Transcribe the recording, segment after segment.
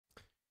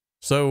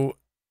So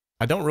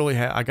I don't really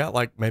have, I got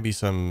like maybe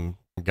some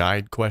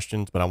guide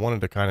questions, but I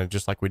wanted to kind of,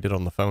 just like we did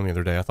on the phone the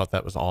other day, I thought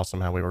that was awesome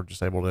how we were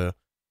just able to,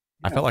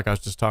 I Yeah. felt like I was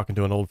just talking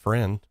to an old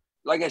friend.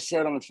 Like I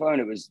said on the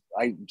phone,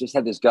 I just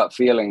had this gut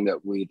feeling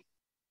that we'd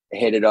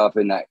hit it off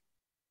in that,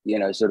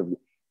 sort of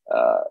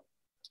uh,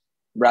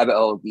 rabbit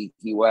hole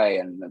geeky way.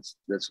 And that's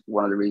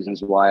one of the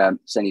reasons why I'm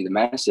sending you the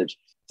message.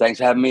 Thanks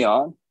for having me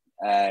on.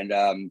 And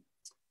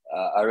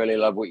I really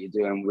love what you're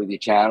doing with your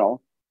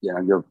channel,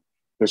 your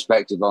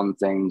perspective on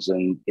things.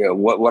 And,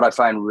 what I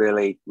find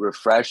really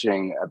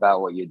refreshing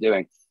about what you're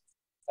doing,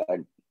 uh,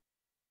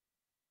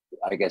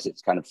 I guess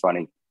it's kind of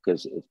funny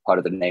because it's part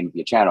of the name of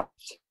your channel,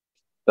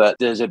 but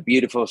there's a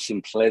beautiful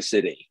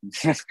simplicity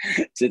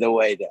to the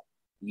way that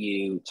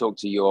you talk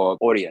to your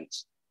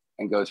audience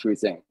and go through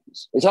things.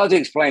 It's hard to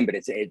explain, but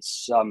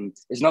it's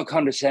not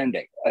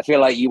condescending. I feel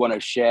like you want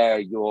to share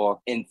your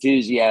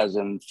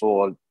enthusiasm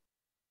for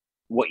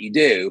what you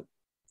do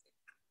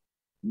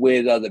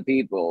with other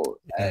people,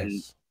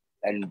 Yes.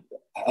 and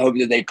hope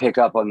that they pick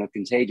up on the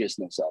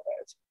contagiousness of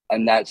it.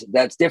 And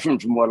that's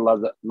different from what a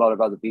lot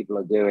of other people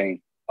are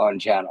doing on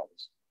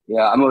channels.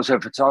 Yeah, I'm also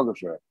a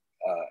photographer,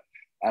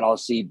 and I'll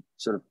see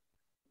sort of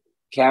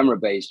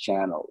camera-based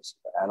channels,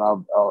 and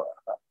I've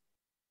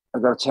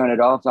got to turn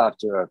it off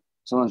after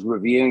someone's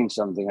reviewing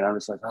something, and I'm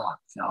just like, oh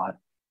God,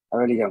 I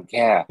really don't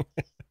care.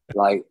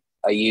 Like,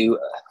 are you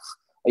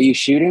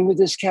shooting with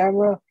this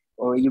camera,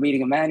 or are you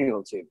reading a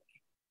manual to me?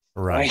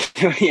 Right.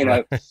 Right?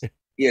 Right.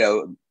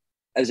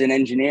 As an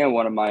engineer,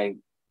 one of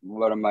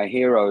my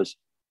heroes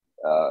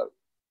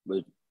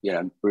was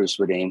Bruce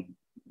Swedien,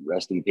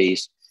 rest in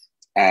peace.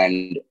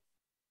 And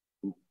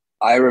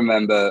I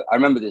remember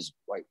this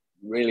like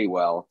really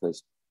well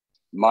because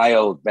my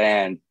old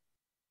band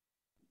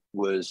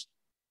was,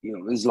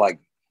 it was like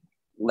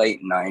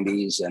late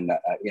 90s, and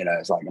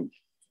it's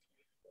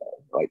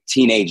like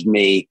teenage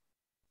me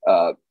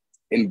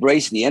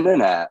embraced the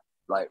internet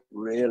like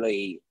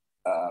really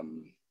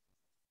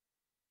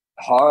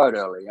hard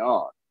early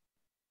on,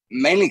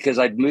 mainly because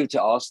I'd moved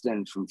to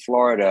Austin from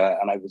Florida,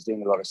 and I was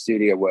doing a lot of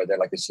studio work there,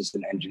 like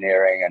assistant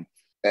engineering and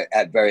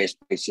at various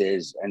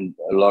places, and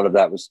a lot of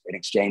that was in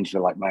exchange for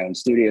like my own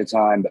studio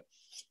time. But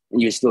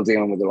you're still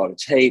dealing with a lot of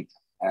tape,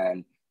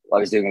 and I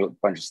was doing a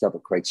bunch of stuff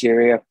at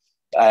Criteria,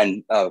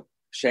 and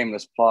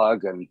shameless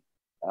plug, and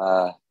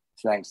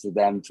thanks to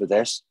them for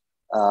this.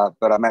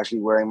 But I'm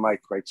actually wearing my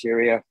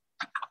Criteria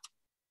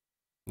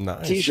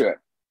Nice. T-shirt.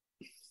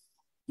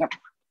 Yep.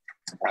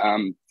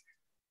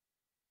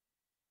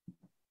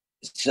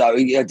 So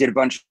I did a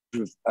bunch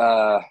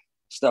of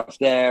stuff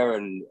there,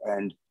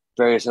 and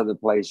various other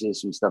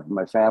places, some stuff in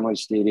my family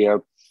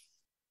studio.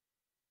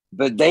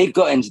 But they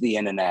got into the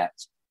internet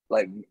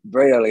like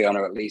very early on,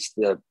 or at least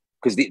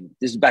because this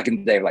is back in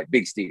the day of like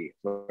big studios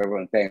where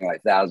everyone paying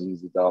like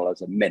thousands of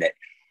dollars a minute.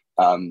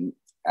 And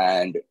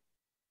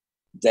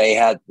they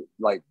had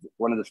like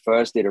one of the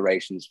first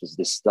iterations was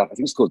this stuff, I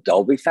think it's called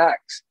Dolby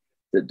Fax,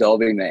 that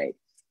Dolby made,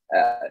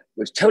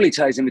 which totally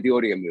ties in with the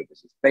audio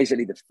movies. It's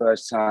basically the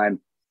first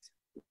time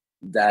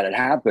that had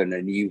happened,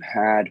 and you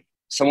had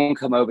someone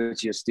come over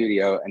to your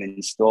studio and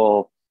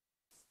install,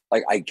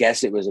 like, I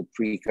guess it was a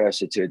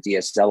precursor to a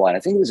DSL line. I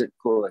think it was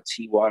called a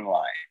T1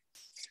 line.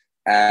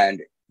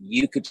 And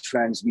you could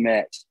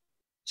transmit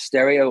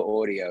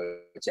stereo audio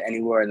to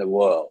anywhere in the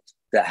world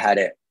that had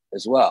it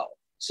as well.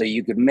 So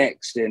you could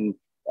mix in,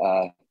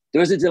 there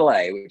was a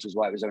delay, which is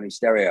why it was only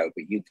stereo,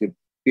 but you could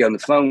be on the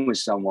phone with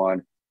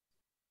someone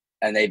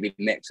and they'd be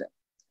mixing.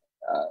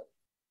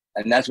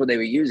 And that's what they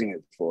were using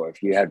it for.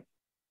 If you had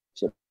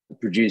sort of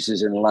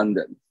producers in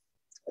London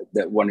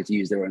that wanted to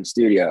use their own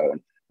studio,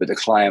 but the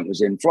client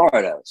was in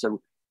Florida.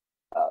 So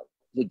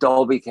the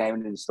Dolby came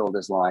and installed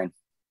this line.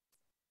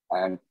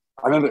 And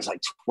I remember it's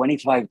like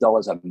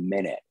 $25 a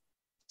minute,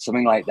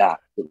 something like that.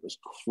 It was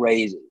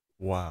crazy.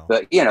 Wow.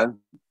 But,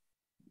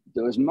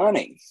 there was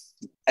money.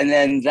 And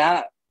then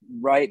that,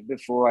 right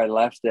before I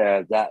left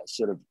there, that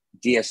sort of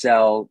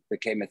DSL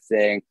became a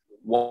thing.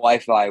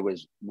 Wi-Fi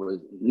was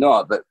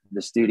not, but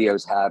the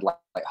studios had like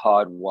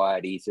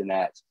hardwired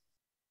Ethernet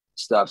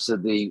stuff.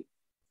 So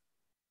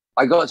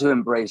I got to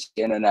embrace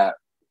the internet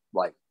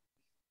like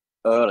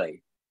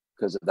early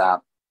because of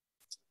that.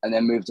 And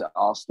then moved to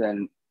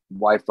Austin.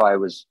 Wi-Fi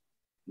was,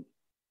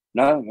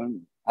 no,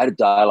 I had a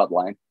dial-up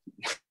line.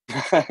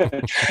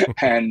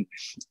 And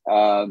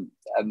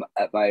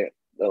at my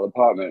little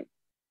apartment.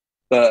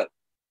 But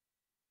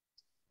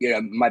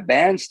my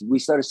bands, we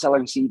started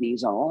selling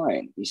CDs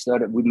online.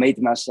 We made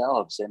them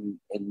ourselves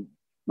in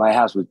my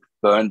house. We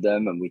burned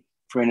them and we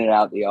printed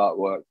out the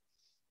artwork,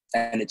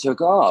 and it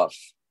took off,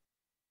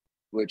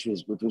 which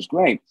was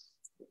great.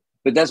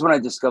 But that's when I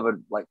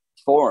discovered like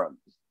forums.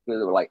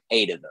 There were like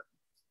 8 of them,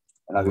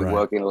 and I'd be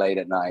working late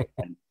at night,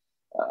 and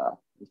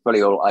it's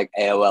probably all like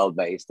AOL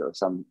based or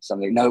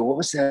something. No, what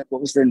was the name?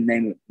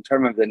 I'm trying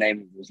to remember the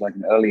name. It was like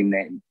an early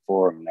name,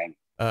 forum name.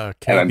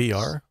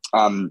 KVR.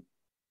 Anyway,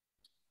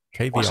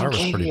 KVR was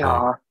pretty big.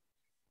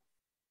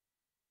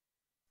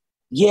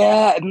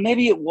 Yeah,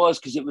 maybe it was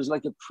because it was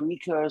like a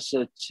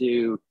precursor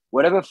to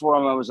whatever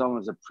forum I was on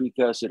was a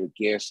precursor to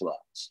𝗧𝗏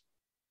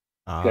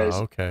Ah, because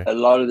okay. a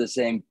lot of the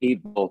same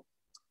people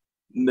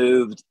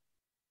moved.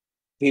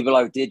 People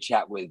I did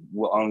chat with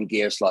were on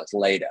𝗧𝗏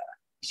later,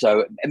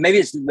 so maybe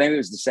it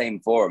was the same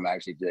forum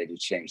actually. They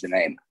just changed the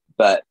name,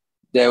 but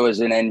there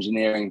was an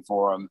engineering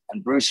forum,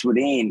 and Bruce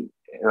Swedien,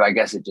 who I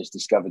guess had just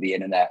discovered the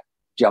internet,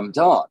 jumped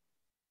on,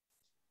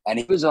 and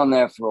he was on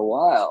there for a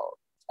while.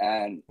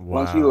 And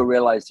once people Wow.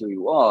 realized who he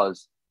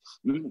was,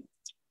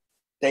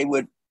 they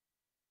would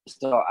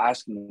start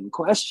asking him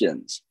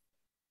questions.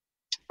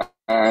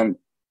 And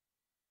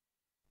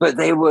but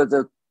they were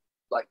the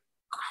like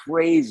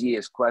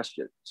craziest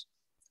questions,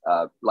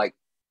 like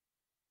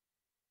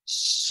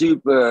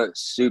super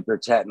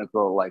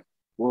technical. Like,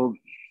 well,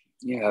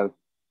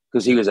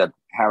 because he was a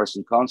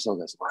Harrison console.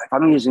 That's like, if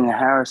I'm using a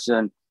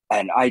Harrison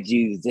and I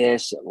do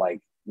this at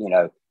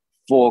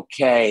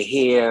 4K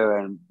here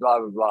and blah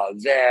blah blah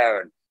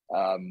there,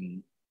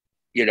 and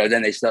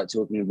then they start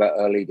talking about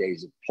early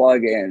days of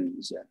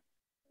plugins and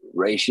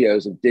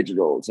ratios of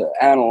digital to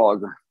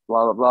analog,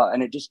 blah blah blah,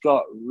 and it just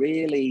got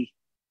really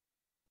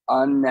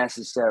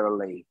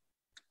unnecessarily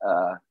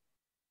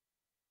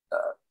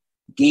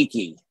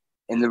geeky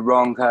in the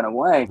wrong kind of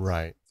way.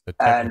 Right. The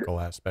And technical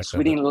aspect of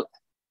it.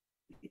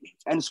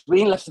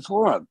 Sweden left the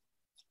forum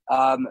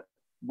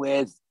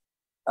with,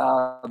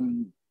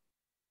 and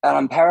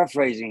I'm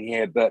paraphrasing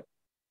here, but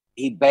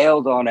he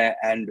bailed on it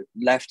and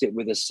left it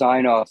with a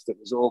sign off that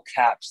was all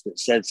caps that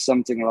said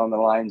something along the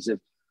lines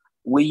of,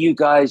 "Will you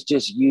guys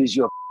just use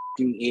your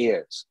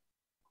ears?"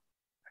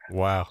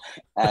 Wow.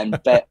 And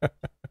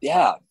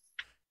yeah,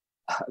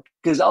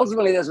 because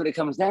ultimately that's what it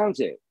comes down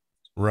to.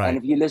 Right. And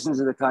if you listen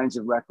to the kinds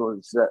of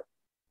records that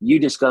you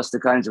discuss, the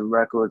kinds of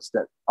records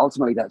that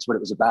ultimately that's what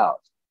it was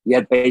about. You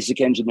had basic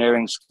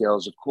engineering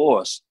skills, of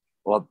course,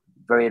 or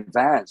very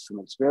advanced from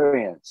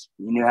experience.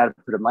 You knew how to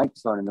put a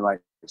microphone in the right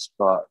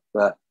spot,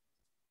 but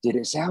did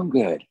it sound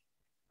good?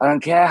 I don't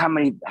care how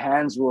many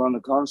hands were on the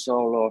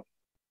console or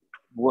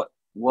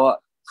what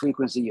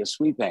frequency you're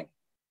sweeping.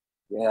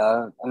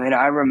 Yeah, I mean,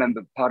 I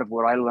remember part of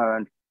what I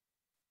learned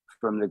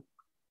from the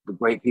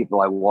great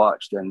people I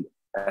watched and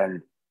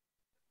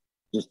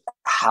just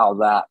how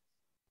that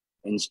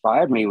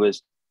inspired me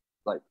was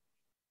like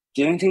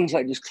doing things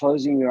like just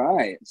closing your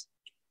eyes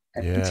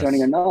and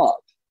turning a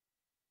knob.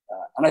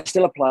 And I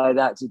still apply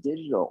that to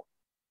digital.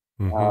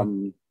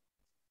 Mm-hmm.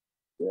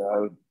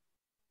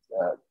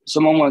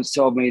 Someone once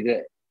told me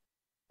that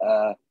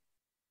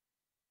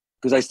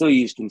because I still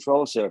use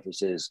control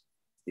surfaces,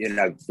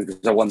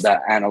 because I want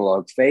that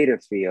analog fader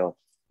feel.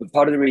 But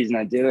part of the reason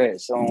I do it,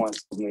 someone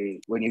once told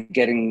me, when you're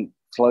getting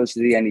close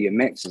to the end of your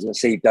mixes, let's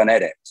say you've done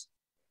edits,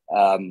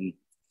 and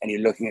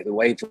you're looking at the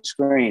waveform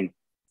screen,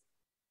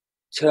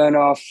 turn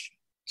off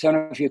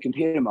your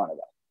computer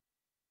monitor.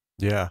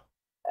 Yeah.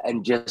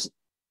 And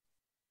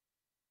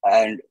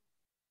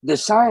the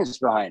science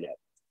behind it,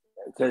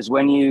 because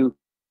when you,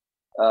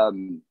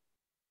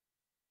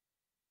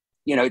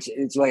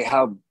 it's like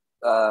how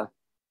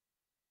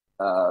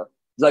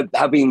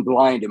being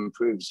blind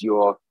improves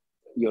your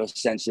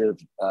sense of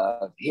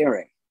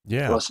hearing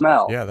or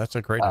smell. Yeah, that's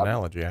a great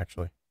analogy,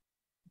 actually.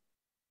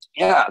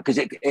 Yeah, because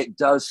it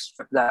does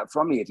that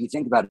from you. If you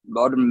think about it,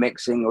 modern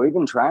mixing or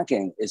even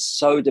tracking is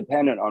so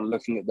dependent on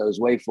looking at those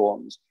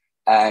waveforms,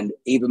 and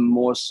even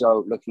more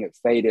so looking at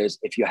faders.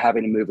 If you're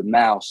having to move a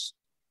mouse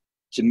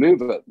to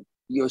move it,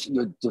 you're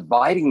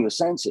dividing your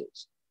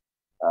senses.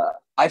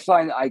 I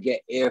find that I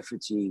get ear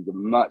fatigue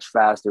much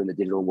faster in the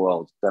digital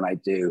world than I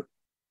do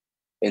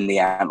in the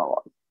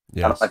analog.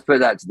 Yes. I put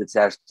that to the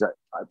test.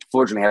 I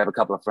fortunately have a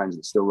couple of friends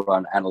that still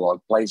run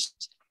analog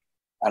places,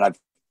 and I've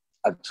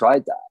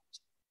tried that.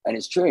 And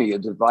it's true, you're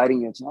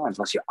dividing your time.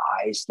 Plus, your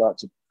eyes start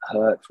to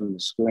hurt from the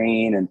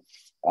screen. And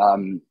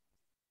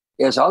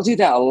so I'll do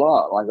that a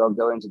lot. Like, I'll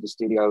go into the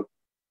studio,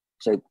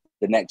 say,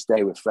 the next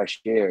day with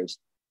fresh ears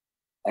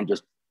and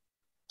just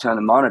turn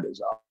the monitors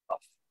off,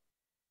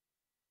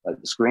 like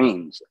the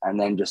screens, and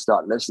then just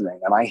start listening.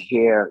 And I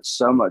hear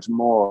so much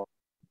more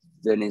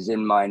than is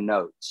in my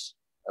notes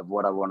of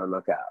what I want to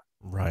look at.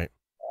 Right.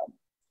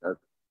 So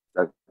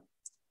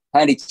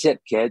handy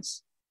tip,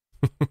 kids.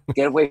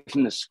 Get away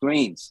from the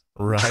screens.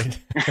 Right.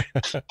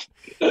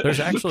 There's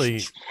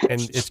actually, and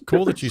it's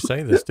cool that you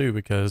say this too,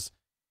 because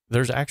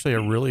there's actually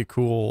a really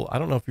cool, I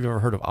don't know if you've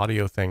ever heard of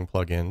AudioThing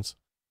plugins.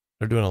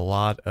 They're doing a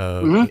lot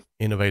of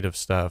innovative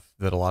stuff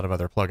that a lot of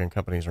other plugin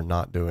companies are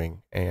not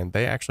doing. And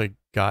they actually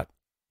got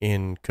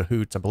in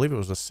cahoots, I believe it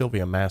was with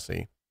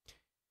𝗧𝗵𝗲,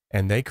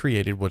 and they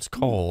created what's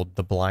called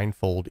the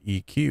Blindfold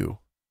EQ.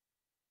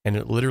 And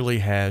it literally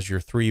has your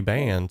 3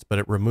 bands, but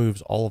it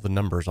removes all of the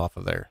numbers off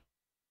of there.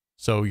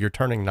 So you're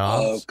turning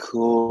knobs,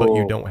 cool. but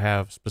you don't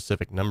have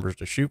specific numbers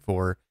to shoot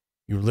for.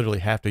 You literally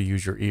have to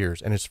use your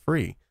ears, and it's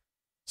free.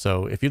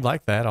 So if you'd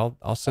like that,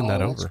 I'll send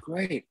that over. That's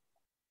great.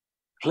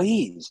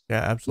 Please.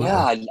 Yeah, absolutely.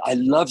 Yeah, I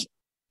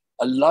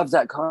love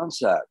that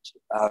concept.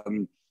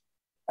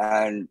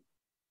 And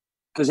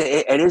because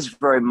it is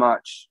very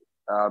much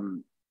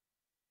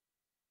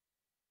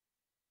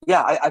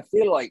yeah, I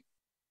feel like,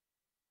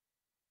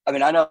 I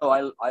mean, I know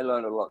I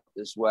learned a lot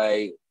this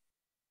way,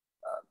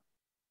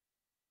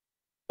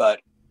 but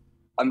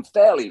I'm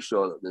fairly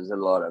sure that there's a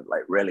lot of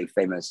like really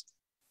famous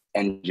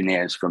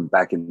engineers from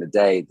back in the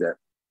day that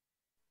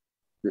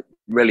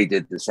really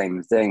did the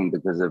same thing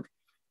because of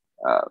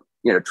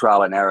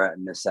trial and error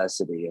and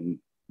necessity, and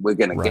we're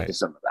going to get to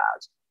some of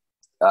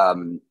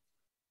that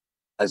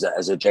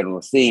as a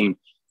general theme.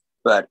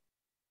 But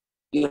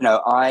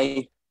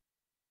I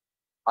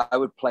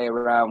would play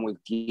around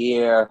with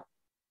gear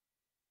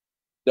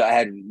that I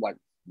had like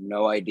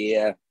no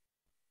idea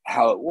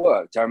how it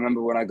worked. I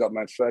remember when I got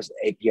my first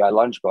API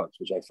lunchbox,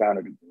 which I found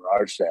at a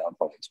garage sale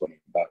for like $20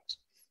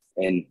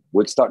 in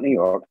Woodstock, New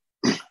York,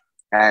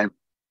 and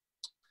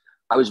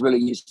I was really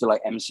used to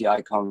like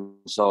MCI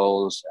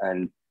consoles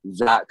and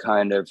that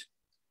kind of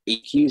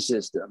EQ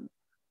system,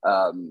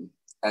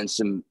 and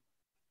some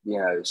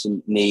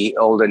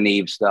older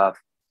Neve stuff.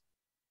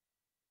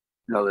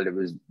 Not that it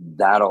was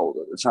that old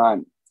at the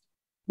time,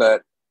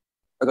 but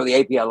I got the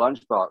API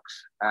lunchbox,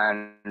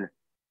 and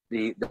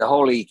the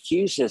whole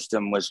EQ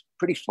system was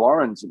pretty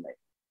foreign to me.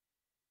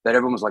 But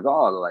everyone was like,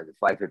 "Oh, like the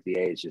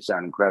 558s just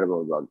sound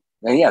incredible."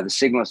 And yeah, the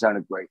signal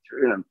sounded great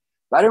through them,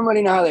 but I didn't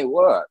really know how they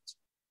worked.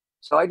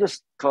 So I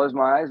just closed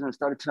my eyes and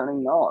started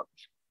turning knobs.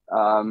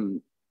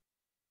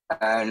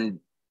 And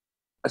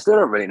I still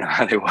don't really know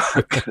how they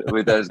work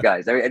with those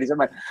guys. Anytime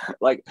I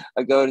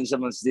go into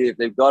someone's studio, if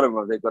they've got them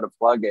or they've got a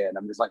plug in,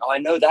 I'm just like, oh, I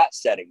know that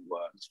setting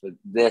works for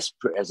this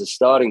as a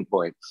starting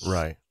point.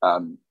 Right.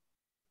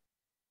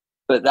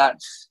 But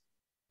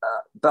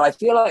I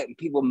feel like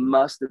people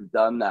must have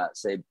done that,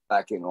 say,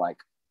 back in like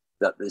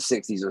the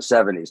 60s or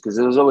 70s, because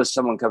there was always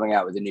someone coming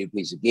out with a new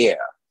piece of gear.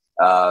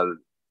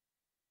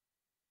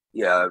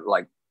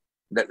 Like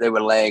that they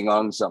were laying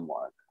on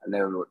someone, and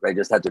they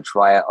just had to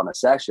try it on a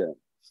session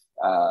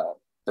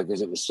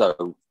because it was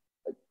so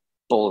like,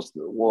 balls to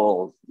the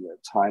wall.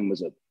 Time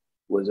was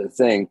a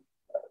thing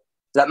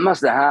that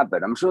must have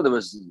happened. I'm sure there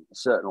was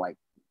certain like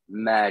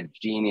mad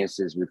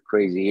geniuses with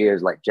crazy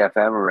ears like Jeff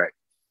Emmerich,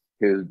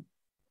 who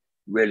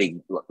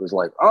really was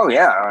like, oh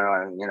yeah,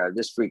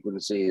 this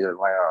frequency is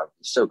like,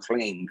 so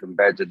clean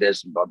compared to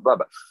this and blah blah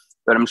blah.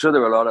 But I'm sure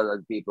there were a lot of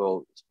other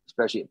people,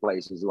 especially at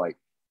places like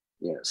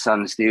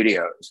Sun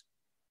Studios,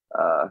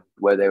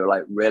 where they were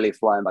like really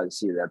flying by the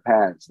seat of their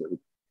pants, that would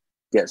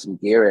get some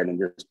gear in and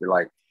just be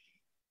like,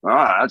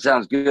 that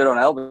sounds good on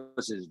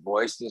Elvis's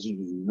voice, just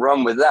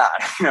run with that.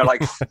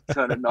 Like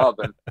turn a knob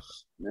and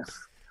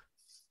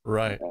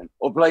right.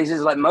 Or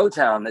places like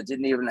Motown that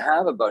didn't even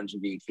have a bunch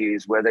of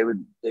EQs, where they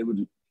would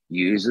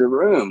use the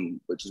room,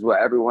 which is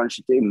what everyone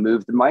should do.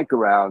 Move the mic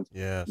around,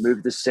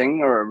 move the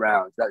singer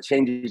around. That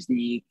changes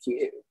the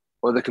EQ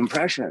or the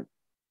compression.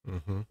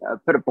 Mm-hmm.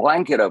 Put a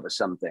blanket over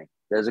something.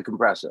 There's a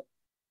compressor.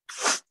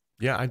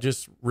 Yeah, I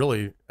just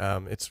really,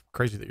 it's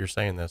crazy that you're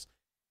saying this.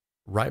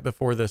 Right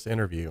before this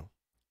interview,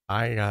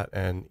 I got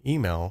an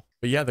email.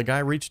 But yeah, the guy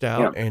reached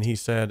out and he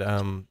said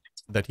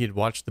that he had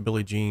watched the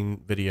Billie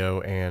Jean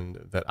video, and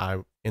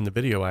that in the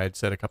video I had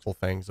said a couple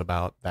things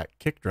about that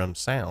kick drum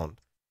sound.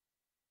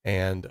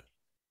 And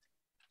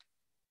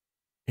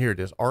here it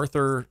is.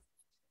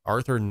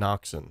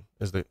 𝗧𝗵𝗲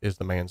is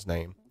the man's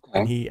name. Okay.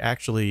 And he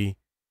actually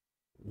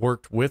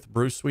worked with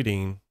Bruce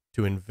Swedien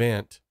to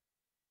invent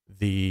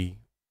the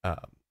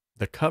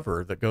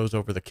cover that goes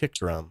over the kick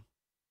drum.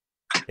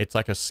 It's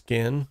like a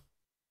skin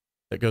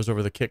that goes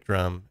over the kick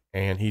drum,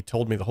 and he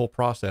told me the whole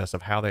process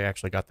of how they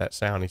actually got that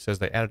sound. He says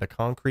they added a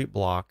concrete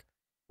block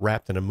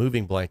wrapped in a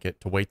moving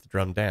blanket to weight the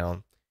drum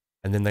down,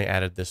 and then they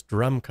added this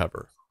drum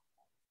cover.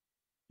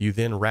 You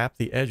then wrap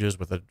the edges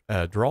with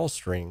a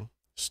drawstring,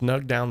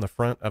 snug down the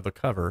front of the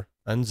cover,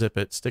 unzip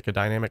it, stick a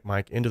dynamic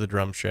mic into the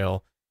drum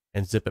shell,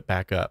 and zip it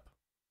back up.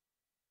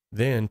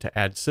 Then, to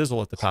add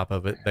sizzle at the top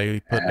of it, they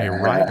put a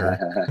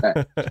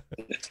rider.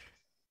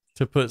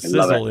 To put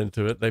sizzle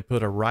into it, they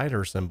put a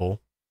rider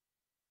symbol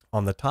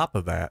on the top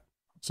of that,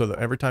 so that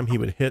every time he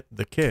would hit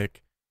the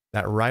kick,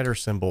 that rider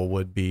symbol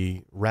would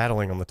be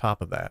rattling on the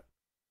top of that.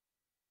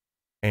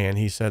 And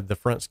he said the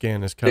front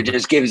skin is covered. It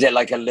just gives it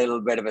like a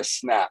little bit of a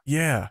snap.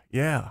 Yeah,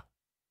 yeah.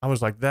 I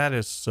was like, that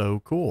is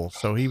so cool.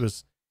 So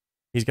he's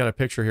got a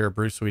picture here of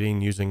Bruce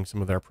Swedien using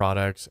some of their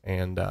products,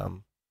 and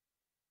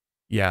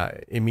yeah,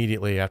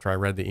 immediately after I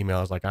read the email,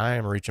 I was like, I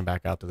am reaching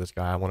back out to this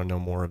guy. I want to know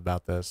more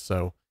about this.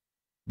 So,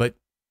 but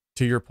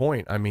to your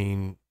point, I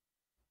mean,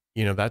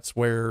 that's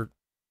where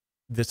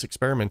this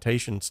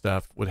experimentation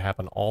stuff would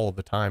happen all of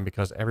the time,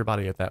 because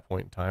everybody at that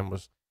point in time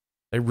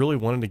they really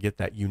wanted to get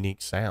that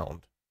unique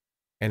sound.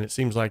 And it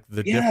seems like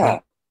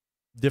the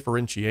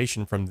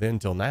differentiation from then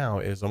till now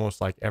is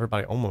almost like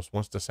everybody almost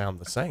wants to sound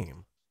the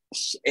same.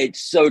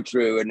 It's so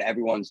true. And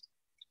everyone's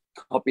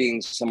copying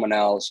someone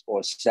else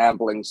or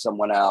sampling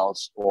someone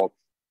else, or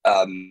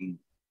I mean,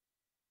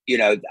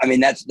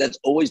 that's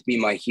always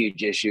been my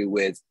huge issue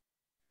with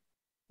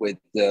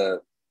the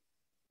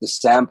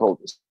sample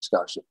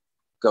discussion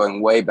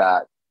going way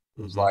back.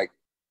 It was like,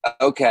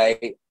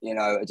 okay,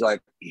 it's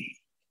like,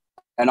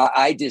 and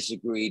I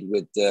disagreed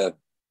with the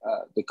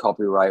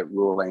copyright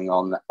ruling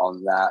on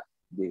that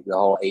the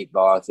whole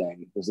 8-bar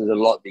thing, because there's a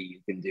lot that you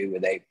can do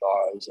with 8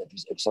 bars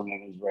if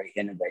something is very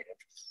innovative.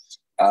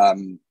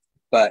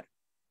 But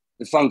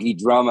the Funky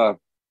Drummer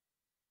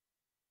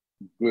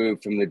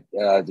group from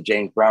the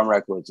James Brown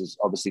records is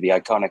obviously the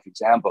iconic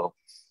example,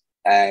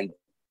 and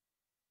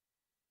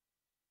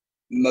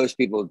most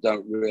people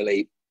don't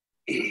really,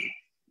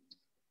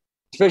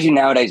 especially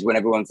nowadays when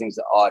everyone thinks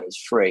that art is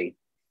free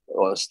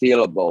or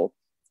stealable,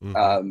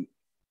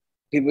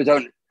 people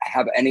don't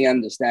have any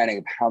understanding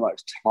of how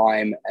much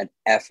time and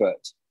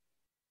effort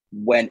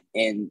went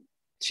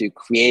into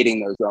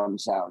creating those drum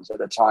sounds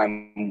at a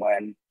time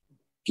when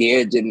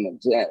gear didn't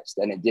exist,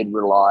 and it did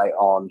rely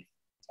on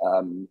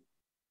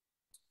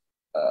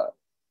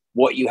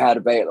what you had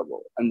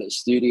available, and the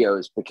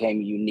studios became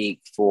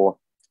unique for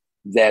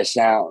their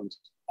sound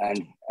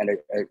and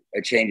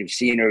a change of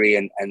scenery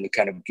and the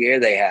kind of gear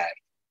they had.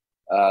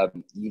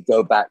 You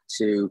go back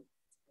to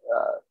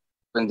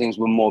when things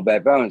were more bare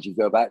bones. You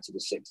go back to the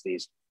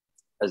 60s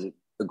as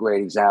a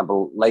great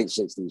example, late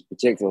 60s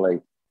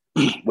particularly,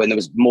 when there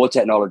was more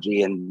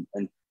technology and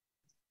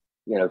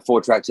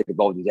 4 tracks had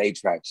evolved as 8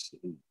 tracks,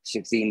 and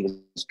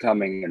 16 was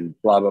coming, and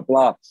blah blah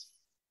blah.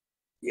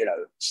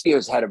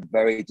 Studios had a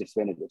very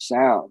definitive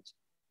sound,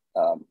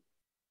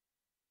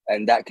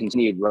 and that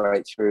continued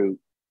right through,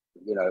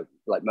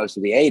 like most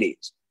of the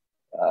 80s,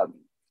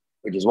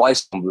 which is why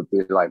someone would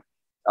be like,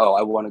 oh,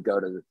 I want to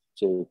go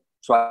to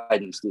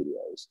Trident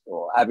Studios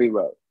or Abbey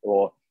Road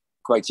or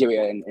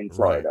Criteria in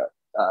Florida,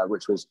 right.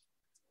 Which was,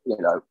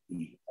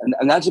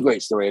 and that's a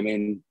great story. I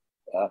mean,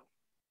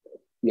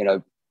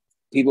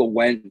 people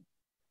went,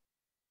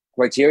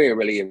 Criteria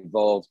really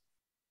evolved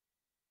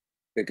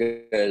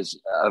because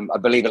I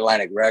believe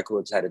Atlantic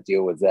Records had a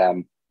deal with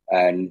them,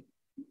 and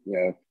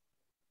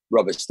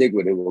Robert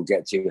Stigwood, who we'll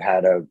get to,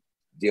 had a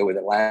deal with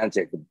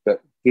Atlantic,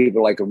 but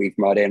people like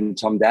𝗵𝗲 and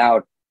Tom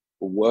Dowd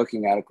were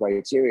working out of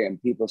Criteria,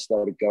 and people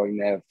started going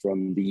there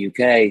from the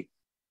UK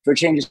for a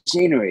change of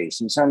scenery,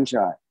 some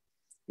sunshine.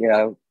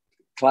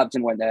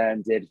 Clapton went there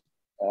and did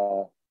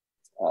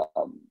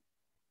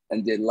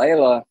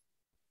Layla.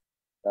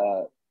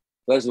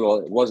 First of all,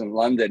 it wasn't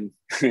London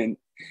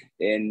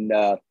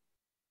in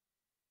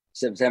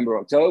September,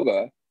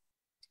 October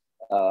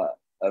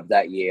of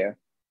that year,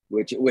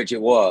 which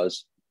it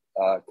was,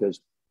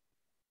 because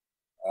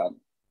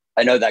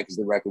I know that because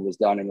the record was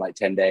done in like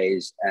 10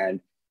 days, and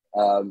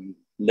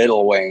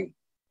Little Wing,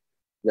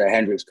 the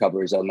Hendrix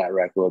cover, is on that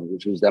record,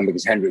 which was done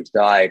because Hendrix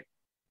died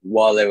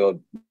while they were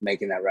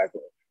making that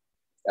record.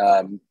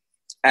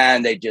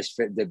 And they just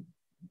the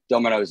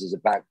Dominoes as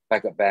a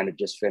backup band had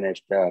just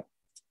finished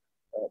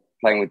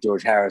playing with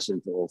George Harrison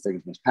for All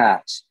Things Must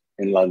Pass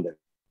in London.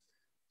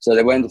 So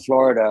they went to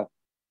Florida.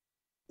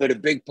 But a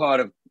big part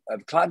of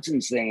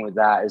Clapton's thing with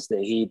that is that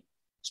he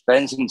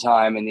spent some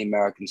time in the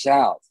American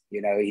South.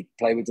 He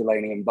played with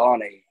Delaney and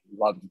Barney,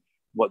 loved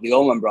what the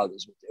Allman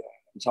Brothers were doing.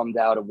 And Tom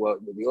Dowd had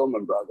worked with the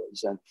Allman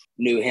Brothers and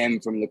knew him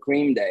from the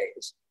Cream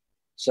days.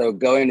 So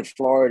going to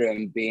Florida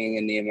and being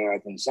in the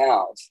American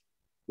South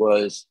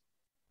was,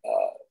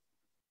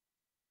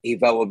 he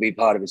felt would be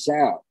part of his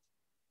sound,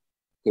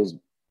 because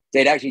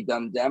they'd actually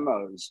done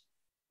demos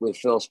with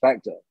Phil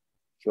Spector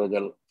for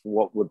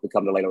what would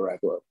become the later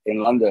record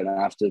in London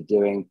after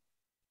doing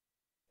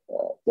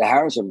the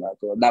Harrison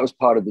record. And that was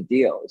part of the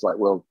deal. It's like,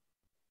 well,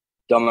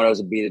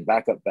 Dominoes would be the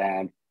backup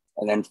band,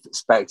 and then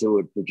Spector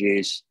would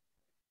produce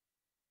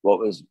what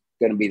was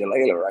going to be the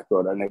later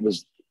record. And it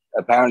was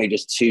apparently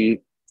just too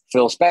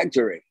Phil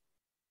Spector-y.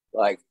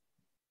 Like,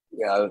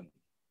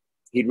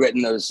 he'd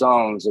written those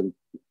songs and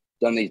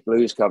done these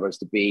blues covers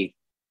to be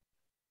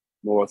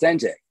more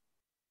authentic,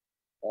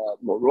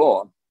 more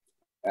raw.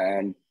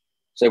 And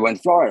so he went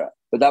to Florida.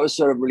 But that was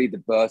sort of really the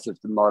birth of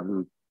the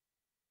modern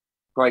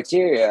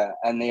Criteria,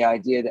 and the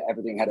idea that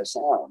everything had a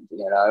sound,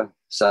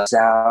 so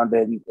sound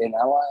in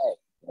LA,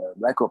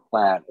 Record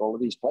Plant, all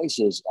of these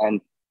places.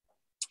 And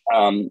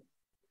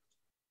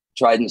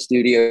Trident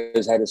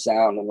Studios had a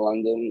sound in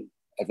London.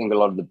 I think a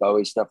lot of the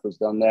Bowie stuff was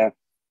done there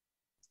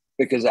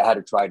because it had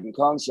a Trident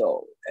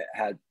console. It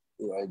had,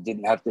 it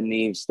didn't have the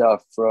Neve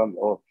stuff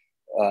or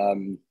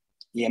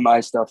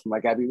EMI stuff from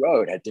like Abbey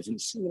Road. It had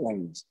different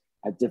ceilings,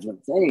 had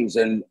different things,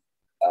 and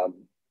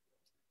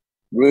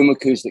room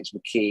acoustics were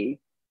key.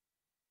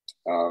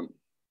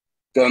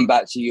 Going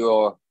back to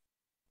your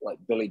like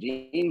Billie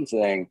Jean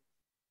thing,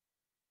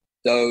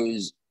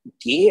 those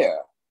gear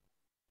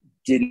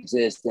didn't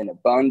exist in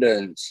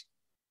abundance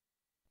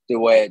the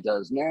way it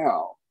does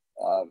now.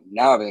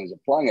 Now everything's a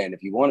plug-in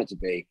if you want it to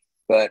be,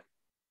 but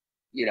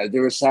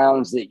there are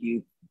sounds that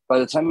by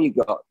the time you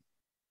got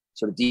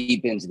sort of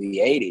deep into the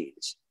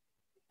 80s,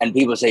 and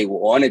people say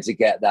wanted to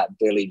get that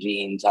Billie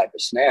Jean type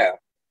of snare,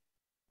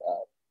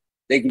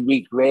 they could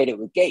recreate it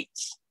with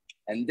gates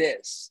and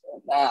this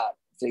and that,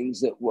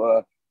 things that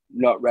were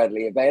not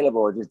readily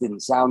available or just didn't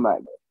sound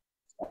like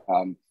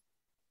it.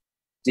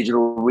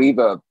 Digital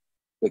reverb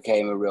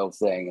became a real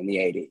thing in the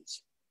 80s.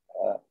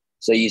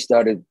 So you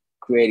started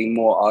creating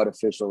more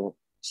artificial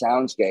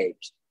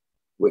soundscapes,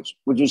 which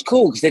was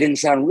cool because they didn't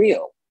sound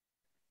real.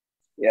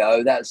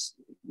 That's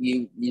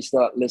you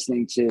start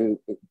listening to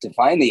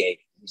find the 80s.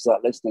 You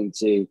start listening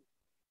to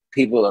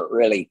people that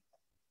really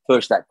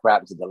push that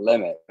crap to the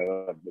limit.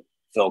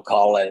 Phil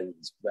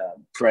Collins,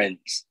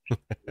 Prince,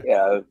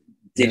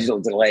 digital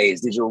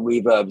delays, digital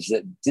reverbs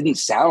that didn't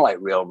sound like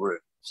real rooms.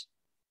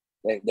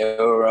 They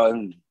were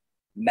on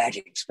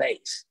magic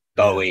space.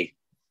 Bowie,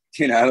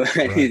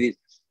 right.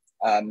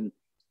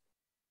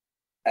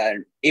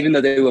 And even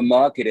though they were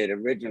marketed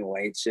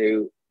originally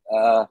to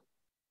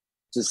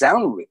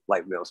sound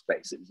like real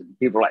spaces, and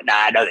people were like,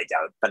 "Nah, no, they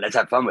don't. But let's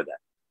have fun with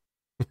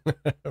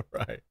it."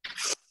 Right.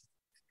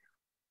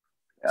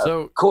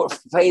 So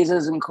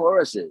phases and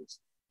choruses.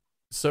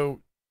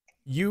 So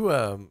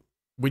you,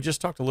 we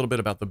just talked a little bit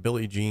about the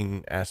Billie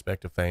Jean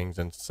aspect of things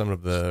and some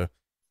of the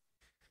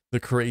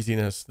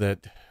craziness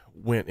that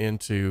went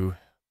into.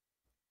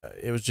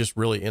 It was just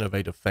really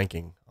innovative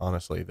thinking,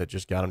 honestly, that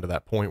just got them to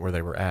that point where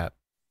they were at.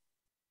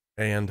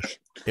 And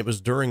it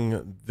was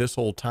during this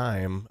whole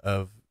time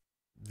of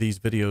these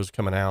videos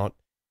coming out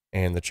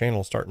and the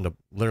channel starting to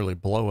literally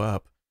blow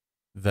up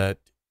that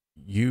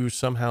you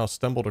somehow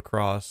stumbled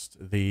across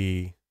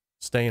the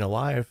Staying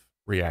Alive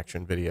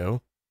reaction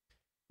video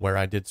where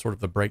I did sort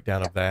of the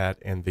breakdown of that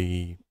and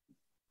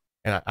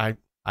I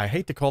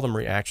hate to call them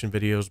reaction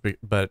videos,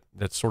 but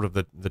that's sort of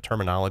the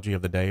terminology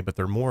of the day, but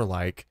they're more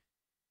like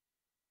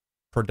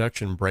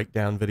production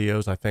breakdown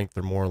videos. I think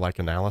they're more like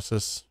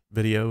analysis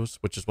videos,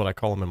 which is what I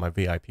call them in my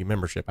VIP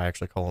membership. I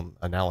actually call them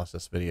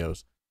analysis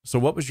videos. So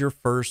what was your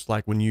first,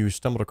 like when you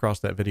stumbled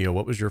across that video,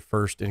 what was your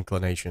first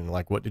inclination?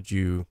 Like what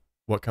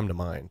come to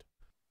mind?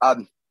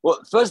 Well,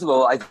 first of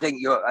all, I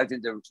think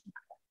the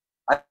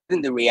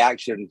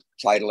reaction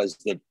title is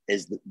the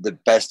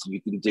best you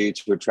can do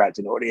to attract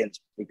an audience,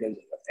 because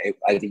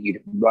I think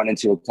you'd run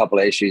into a couple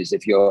of issues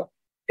if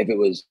it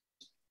was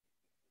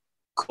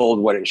called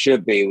what it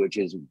should be, which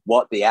is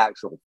what the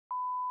actual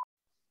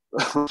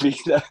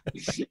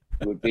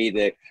would be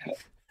the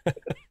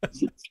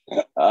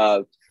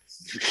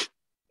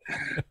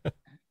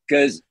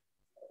because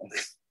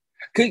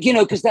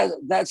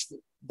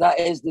that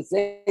is the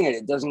thing, and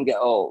it doesn't get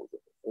old.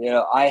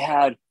 I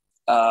had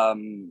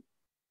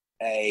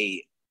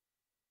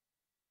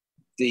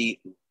the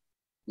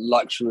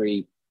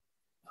luxury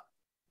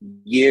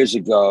years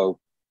ago.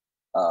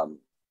 I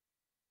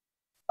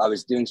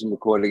was doing some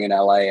recording in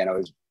LA, and I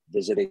was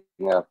visiting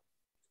a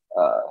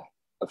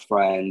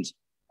friend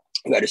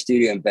who had a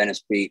studio in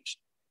Venice Beach.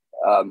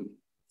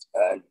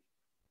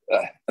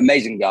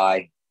 Amazing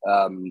guy.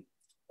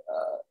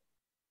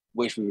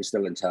 Wish we were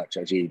still in touch,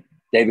 actually.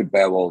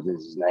 𝗕𝗲𝗂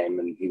is his name,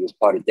 and he was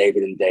part of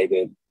David and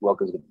David,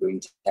 Welcome to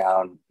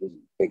Boomtown. It was a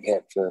big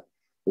hit for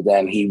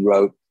them. He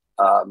wrote,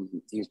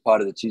 he was part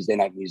of the Tuesday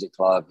Night Music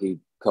Club. He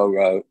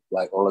co-wrote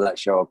like all of that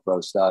Sheryl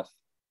Crow stuff.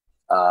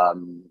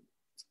 And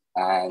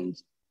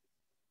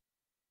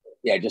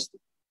yeah, just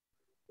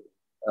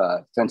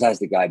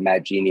fantastic guy,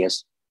 mad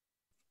genius.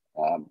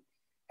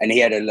 And he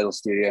had a little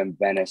studio in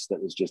Venice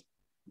that was just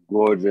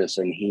gorgeous.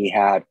 And he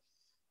had,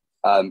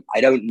 I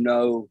don't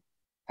know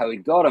how he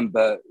got them,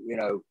 but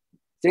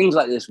things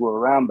like this were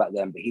around back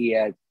then. But he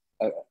had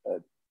a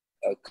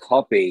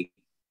copy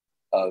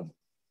of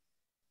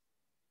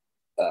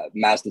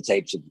master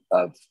tapes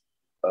of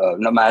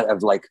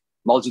like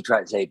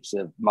multi-track tapes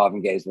of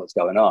Marvin Gaye's "What's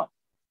Going On."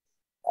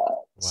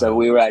 Wow. So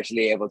we were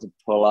actually able to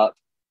pull up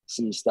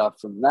some stuff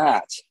from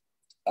that.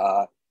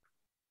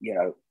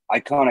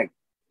 Iconic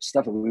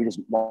stuff, and we were just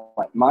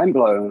like mind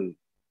blown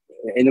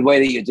in the way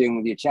that you're doing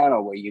with your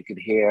channel, where you could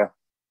hear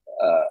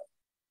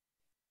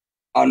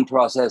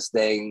unprocessed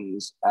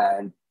things,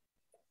 and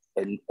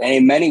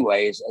in many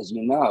ways, as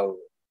you know,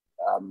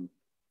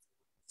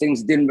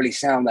 things didn't really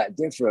sound that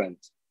different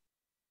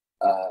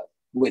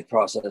with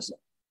processing,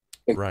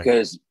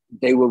 because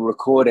they were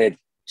recorded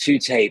to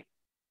tape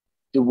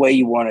the way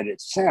you wanted it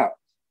to sound.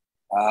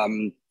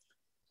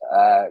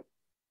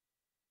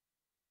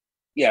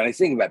 I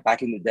think about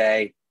back in the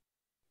day,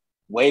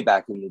 way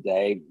back in the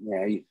day,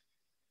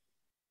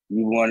 you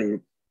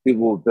wanted,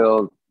 people would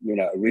build,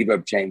 a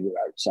reverb chamber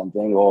or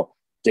something, or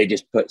they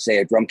just put, say,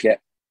 a drum kit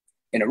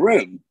in a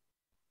room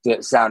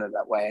that sounded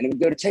that way, and it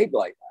would go to tape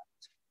like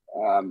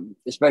that,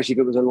 especially if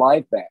it was a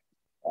live band.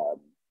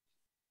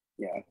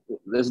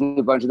 Listen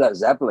to a bunch of that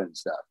Zeppelin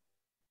stuff.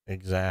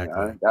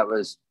 Exactly. That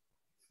was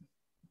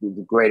a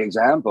great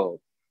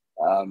example.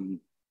 I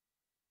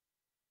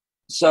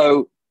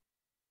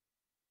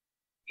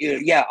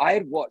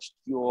had watched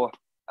your,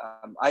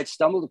 I'd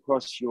stumbled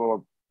across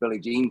your Billie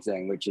Jean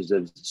thing, which is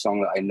a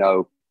song that I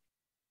know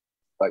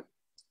like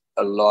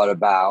a lot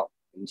about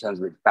in terms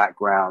of its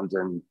background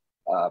and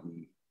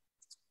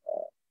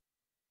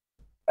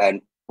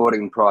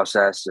recording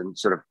process and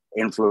sort of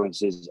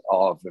influences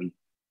of, and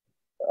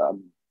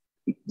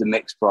the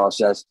mix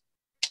process.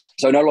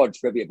 So I know a lot of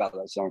trivia about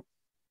that song.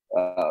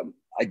 I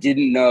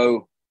didn't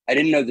know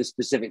the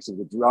specifics of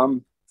the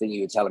drum thing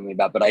you were telling me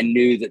about, but I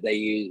did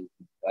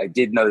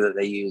know that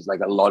they use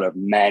like a lot of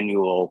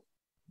manual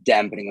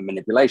dampening and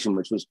manipulation,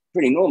 which was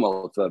pretty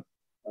normal for,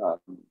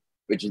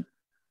 which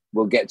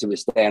we'll get to with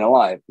Staying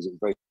Alive, because it's a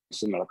very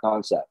similar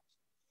concept.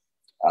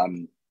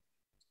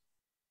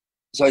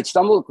 So I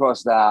stumbled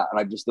across that, and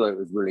I just thought it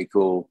was really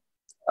cool.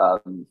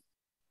 And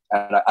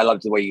I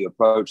loved the way you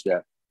approached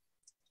it.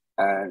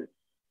 And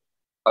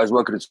I was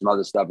working on some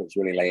other stuff. It's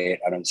really late.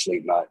 I don't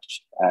sleep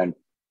much. And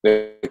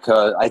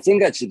because I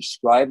think I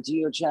subscribed to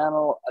your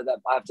channel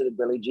after the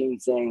Billie Jean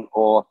thing,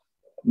 or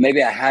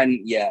maybe I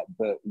hadn't yet,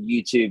 but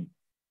YouTube,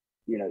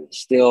 you know,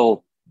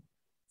 still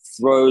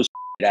throws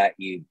at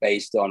you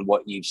based on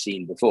what you've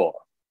seen before.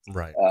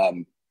 Right.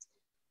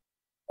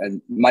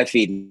 And my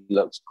feed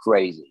looks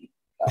crazy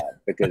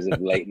because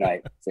of late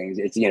night things.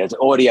 It's, you know, it's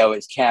audio,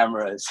 it's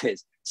cameras,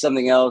 it's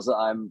something else that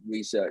I'm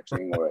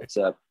researching, or it's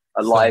a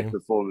live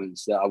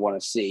performance that I want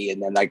to see,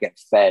 and then I get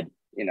fed,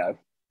 you know,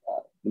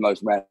 the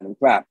most random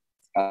crap.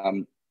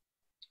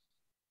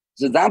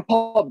 So that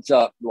popped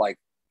up, like,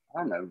 I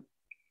don't know,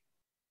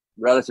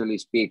 relatively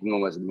speaking,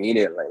 almost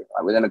immediately.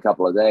 Like within a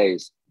couple of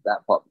days,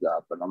 that popped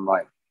up, and I'm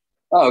like,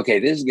 oh, okay,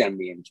 this is going to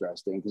be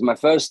interesting. Because my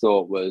first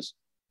thought was,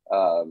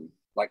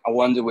 like, I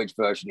wonder which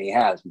version he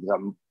has, because I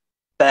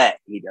bet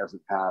he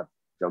doesn't have,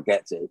 which I'll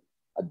get to,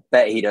 I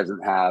bet he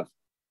doesn't have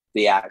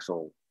the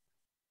actual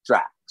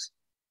tracks.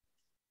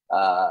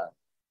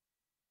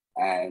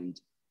 And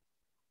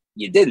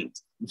you didn't.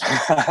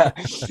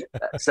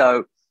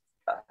 So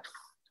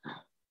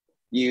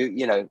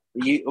you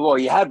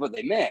had what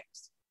they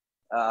mixed,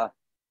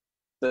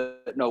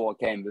 but not what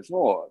came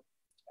before.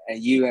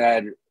 And you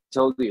had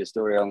told me a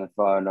story on the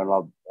phone, and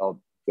I'll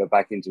go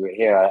back into it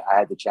here. I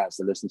had the chance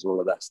to listen to all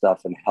of that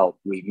stuff and help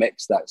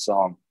remix that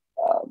song,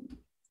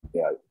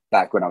 you know,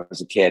 back when I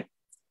was a kid,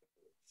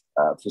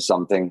 for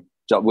something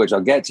which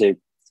I'll get to.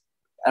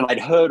 And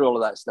I'd heard all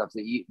of that stuff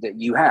that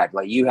you had,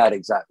 like you had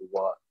exactly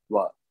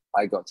what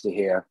I got to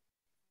hear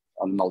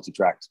on the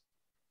multi-tracks.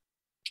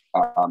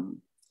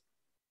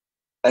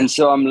 And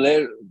so I'm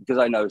because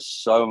I know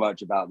so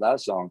much about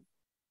that song,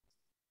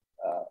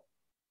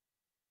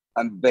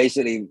 and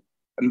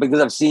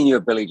because I've seen your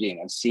Billie Jean,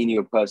 I've seen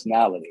your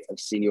personality, I've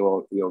seen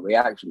your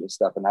reaction to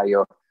stuff, and how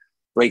you're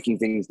breaking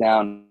things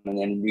down and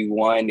then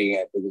rewinding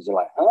it because you're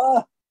like,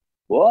 huh,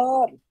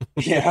 what?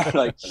 Yeah,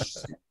 like,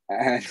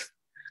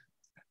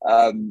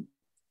 and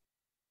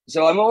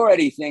so I'm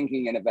already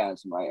thinking in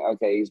advance. I'm like,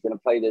 okay, he's going to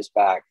play this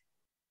back,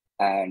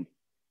 and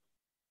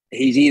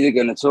he's either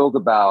going to talk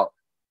about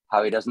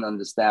how he doesn't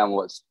understand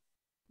what's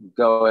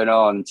going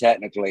on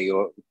technically,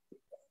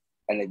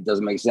 and it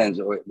doesn't make sense,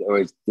 or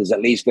there's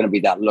at least going to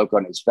be that look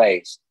on his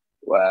face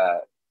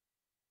where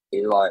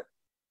he's like,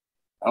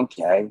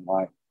 okay,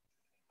 like,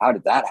 how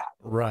did that happen?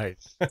 Right.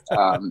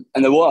 And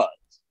there was,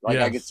 like,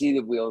 yes. I could see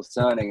the wheels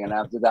turning, and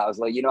after that I was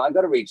like, you know, I've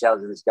got to reach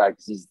out to this guy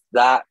because he's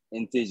that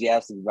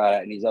enthusiastic about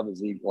it, and he's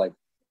obviously like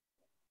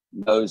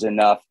knows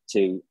enough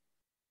to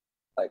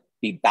like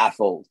be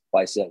baffled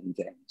by certain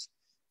things,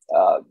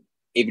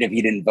 even if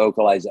he didn't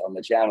vocalize it on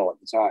the channel at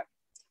the time.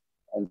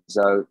 And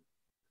so,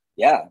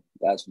 yeah,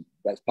 that's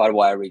part of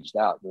why I reached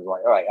out. It was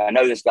like, all right, I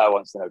know this guy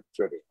wants to know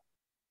trivia.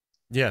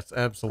 Yes,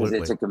 absolutely.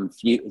 Because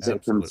it's a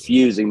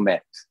confusing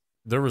mix.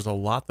 There was a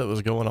lot that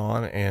was going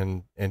on,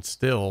 and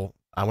still,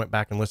 I went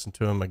back and listened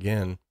to him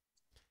again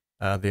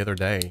the other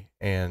day,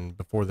 and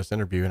before this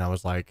interview, and I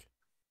was like,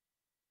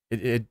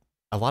 a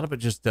lot of it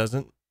just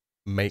doesn't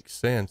make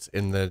sense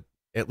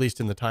at least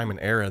in the time and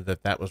era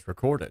that was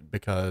recorded.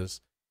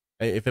 Because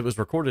if it was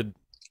recorded,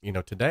 you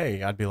know,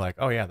 today, I'd be like,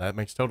 oh yeah, that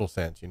makes total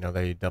sense. You know,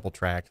 they double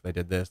tracked, they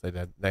did this,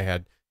 they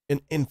had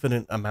an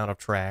infinite amount of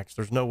tracks.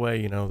 There's no way,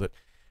 you know, that.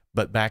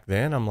 But back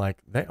then, I'm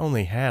like, they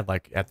only had,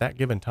 like, at that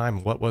given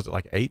time, what was it,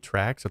 like 8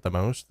 tracks at the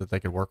most that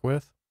they could work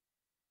with?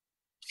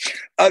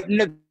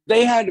 No,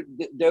 they had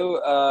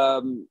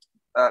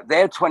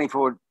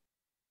 24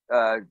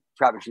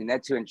 track machine. They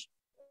had 2-inch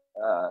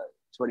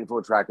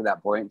 24 track at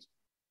that point.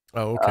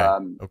 Oh,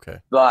 okay. Okay.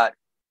 But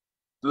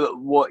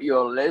what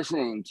you're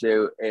listening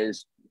to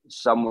is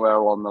somewhere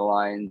along the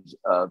lines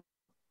of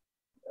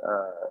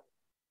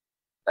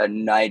a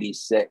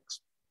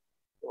 96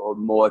 or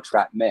more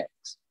track mix.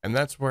 And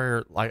that's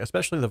where, like,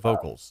 especially the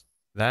vocals,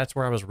 that's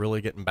where I was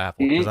really getting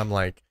baffled, because I'm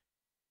like,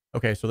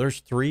 okay, so there's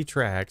 3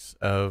 tracks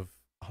of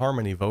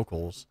harmony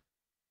vocals.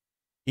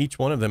 Each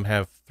one of them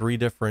have 3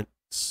 different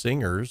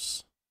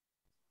singers.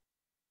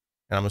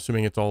 And I'm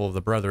assuming it's all of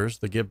the brothers,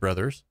 the Gibb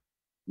brothers.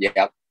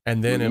 Yeah.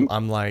 And then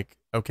I'm like,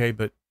 okay,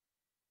 but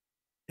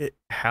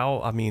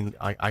I mean,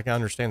 I can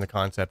understand the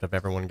concept of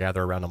everyone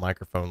gather around a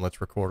microphone, let's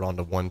record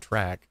onto one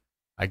track.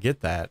 I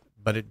get that,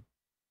 but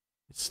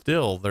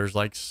still, there's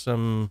like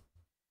some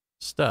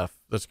stuff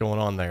that's going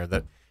on there.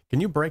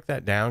 Can you break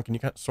that down? Can you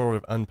sort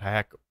of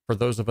unpack for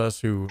those of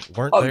us who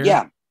weren't there?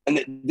 Yeah.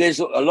 And there's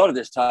a lot of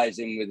this ties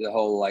in with the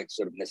whole, like,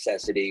 sort of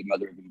necessity,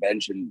 mother of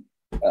invention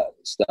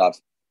stuff.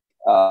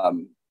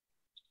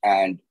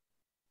 And,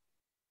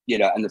 you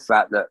know, and the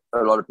fact that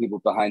a lot of people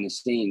behind the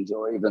scenes,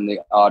 or even the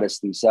artists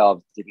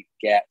themselves, didn't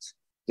get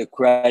the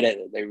credit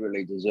that they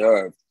really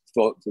deserve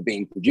for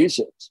being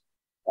producers.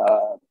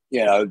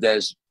 You know,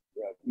 there's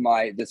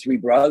the 3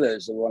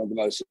 brothers are one of the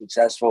most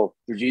successful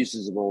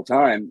producers of all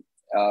time.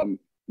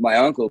 My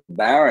uncle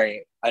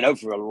Barry, I know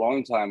for a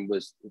long time,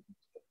 was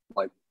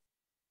like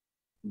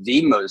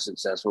the most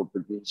successful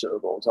producer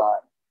of all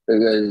time,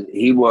 because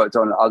he worked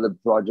on other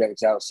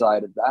projects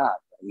outside of that.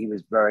 He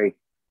was very,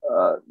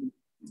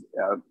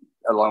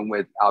 along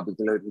with 𝗕𝗵𝗲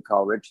𝗛𝗦𝗦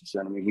𝗕𝗲𝗰.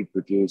 I mean, he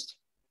produced,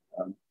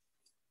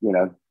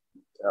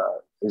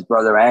 his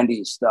brother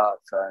Andy's stuff,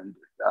 and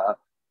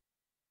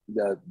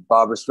the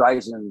Barbra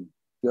Streisand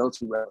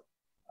Guilty Wrote,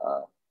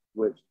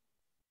 which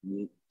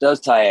does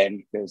tie in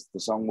because the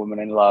song Woman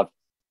in Love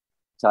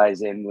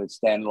ties in with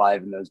Stand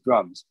Live and those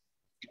drums.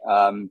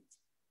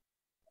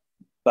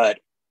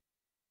 But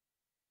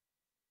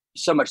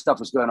so much stuff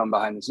was going on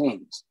behind the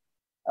scenes.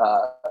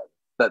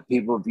 But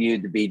people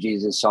viewed the Bee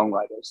Gees as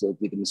songwriters, they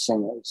viewed them as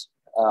singers.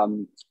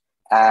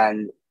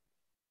 And,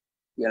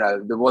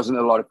 there wasn't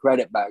a lot of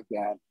credit back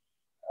then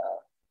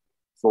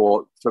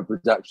for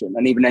production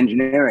and even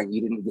engineering.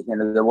 You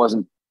didn't, there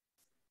wasn't,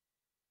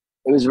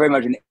 it was very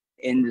much an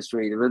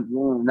industry. There was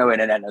no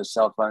internet, no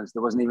cell phones.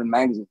 There wasn't even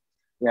magazines.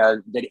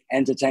 The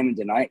Entertainment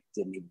Tonight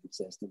didn't even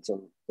exist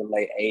until the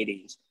late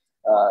 80s.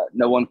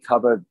 No one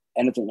covered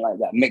anything like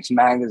that. Mixed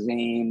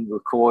magazine,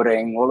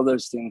 recording, all of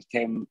those things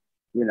came,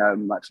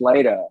 much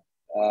later.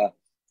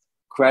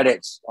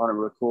 Credits on a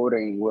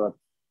recording were,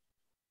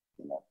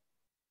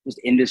 just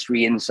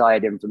industry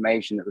inside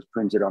information that was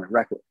printed on a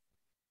record.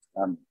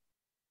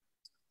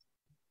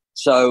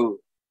 So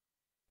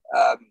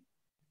the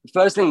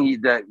first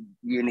thing that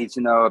you need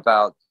to know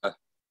about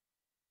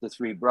the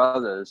three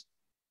brothers,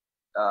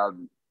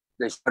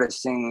 they started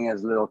singing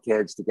as little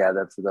kids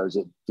together, for those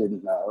that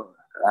didn't know.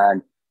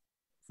 And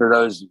for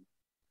those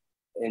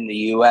in the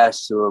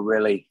US who are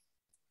really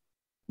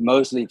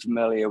mostly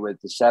familiar with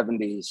the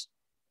 70s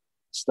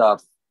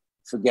stuff,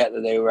 forget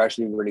that they were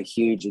actually really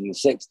huge in the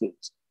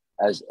 60s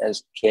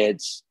as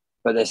kids,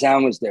 but their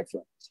sound was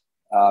different.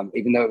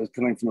 Even though it was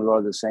coming from a lot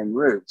of the same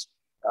roots.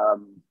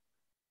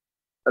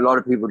 A lot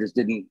of people just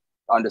didn't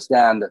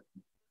understand that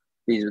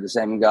these were the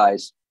same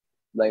guys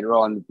later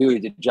on. The people who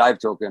did Jive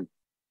Talking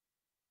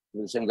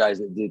were the same guys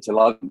that did To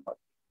Love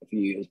a few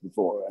years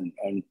before.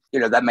 And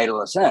that made a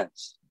lot of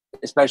sense,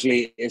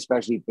 especially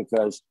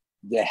because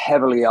the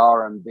heavily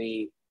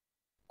R&B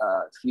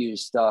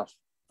fused stuff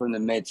from the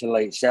mid to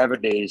late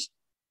 70s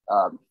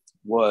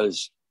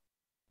was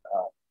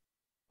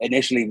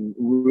initially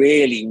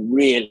really,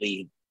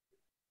 really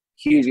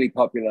hugely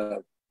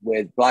popular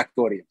with Black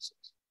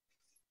audiences,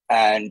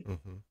 and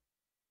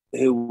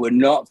who were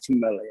not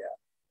familiar,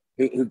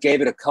 who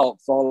gave it a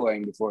cult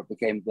following before it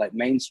became like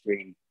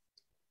mainstream,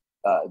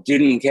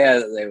 didn't care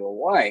that they were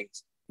white.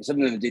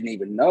 Some of them didn't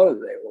even know that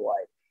they were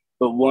white,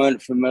 but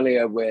weren't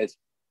familiar with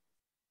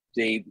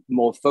the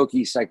more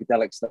folky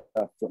psychedelic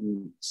stuff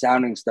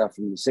sounding stuff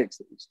from the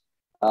 60s,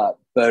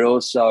 but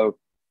also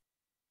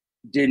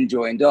didn't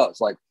join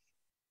dots. Like,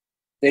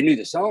 they knew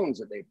the songs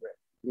that they'd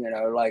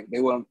written, like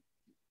they weren't,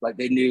 like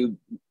they knew,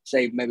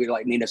 say, maybe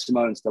like Nina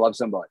Simone's To Love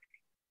Somebody,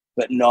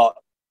 but not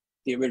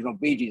the original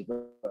Bee Gees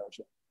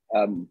version.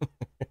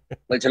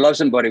 Like To Love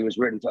Somebody was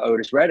written for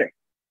Otis Redding,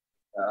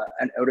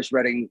 and Otis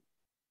Redding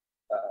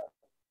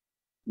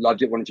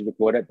loved it, wanted to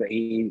record it, but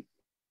he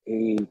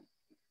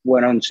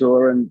went on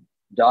tour and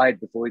died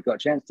before he got a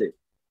chance to.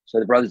 So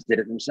the brothers did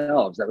it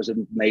themselves. That was a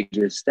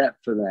major step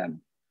for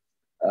them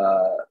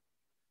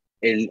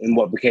in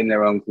what became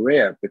their own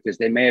career, because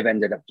they may have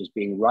ended up just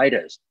being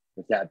writers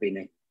if that had been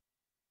it.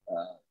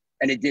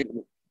 And it did.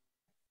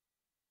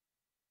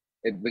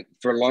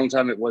 For a long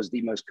time, it was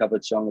the most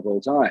covered song of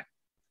all time.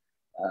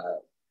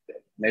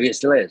 Maybe it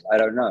still is. I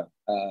don't know.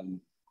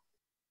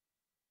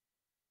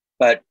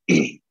 But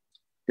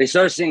they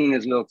started singing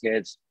as little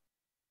kids.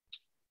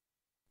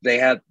 They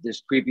had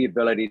this creepy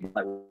ability to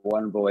have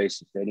one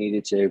voice if they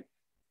needed to.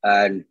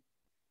 And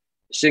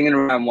singing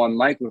around one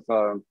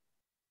microphone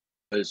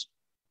was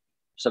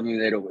something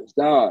they'd always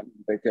done,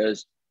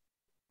 because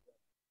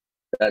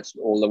that's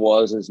all there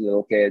was as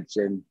little kids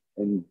in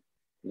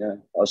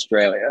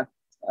Australia,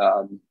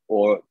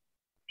 or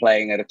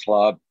playing at a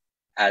club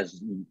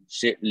as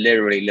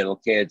literally little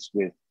kids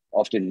with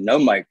often no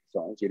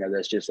microphones.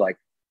 There's just like,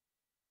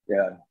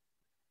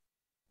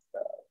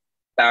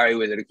 Barry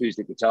with an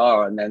acoustic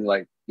guitar, and then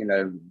like,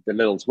 the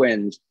little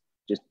twins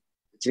just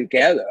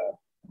together.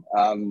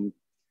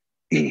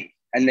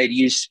 And they'd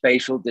use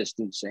spatial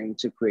distancing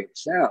to create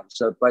sound.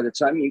 So by the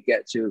time you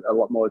get to a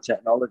lot more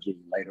technology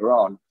later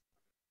on,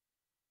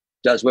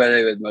 that's where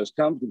they were most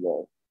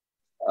comfortable.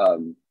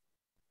 And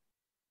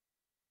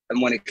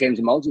when it came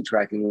to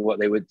multi-tracking, what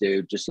they would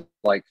do, just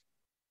like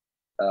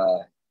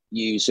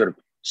you sort of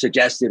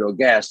suggested or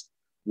guessed,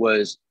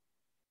 was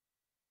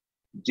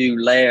do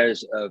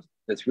layers of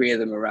the three of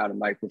them around a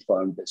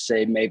microphone, but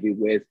say maybe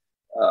with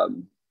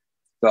the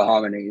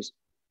harmonies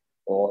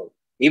or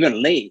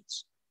even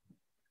leads,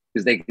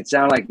 because they could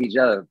sound like each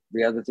other.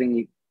 The other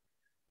thing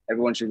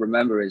everyone should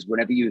remember is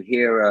whenever you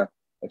hear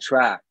a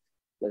track,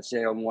 let's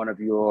say on one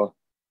of your,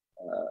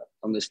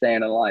 on the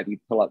Staying Alive, you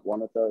pull up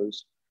one of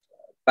those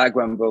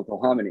background vocal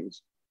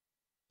harmonies,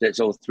 that's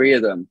all three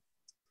of them.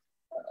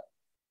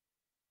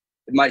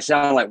 It might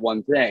sound like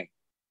one thing,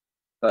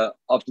 but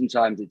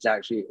oftentimes it's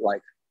actually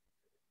like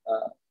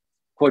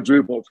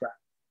quadruple track.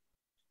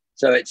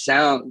 So it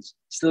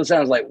still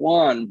sounds like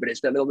one, but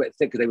it's a little bit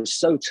thicker. They were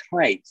so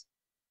tight,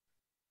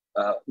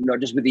 not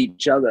just with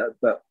each other,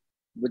 but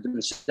with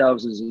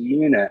themselves as a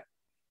unit,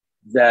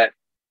 that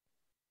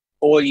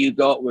all you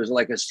got was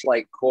like a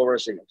slight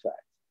chorusing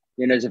effect.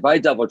 You know, as if I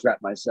double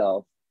track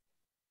myself,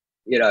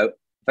 you know,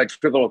 if I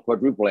triple or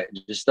quadruple it,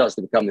 it just starts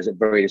to become this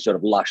very sort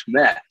of lush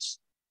mess.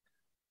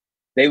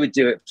 They would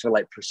do it for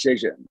like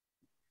precision,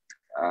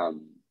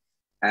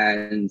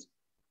 and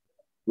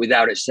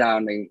without it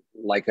sounding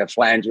like a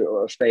flanger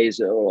or a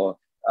phaser or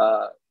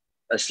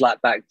a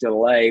slapback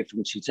delay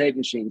from two tape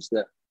machines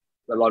that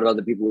a lot of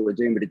other people were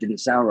doing, but it didn't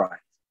sound right.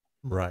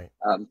 Right.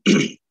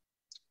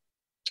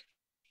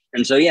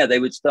 And so, yeah, they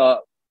would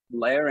start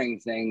layering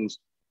things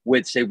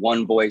with, say,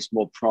 one voice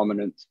more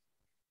prominent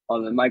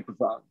on the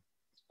microphone,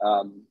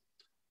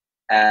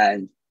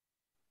 and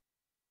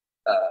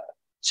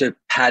to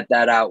pad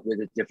that out with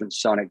a different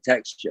sonic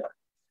texture.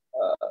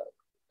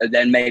 And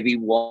then maybe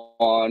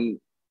one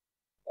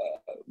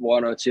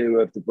or two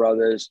of the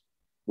brothers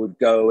would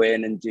go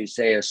in and do,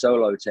 say, a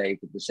solo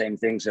take of the same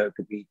thing, so it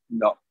could be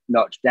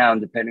notched down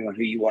depending on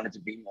who you wanted to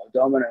be more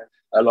dominant.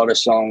 A lot of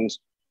songs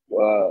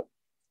were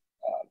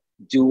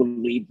dual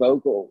lead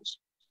vocals,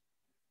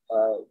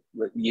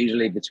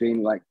 usually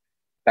between like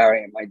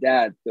Barry and my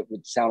dad, that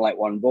would sound like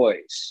one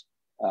voice.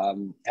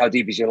 How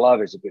Deep Is Your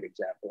Love is a good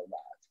example of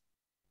that.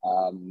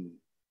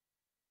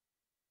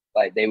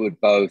 Like they would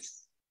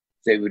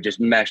just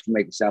mesh to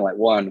make it sound like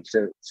one,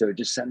 so it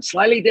just sounds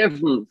slightly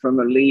different from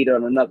a lead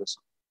on another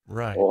song.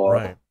 Right.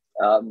 Right.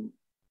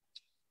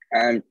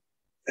 And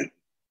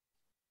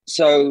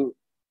so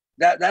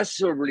that's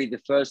sort of really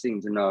the first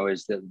thing to know,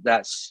 is that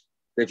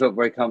they felt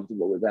very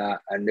comfortable with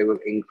that, and they were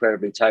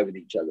incredibly tight with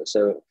each other.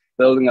 So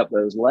building up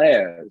those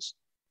layers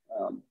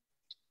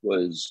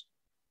was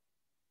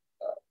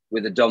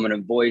with a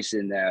dominant voice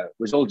in there,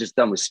 was all just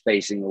done with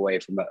spacing away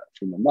from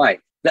the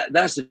mic.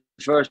 That's the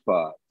first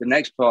part. The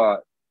next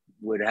part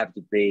would have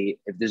to be,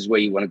 if this is where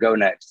you want to go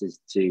next, is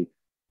to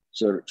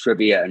sort of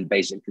trivia and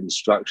basic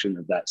construction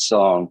of that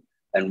song,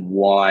 and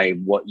why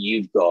what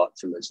you've got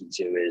to listen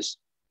to is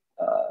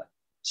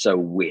so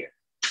weird.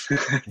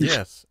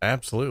 Yes,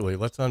 absolutely.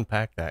 Let's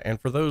unpack that. And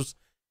for those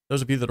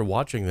of you that are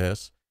watching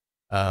this,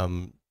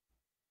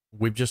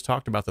 we've just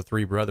talked about the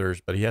three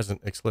brothers, but he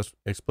hasn't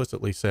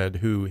explicitly said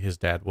who his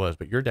dad was.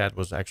 But your dad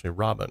was actually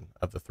Robin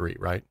of the three,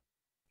 right?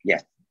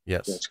 Yes.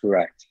 Yes. That's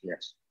correct.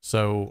 Yes.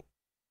 So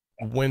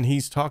when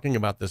he's talking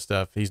about this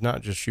stuff, he's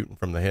not just shooting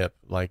from the hip.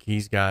 Like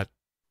he's got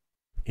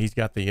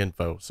the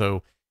info.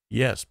 So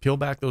yes, peel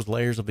back those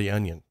layers of the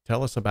onion.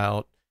 Tell us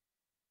about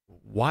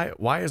why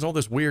is all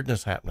this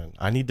weirdness happening?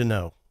 I need to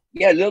know.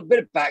 Yeah, a little bit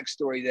of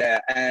backstory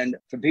there. And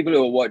for people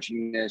who are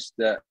watching this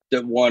that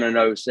want to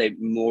know, say,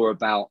 more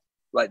about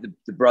like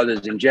the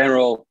brothers in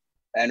general,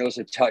 and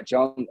also touch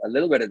on a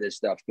little bit of this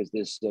stuff, because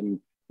there's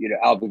some, you know,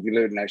 Albert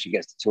Gluten actually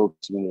gets to talk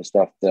to some of the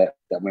stuff that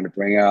I'm going to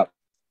bring up.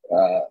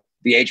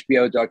 The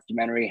HBO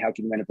documentary, How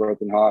Can You Mend a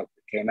Broken Heart,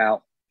 that came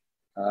out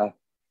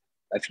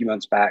a few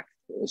months back,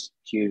 was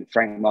cute.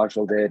 Frank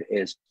Marshall did,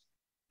 is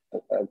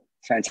a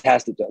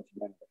fantastic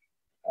documentary.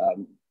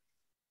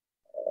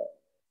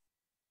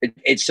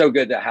 It's so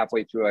good that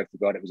halfway through I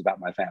forgot it was about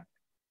my family.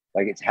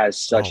 Like it has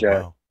such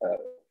a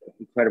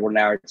incredible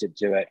narrative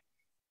to it.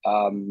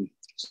 So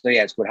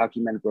yeah, it's called How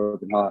Can You Mend a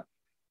Broken Heart.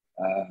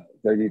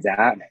 Go do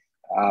that.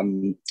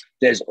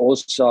 There's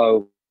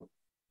also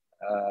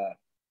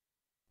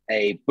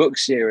a book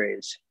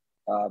series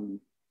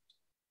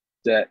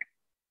that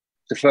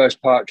the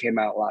first part came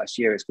out last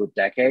year. It's called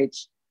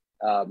Decades.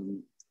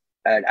 And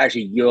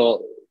actually,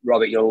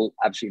 Robert, you'll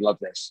absolutely love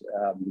this.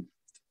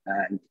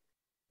 And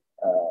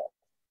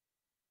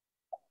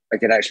I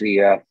could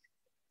actually, I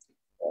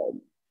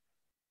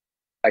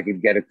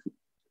could get a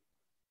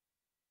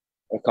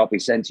copy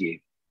sent to you,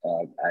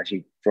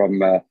 actually from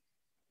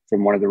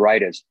one of the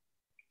writers.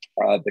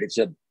 But it's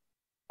a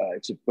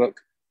book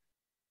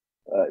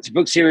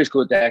series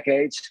called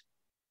Decades,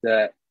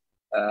 that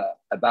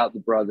about the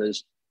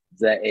brothers,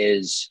 that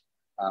is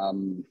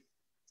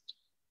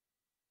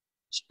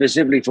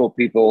specifically for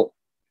people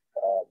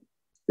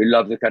who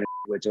love the kind of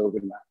we're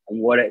talking about. And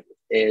what it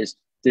is,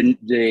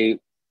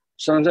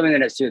 something in the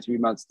next 2 or 3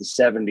 months, the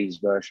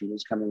 70s version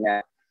is coming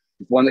out.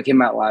 The one that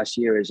came out last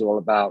year is all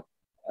about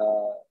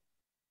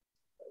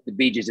the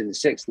Bee Gees in the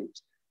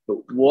 60s. But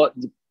what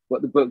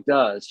the book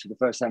does for the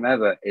first time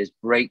ever is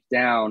break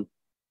down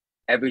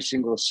every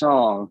single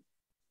song,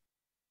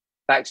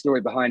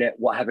 backstory behind it,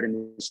 what happened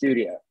in the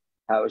studio,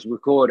 how it was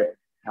recorded,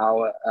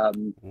 how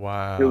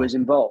who was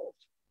involved.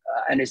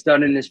 And it's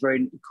done in this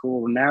very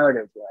cool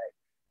narrative way.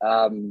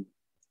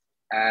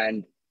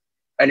 And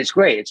it's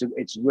great.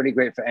 It's really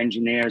great for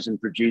engineers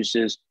and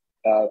producers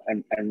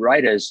and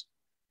writers,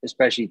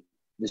 especially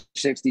the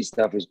 60s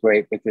stuff is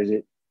great because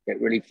it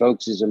really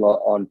focuses a lot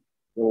on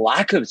the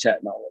lack of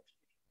technology.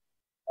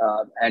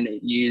 And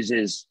it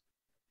uses,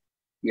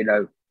 you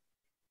know,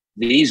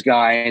 these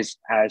guys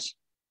as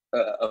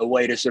a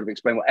way to sort of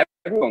explain what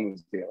everyone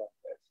was dealing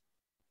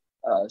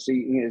with. So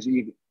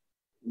in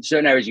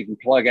certain areas, you can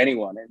plug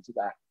anyone into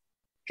that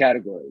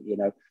category, you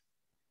know,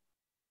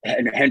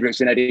 and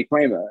Hendrix and Eddie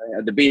Kramer,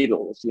 the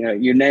Beatles, you know,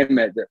 you name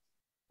it.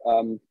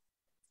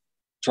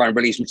 Trying to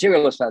release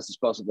material as fast as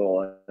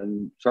possible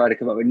and try to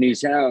come up with new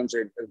sounds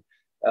and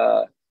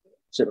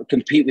sort of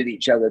compete with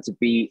each other to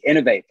be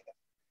innovative,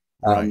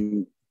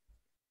 right.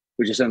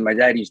 Which is something my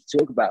dad used to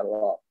talk about a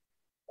lot.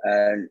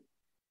 And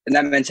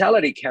that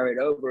mentality carried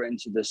over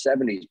into the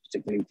 70s,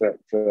 particularly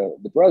for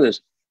the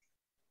brothers.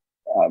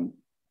 And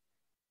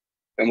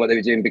what they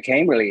were doing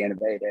became really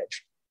innovative.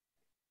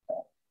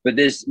 But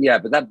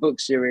that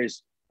book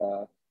series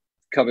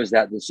covers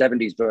that. The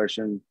 70s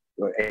version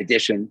or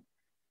edition,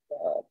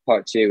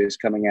 part 2 is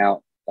coming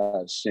out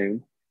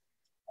soon.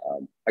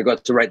 I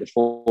got to write the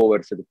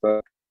foreword for the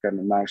book, and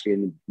I'm actually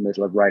in the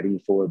middle of writing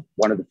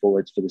one of the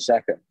forewords for the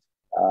second,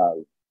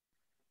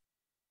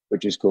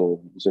 which is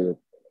cool. It's a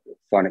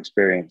fun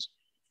experience.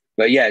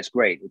 But yeah, it's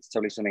great. It's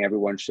totally something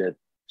everyone should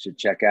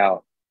check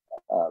out.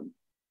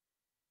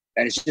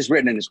 And it's just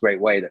written in this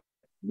great way that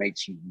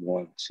makes you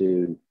want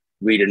to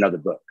read another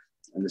book.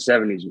 And the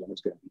 70s one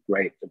is going to be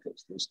great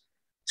because this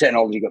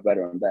technology got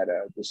better and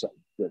better.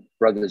 The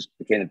brothers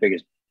became the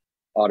biggest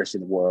artists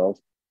in the world,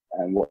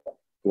 and a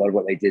lot of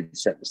what they did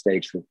set the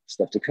stage for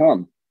stuff to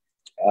come.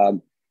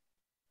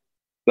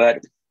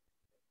 But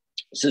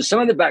so some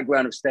of the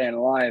background of Staying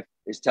Alive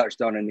is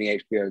touched on in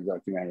the HBO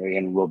documentary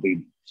and will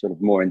be sort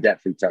of more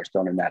in-depthly touched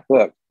on in that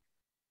book.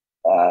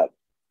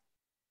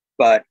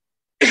 But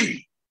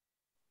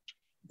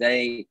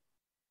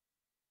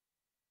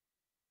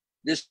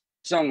this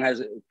song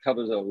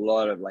covers a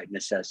lot of like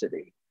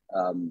necessity.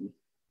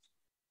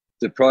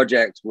 The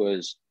project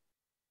was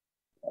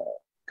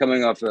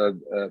coming off a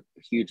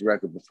huge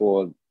record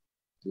before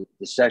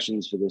the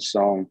sessions for this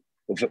song,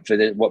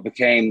 what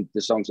became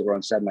the songs that were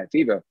on 𝗬𝗵𝗲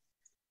𝗛𝗦𝗦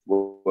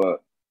were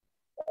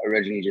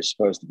originally just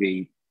supposed to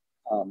be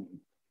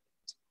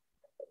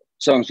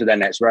songs for their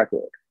next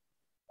record.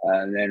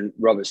 And then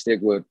Robert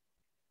Stigwood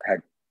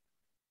had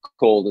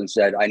called and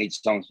said, I need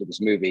songs for this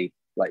movie,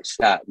 like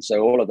stat. And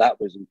so all of that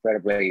was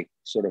incredibly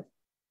sort of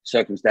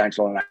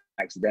circumstantial and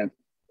accidental.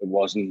 It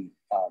wasn't,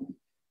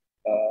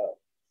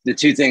 the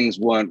two things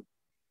weren't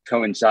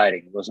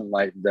coinciding. It wasn't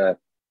like they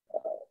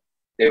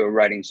were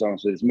writing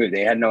songs for this movie.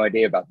 They had no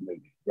idea about the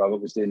movie.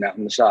 Robert was doing that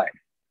on the side.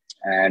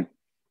 And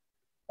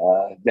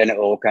then it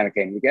all kind of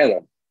came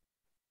together.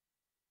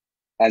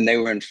 And they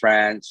were in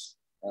France,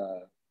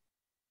 𝗧𝗵𝗲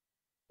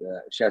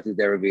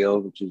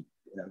𝗛𝗦𝗦, which is,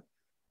 you know,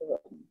 a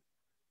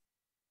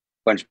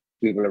bunch of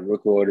people have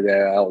recorded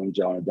there. Elton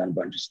John had done a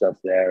bunch of stuff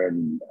there.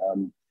 And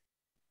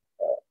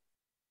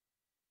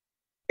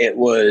it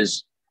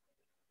was,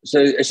 so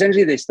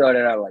essentially they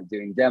started out like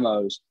doing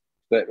demos,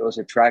 but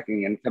also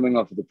tracking, and coming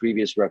off of the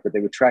previous record, they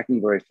were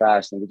tracking very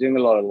fast and they were doing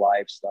a lot of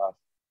live stuff.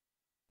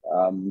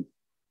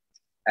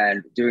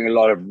 And doing a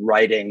lot of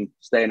writing,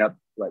 staying up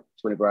like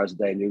 24 hours a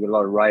day and doing a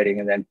lot of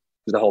writing. And then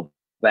because the whole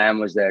band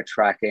was there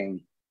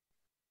tracking,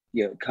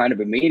 you know, kind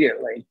of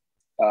immediately.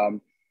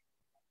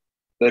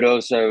 But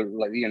also,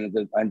 like, you know,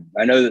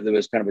 I know that there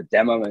was kind of a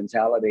demo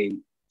mentality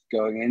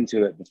going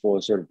into it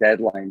before sort of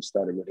deadlines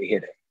started really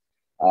hitting.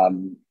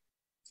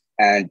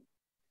 And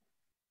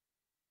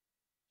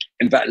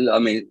in fact, I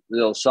mean, a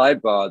little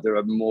sidebar, there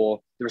are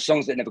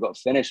songs that never got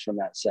finished from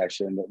that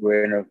session that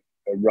were in a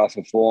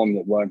rougher form,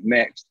 that weren't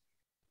mixed,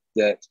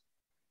 that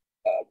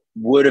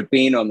would have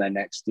been on their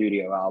next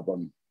studio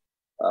album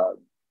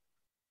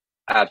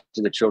after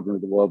the Children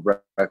of the World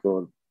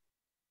record,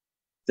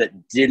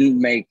 that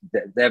didn't make,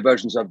 their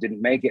versions of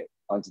didn't make it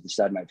onto the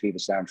𝗬𝗵𝗲 𝗛𝗦𝗦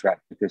soundtrack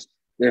because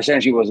there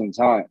essentially wasn't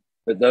time.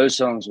 But those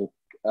songs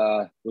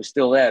were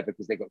still there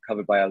because they got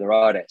covered by other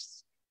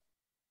artists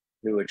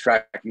who were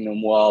tracking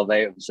them while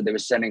they were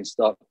sending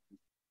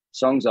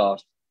songs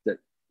off that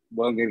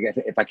weren't going to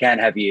get, If I Can't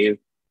Have You,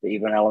 that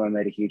even 𝗷𝗻𝗲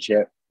made a huge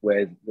hit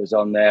with, was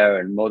on there,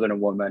 and More Than a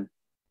Woman,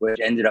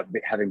 which ended up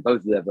having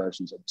both of their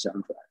versions of the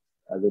soundtrack,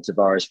 the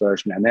Tavares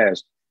version and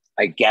theirs.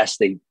 I guess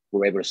they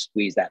were able to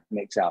squeeze that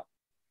mix out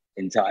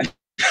in time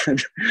for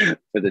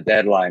the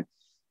deadline.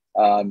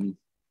 But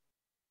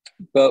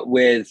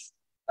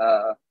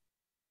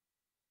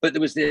there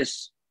was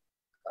this,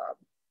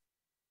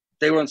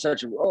 they were on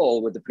such a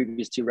roll with the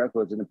previous two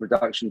records, and the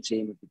production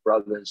team of the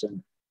brothers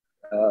and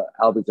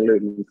Albert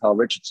Galutin and Carl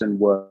Richardson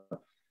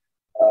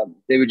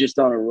they were just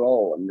on a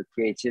roll, and the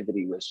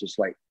creativity was just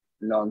like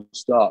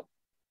nonstop.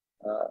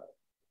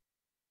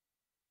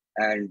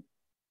 And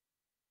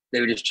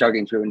they were just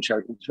chugging through.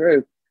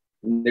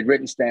 And they'd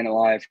written Staying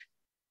Alive,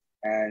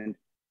 and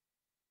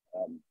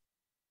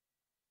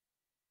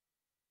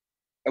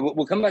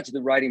we'll come back to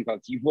the writing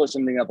part. You brought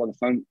something up on the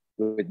phone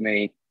with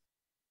me,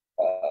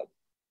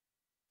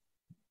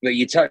 but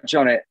you touch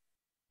on it.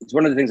 It's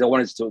one of the things I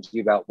wanted to talk to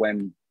you about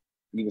when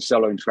you were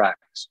soloing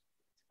tracks.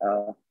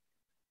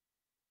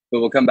 But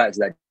we'll come back to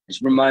that.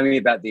 Just remind me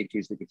about the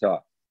acoustic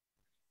guitar.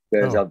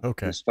 There's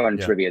there's fun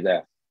trivia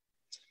there.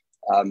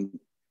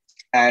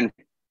 And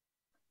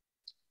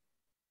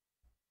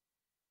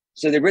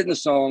so they'd written the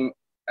song,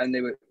 and they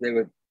were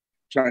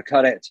trying to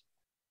cut it.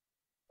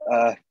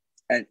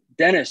 And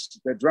Dennis,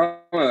 the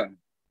drummer,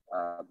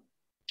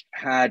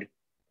 had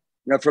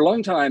Now, for a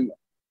long time,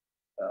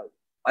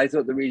 I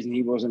thought the reason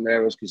he wasn't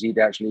there was because he'd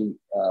actually,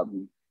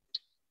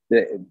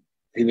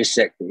 he was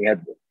sick, he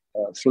had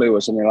flu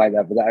or something like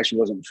that, but that actually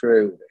wasn't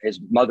true. His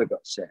mother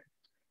got sick,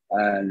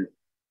 and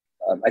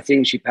I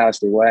think she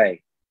passed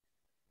away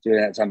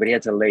during that time, but he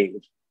had to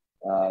leave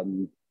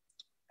and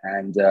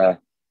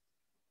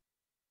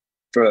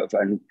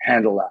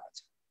handle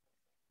that.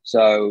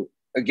 So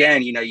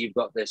again, you know, you've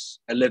got this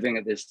living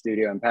at this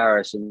studio in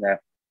Paris, and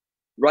they're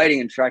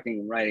writing and tracking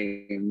and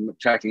writing and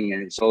tracking,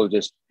 and it's all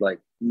just like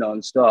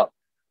nonstop.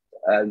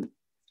 And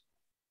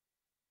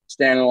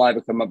Stan and Live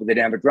would come up, but they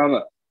didn't have a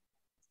drummer,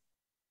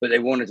 but they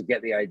wanted to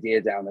get the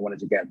idea down. They wanted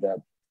to get the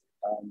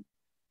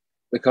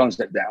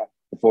concept down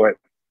before it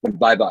went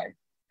bye-bye.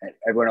 And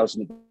everyone else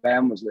in the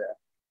band was there.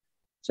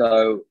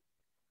 So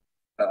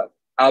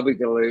𝗬𝗏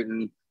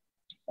𝗪𝗀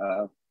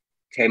𝗛𝗦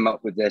came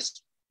up with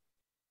this.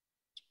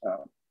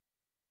 And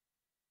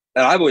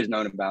I've always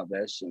known about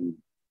this and,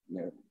 you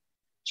know,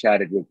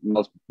 chatted with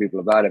multiple people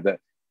about it, but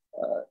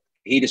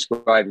he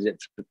describes it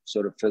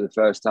sort of for the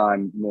first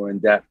time more in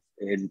depth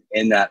in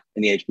the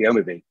HBO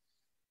movie.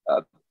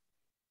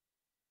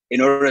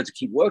 In order to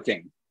keep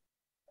working,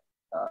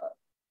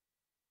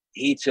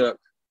 he took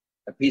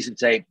a piece of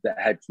tape that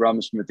had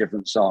drums from a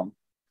different song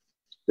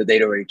that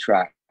they'd already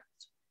tracked,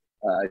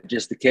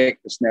 just the kick,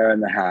 the snare,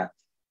 and the hat.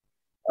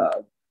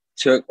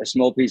 Took a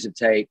small piece of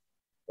tape,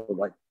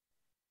 like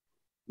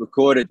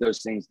recorded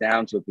those things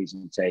down to a piece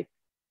of tape,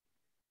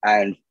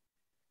 and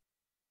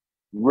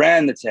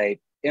ran the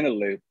tape in a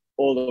loop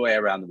all the way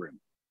around the room,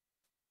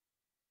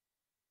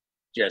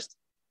 just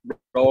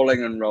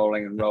rolling and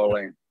rolling and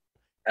rolling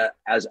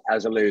as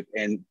a loop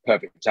in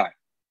perfect time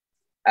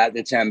at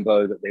the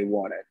tempo that they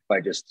wanted, by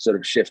just sort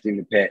of shifting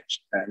the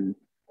pitch and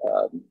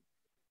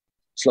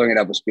slowing it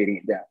up or speeding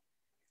it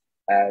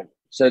down.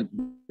 So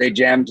they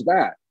jammed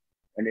that,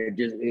 and it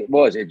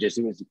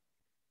was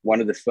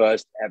one of the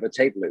first ever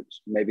tape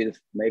loops, maybe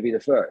the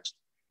first.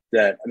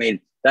 That, I mean,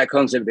 that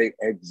concept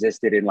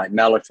existed in like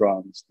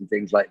mellotrons and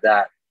things like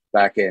that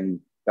back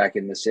in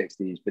the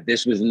 60s, but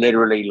this was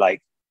literally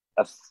like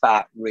a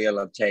fat reel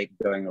of tape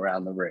going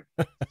around the room.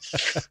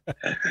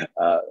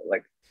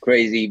 Like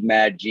crazy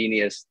mad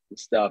genius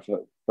stuff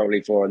at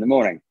probably 4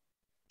 a.m.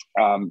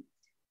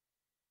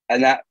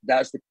 And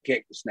that's the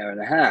kick, the snare, and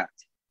the hat.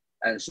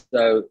 And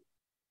so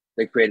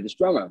they created this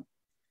drummer.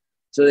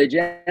 So they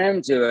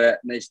jammed to it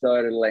and they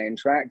started laying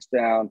tracks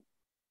down,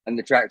 and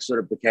the tracks sort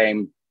of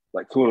became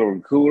like cooler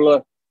and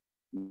cooler,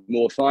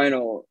 more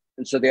final.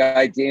 And so the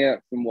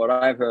idea, from what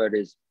I've heard,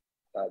 is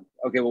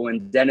okay, well,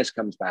 when Dennis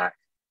comes back,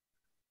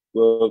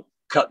 we'll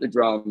cut the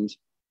drums,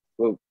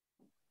 well,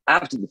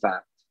 after the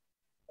fact,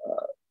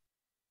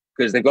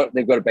 because they've got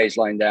a bass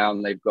line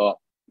down, they've got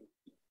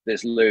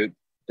this loop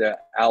that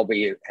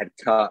𝗬𝗏 had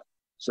cut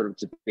sort of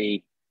to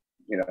be,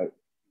 you know,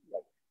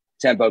 like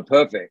tempo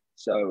perfect.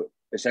 So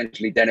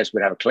essentially Dennis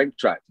would have a click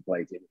track to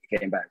play to when he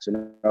came back, so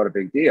not a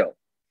big deal.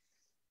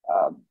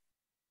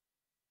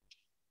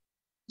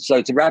 So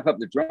to wrap up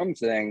the drum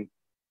thing,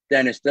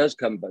 Dennis does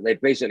come back. They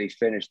basically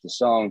finished the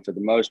song for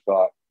the most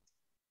part.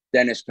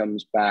 Dennis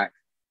comes back,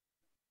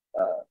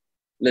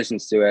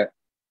 listens to it,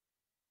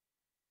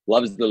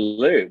 loves the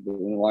loop,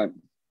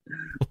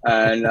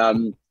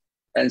 and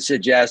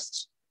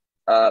suggests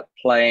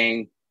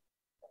playing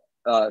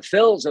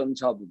fills on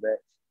top of it,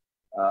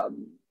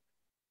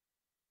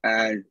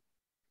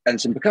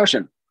 and some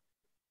percussion.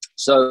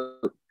 So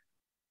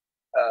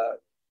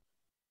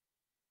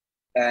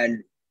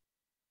and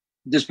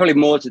there's probably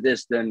more to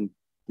this than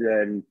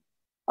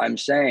I'm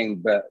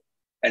saying,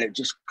 and it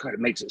just kind of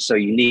makes it so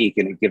unique,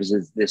 and it gives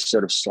us this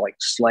sort of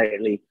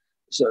slightly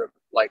sort of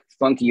like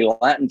funky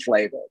Latin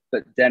flavor.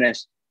 But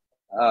Dennis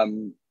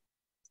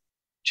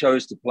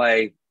chose to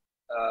play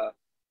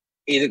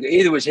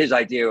either was his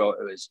idea,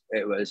 or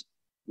it was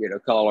you know,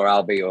 Carl or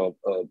𝗬𝗏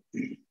or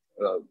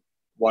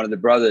one of the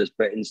brothers.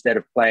 But instead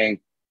of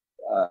playing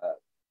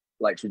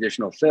like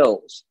traditional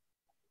fills,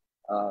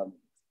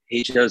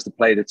 he chose to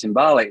play the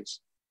timbales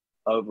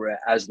over it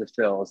as the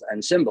fills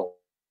and cymbals.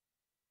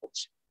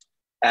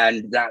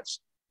 And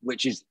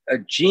which is a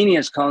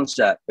genius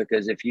concept,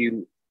 because if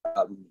you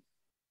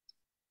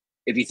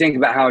think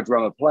about how a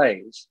drummer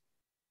plays,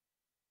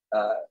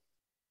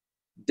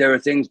 there are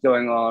things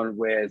going on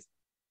with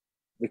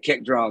the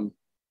kick drum,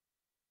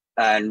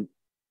 and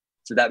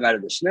to that matter,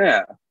 the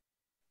snare,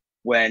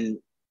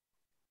 when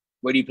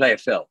you play a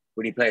fill,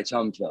 when you play a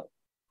tom fill,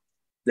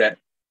 that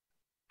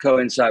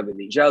coincide with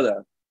each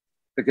other,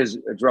 because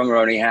a drummer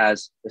only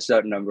has a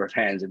certain number of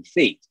hands and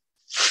feet.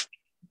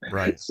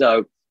 Right.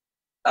 So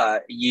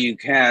you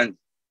can't.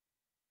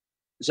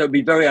 So it'd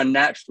be very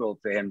unnatural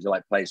for him to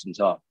like play some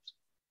toms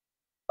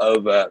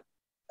over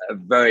a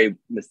very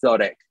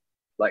methodic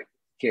like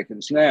kick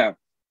and snare,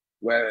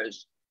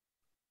 whereas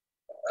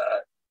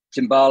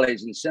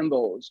timbales and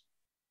cymbals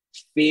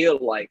feel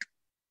like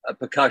a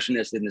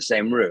percussionist in the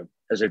same room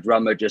as a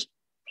drummer just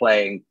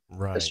playing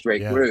a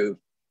straight groove.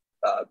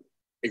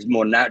 Is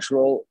more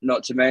natural.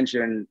 Not to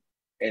mention,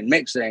 in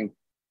mixing,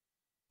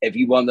 if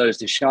you want those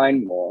to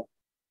shine more,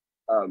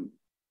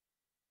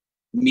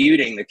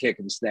 muting the kick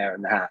and snare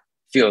and the hat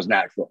feels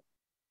natural.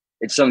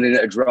 It's something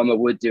that a drummer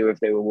would do if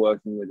they were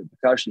working with a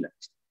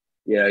percussionist.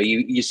 You know,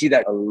 you see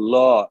that a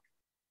lot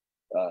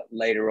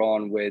later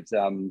on with,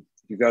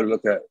 you go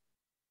look at,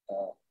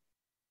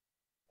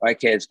 right,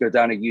 kids, go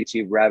down a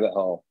YouTube rabbit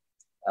hole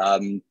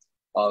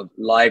of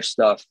live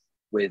stuff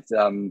with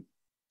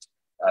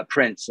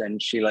Prince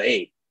and Sheila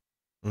E.,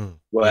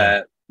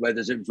 where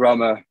there's a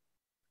drummer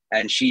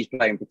and she's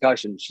playing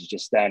percussion. She's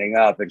just standing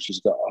up and she's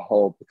got a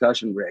whole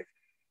percussion rig.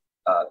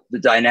 The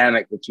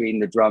dynamic between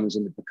the drums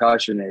and the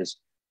percussion is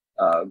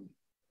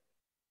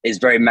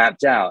very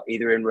mapped out,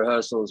 either in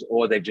rehearsals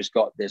or they've just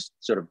got this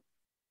sort of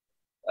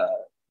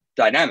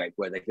dynamic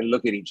where they can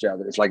look at each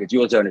other. It's like, it's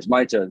your turn, it's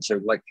my turn.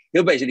 So like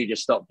he'll basically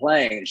just stop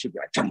playing and it should be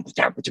like, and then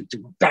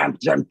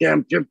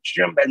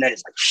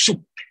it's like,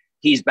 shoop,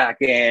 he's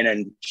back in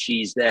and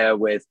she's there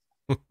with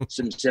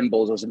some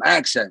cymbals or some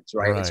accents,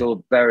 right? It's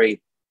all very,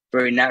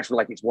 very natural,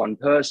 like it's one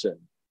person.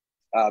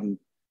 So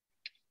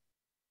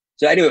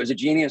anyway, it was a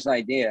genius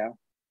idea.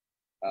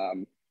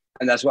 And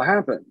that's what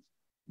happened.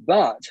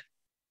 But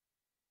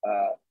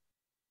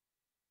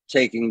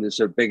taking the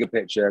sort of bigger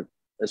picture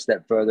a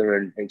step further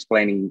and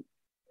explaining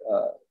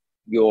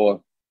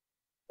your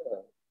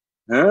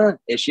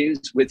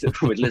issues with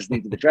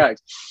listening to the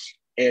tracks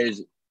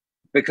is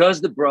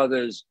because the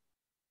brothers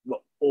were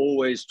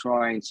always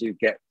trying to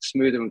get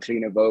smoother and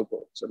cleaner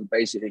vocals and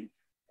basically,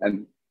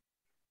 and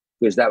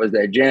because that was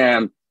their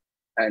jam,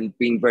 and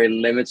being very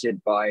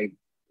limited by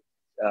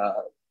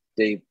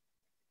the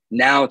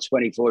now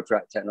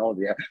 24-track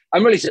technology.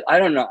 I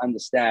don't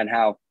understand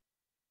how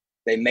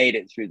they made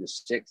it through the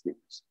 60s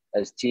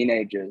as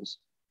teenagers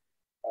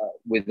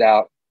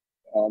without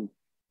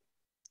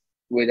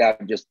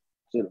just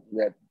sort of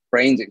their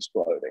brains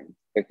exploding,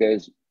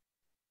 because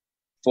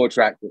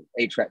 4-track,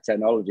 8-track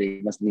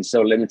technology must have been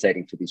so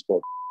limiting for these poor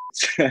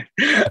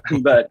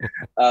but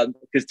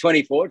because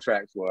 24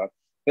 tracks were,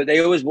 but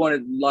they always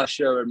wanted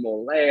lusher and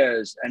more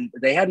layers, and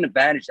they had an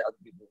advantage that other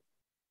people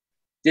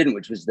didn't,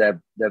 which was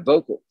their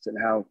vocals and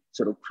how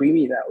sort of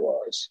creamy that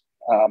was.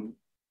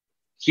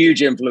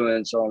 Huge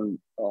influence on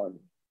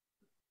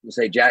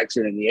say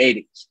Jackson in the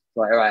 80s.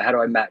 Like, all right, how do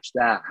I match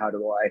that? How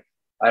do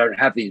I don't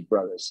have these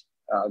brothers.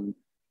 And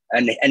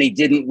he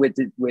didn't with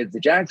the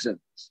Jacksons.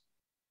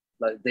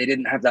 Like, they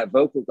didn't have that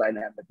vocal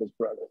dynamic as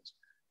brothers.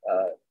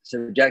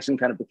 So Jackson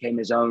kind of became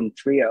his own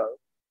trio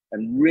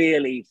and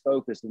really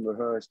focused and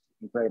rehearsed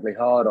incredibly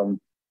hard on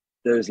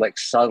those like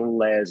subtle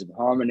layers of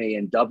harmony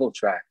and double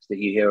tracks that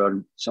you hear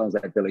on songs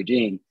like Billie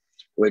Jean,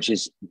 which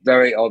is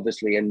very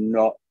obviously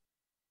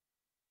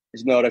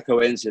it's not a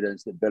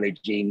coincidence that Billie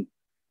Jean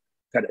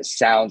kind of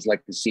sounds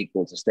like the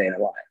sequel to Staying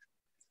Alive.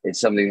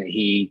 It's something that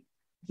he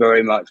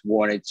very much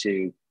wanted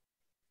to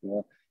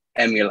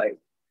emulate,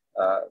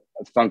 a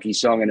funky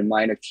song in a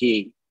minor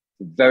key,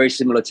 very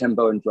similar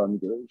tempo and drum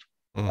groove,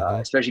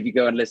 especially if you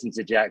go and listen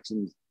to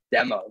Jackson's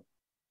demo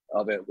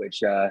of it,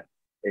 which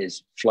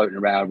is floating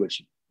around,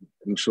 which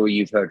I'm sure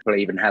you've heard,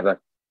 probably even have a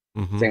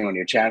thing on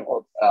your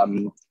channel.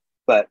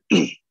 But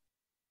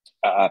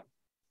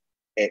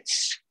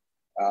it's,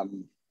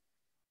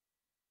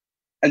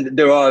 and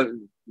there are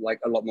like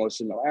a lot more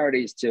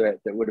similarities to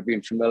it that would have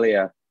been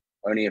familiar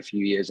only a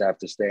few years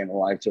after Staying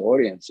Alive to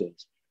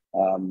audiences.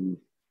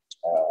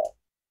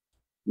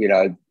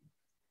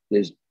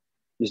 There's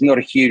not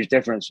a huge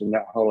difference from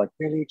that whole like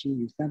Billie Jean,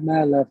 you found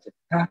my love to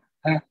ha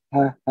ha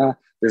ha ha.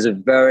 There's a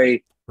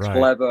very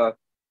clever,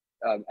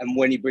 and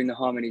when you bring the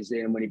harmonies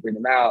in, when you bring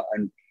them out,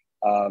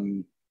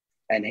 and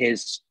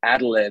his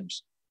ad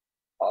libs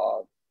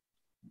are,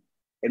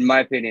 in my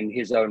opinion,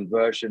 his own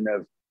version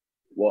of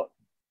what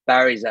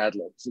Barry's ad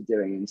libs are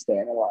doing in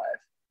Staying Alive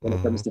when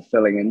it comes to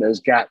filling in those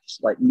gaps,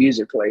 like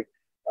musically.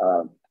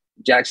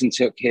 Jackson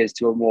took his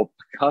to a more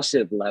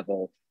percussive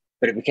level,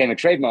 but it became a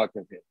trademark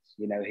of his.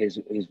 You know, his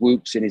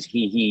whoops and his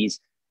hee-hees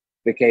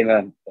became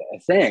a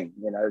thing.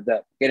 You know,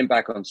 that getting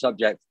back on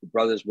subject, the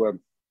brothers were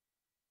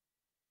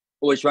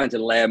always trying to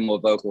layer more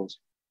vocals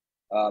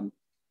and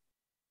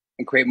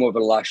create more of a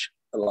lush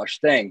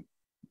thing.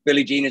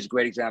 Billie Jean is a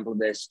great example of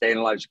this. Staying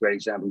Alive is a great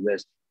example of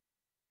this.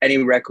 Any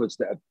records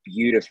that are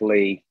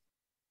beautifully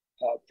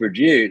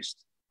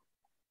produced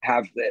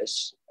have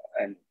this.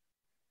 And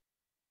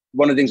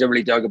one of the things I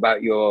really dug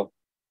about your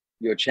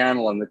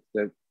channel and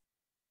the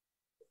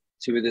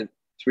three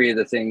of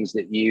the things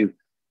that you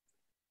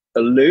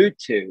allude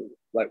to,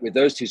 like with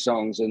those two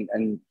songs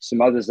and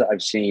some others that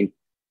I've seen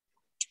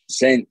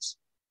since,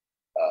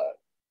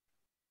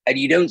 and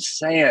you don't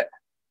say it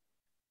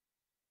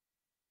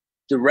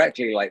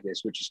directly like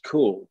this, which is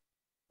cool.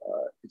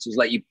 It's just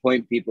like you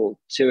point people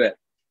to it.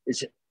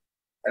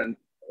 And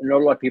not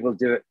a lot of people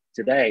do it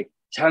today.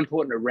 It's how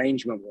important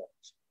arrangement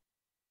was.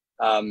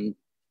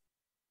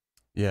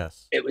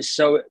 Yes. It was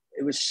so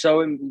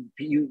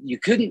you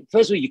couldn't,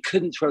 first of all, you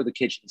couldn't throw the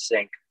kitchen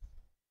sink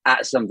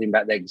at something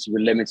back then because you were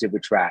limited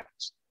with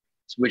tracks,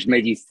 which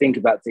made you think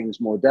about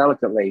things more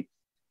delicately.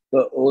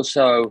 But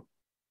also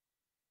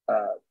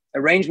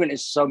arrangement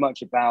is so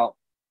much about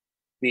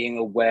being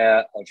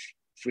aware of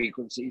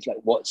frequencies, like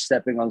what's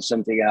stepping on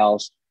something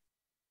else,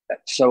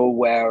 so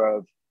aware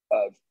of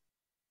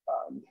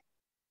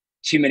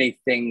too many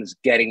things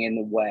getting in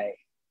the way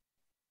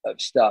of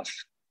stuff.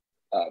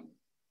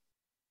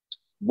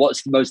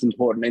 What's the most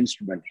important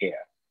instrument here?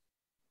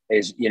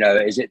 Is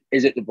it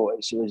the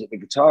voice or is it the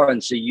guitar?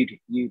 And so you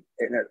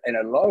in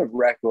a lot of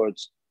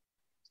records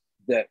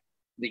that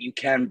you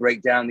can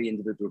break down the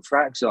individual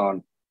tracks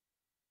on,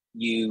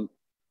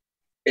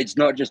 it's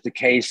not just a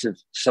case of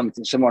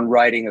someone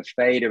writing a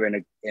fader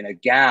in a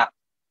gap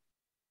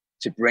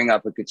to bring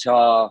up a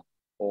guitar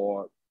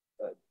or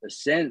a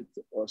synth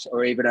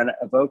or even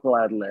a vocal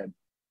ad lib.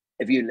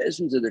 If you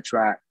listen to the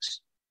tracks,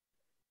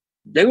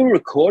 they were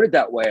recorded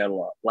that way a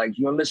lot. Like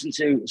you'll listen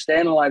to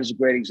Staying Alive is a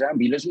great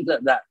example. You listen to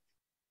that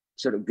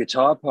sort of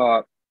guitar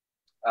part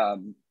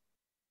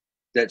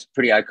that's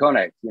pretty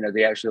iconic,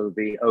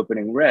 the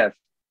opening riff.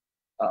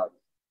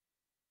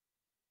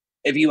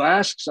 If you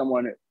ask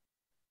someone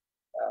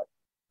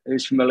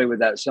who's familiar with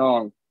that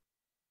song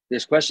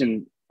this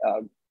question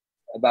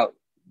about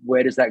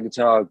where does that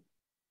guitar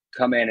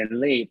come in and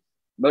leave,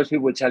 most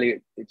people would tell you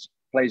it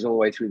plays all the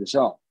way through the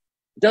song.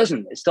 It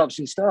doesn't. It stops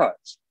and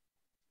starts.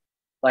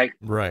 Like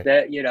right.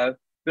 that,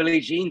 Billie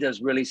Jean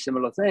does really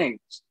similar things.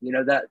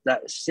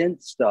 That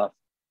synth stuff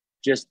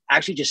just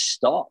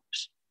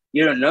stops.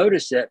 You don't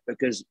notice it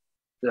because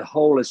the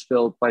hole is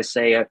filled by,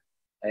 say,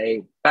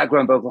 a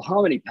background vocal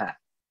harmony pad,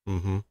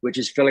 which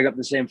is filling up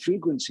the same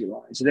frequency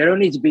line. So they don't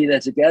need to be there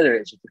together.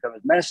 It just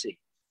becomes messy.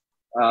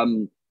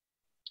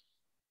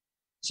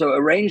 So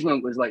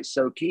arrangement was like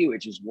so key,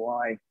 which is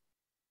why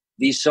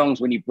these songs,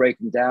 when you break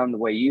them down the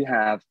way you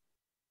have,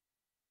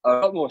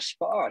 are a lot more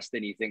sparse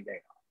than you think they are.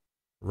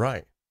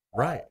 Right.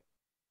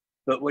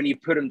 But when you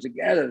put them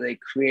together, they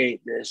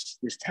create this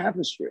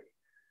tapestry.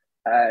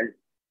 And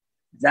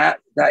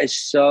that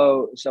is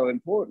so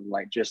important.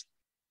 Like just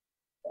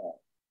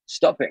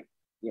stopping,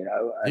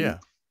 and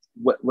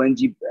when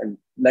do you and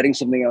letting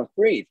something else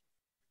breathe.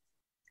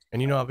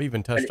 And I've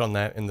even touched on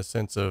that in the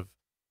sense of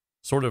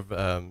sort of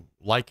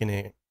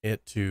likening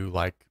it to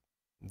like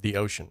the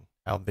ocean,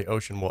 how the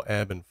ocean will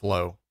ebb and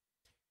flow.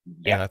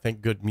 Yeah. And I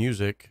think good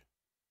music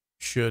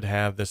should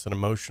have an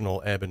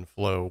emotional ebb and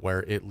flow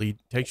where it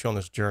takes you on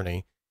this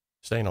journey.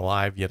 Staying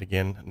Alive, yet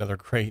again, another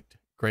great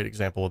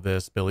example of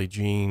this. Billie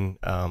Jean.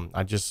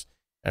 I just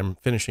am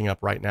finishing up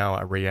right now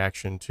a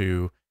reaction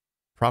to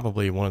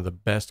probably one of the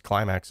best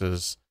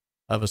climaxes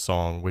of a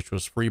song, which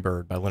was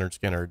Freebird by Lynyrd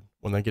Skynyrd,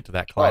 when they get to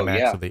that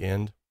climax of the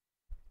end.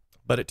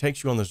 But it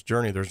takes you on this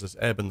journey. There's this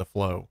ebb and the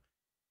flow.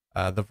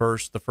 The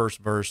first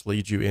verse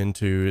leads you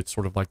into, it's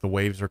sort of like the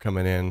waves are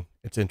coming in.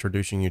 It's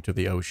introducing you to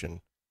the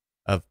ocean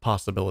of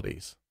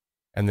possibilities.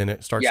 And then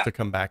it starts to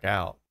come back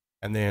out.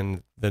 And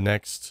then the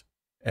next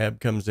ebb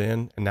comes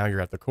in, and now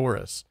you're at the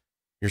chorus.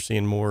 You're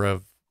seeing more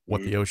of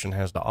what the ocean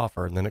has to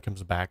offer, and then it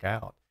comes back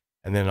out.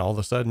 And then all of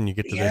a sudden you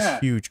get to this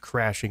huge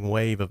crashing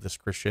wave of this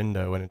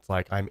crescendo, and it's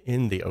like, I'm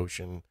in the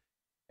ocean.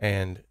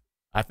 And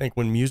I think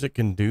when music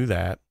can do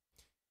that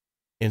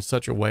in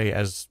such a way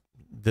as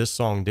this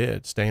song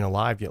did, Staying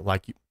Alive, yet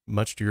like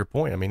much to your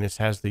point, I mean, it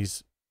has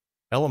these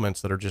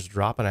elements that are just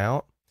dropping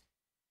out,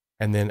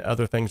 and then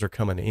other things are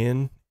coming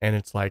in, and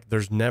it's like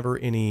there's never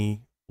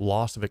any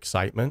loss of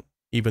excitement,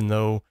 even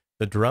though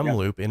the drum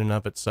loop in and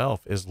of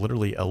itself is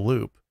literally a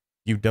loop.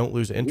 You don't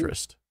lose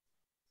interest.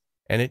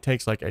 And it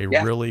takes like a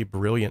really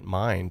brilliant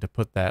mind to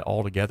put that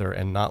all together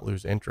and not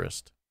lose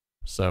interest.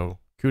 So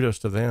kudos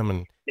to them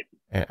and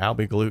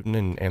𝗷𝗵𝗲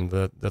𝗛𝗦𝗦 and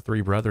the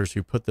three brothers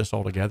who put this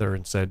all together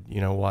and said,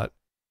 you know what,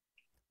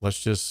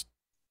 let's just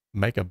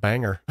make a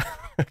banger,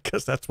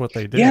 because that's what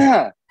they did.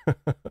 Yeah.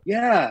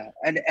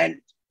 And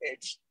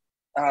it's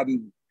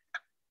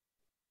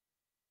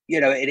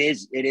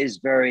it is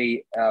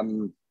very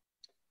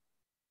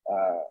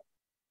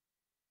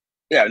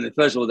and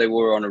first of all, they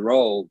were on a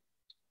roll,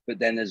 but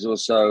then there's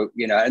also,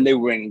 and they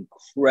were an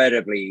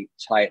incredibly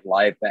tight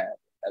live band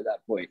at that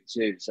point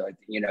too. So,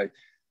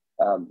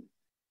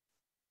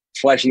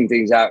 fleshing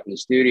things out in the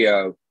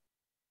studio,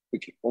 we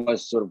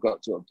almost sort of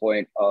got to a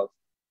point of,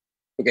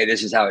 okay,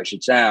 this is how it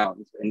should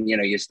sound. And,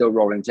 you're still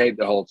rolling tape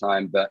the whole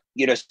time. But,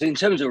 so in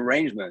terms of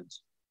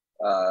arrangements,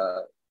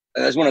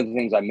 that's one of the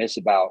things I miss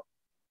about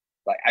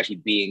like actually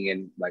being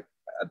in like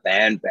a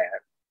band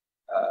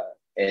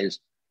is,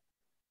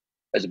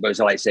 as opposed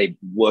to like say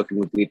working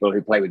with people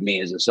who play with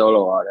me as a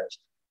solo artist,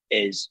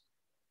 is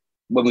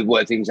when we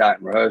work things out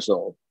in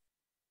rehearsal,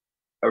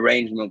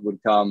 arrangement would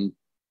come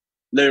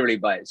literally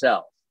by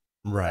itself,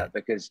 right?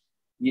 Because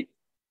you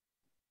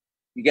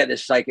get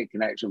this psychic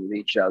connection with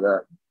each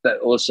other, but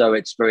also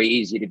it's very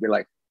easy to be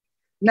like,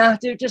 nah,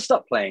 dude, just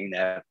stop playing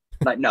there.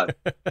 Like, no,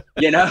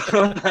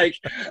 like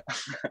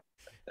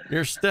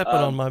you're stepping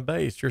on my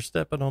bass, you're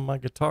stepping on my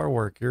guitar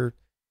work, I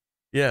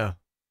get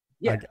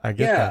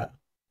that.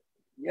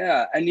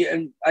 Yeah,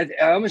 and I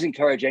almost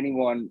encourage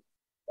anyone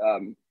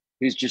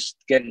who's just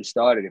getting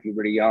started, if you're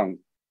really young,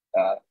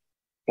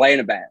 play in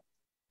a band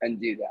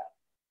and do that.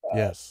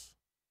 Yes,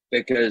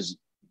 because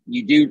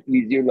you do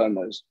learn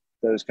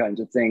those kinds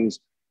of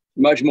things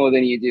much more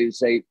than you do,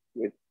 say,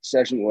 with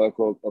session work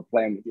or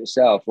playing with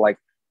yourself. Like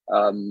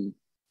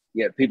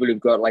Yeah, people who've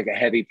got like a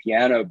heavy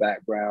piano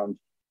background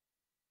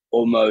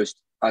almost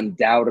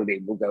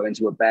undoubtedly will go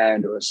into a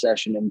band or a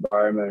session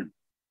environment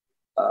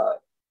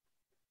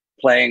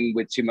playing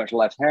with too much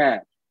left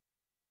hand,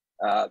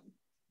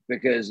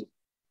 because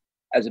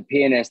as a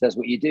pianist, that's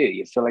what you do.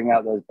 You're filling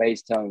out those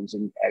bass tones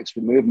and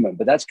extra movement,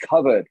 but that's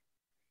covered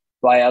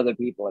by other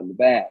people in the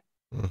band.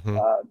 Mm-hmm.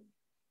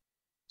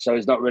 So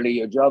it's not really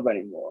your job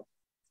anymore.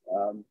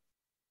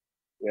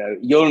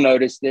 You'll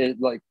notice that,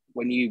 like,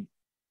 when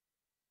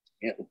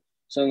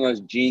some of the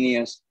most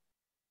genius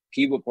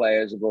keyboard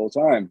players of all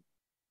time,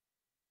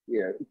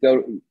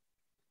 go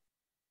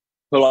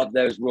pull up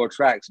those raw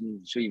tracks, and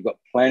I'm sure you've got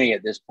plenty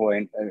at this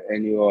point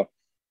in your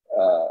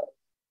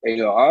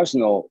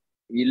arsenal.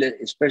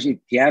 Especially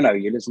piano,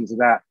 you listen to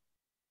that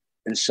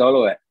and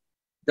solo it.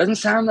 Doesn't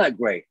sound that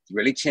great. It's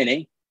really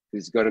tinny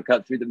because it's got to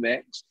cut through the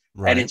mix,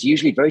 and it's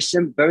usually very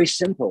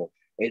simple.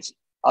 It's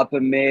upper,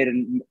 mid,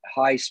 and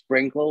high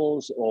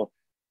sprinkles or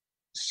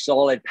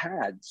solid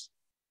pads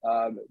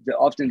that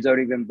often don't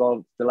even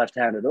involve the left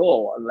hand at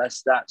all,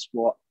 unless that's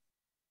what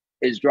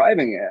is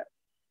driving it.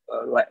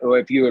 Or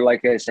if you were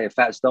like, say, a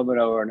Fats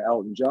Domino or an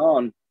Elton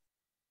John,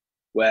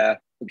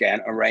 where, again,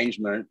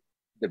 arrangement,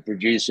 the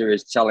producer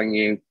is telling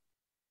you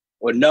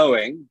or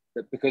knowing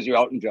that because you're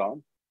Elton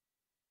John,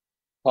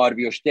 part of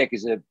your shtick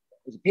is a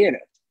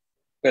pianist,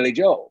 Billy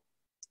Joel.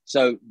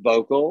 So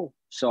vocal,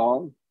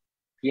 song,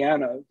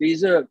 piano,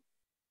 these are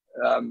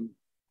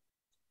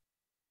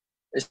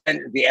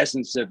the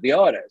essence of the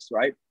artist,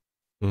 right?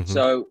 Mm-hmm.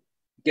 So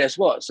guess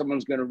what?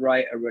 Someone's going to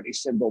write a really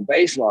simple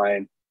bass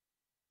line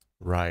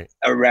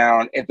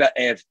around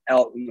if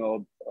Elton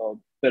or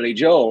Billy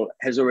Joel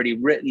has already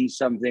written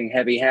something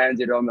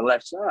heavy-handed on the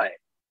left side,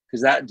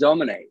 because that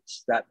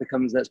dominates.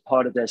 That's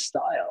part of their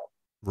style.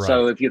 Right.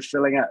 So if you're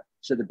filling out,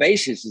 so the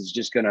bassist is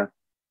just going to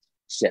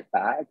sit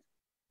back,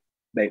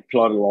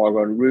 plod along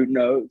on root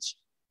notes,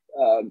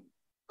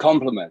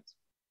 compliment.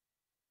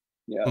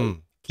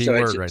 Key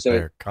word right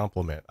there,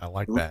 compliment. I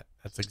like that.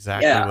 That's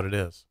exactly what it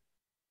is.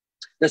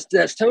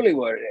 That's totally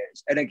what it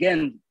is. And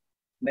again,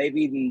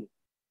 maybe even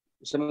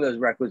some of those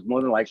records more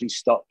than likely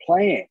stop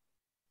playing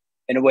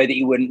in a way that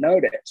you wouldn't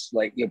notice.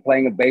 Like, you're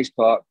playing a bass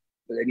part,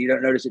 but then you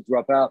don't notice it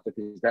drop out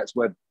because that's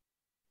where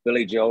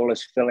Billy Joel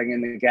is filling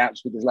in the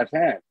gaps with his left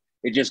hand.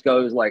 It just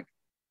goes like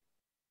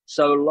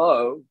so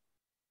low,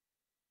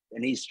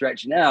 and he's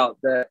stretching out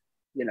that,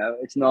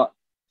 it's not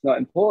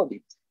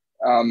important.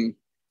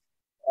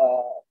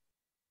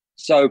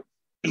 So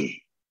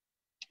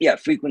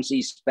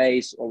frequency,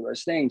 space, all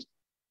those things.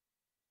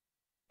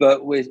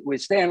 But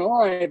with Staying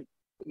Alive,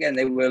 again,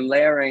 they were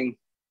layering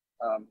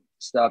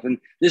stuff. And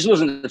this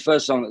wasn't the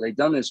first song that they'd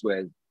done this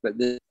with, but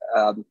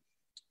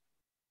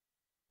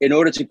in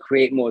order to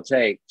create more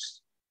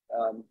takes,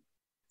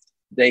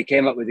 they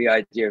came up with the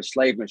idea of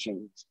slave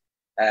machines.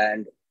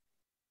 And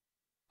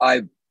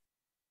I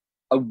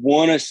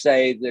want to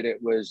say that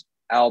it was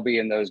Albee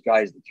and those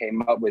guys that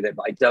came up with it,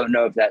 but I don't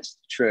know if that's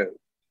true.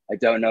 I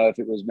don't know if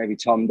it was maybe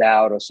Tom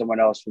Dowd or someone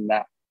else from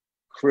that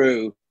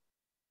crew,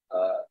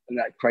 and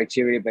that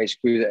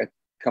criteria-based crew that had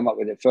come up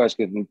with it first,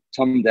 because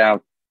Tom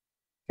Dowd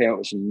came up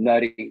with some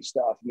nutty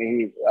stuff. I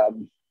mean,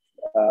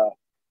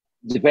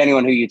 depending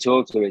on who you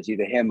talk to, it's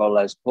either him or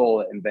Les Paul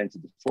that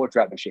invented the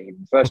 4-track machine in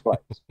the first place.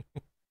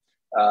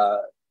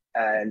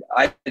 And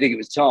I think it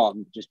was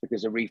Tom, just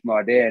because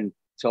𝗵𝗲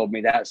told me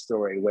that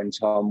story when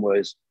Tom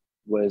was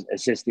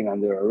assisting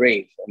under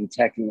𝗵𝗲 and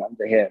teching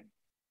under him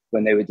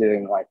when they were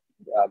doing like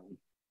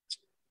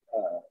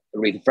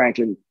Aretha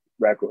Franklin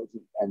records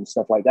and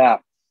stuff like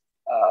that.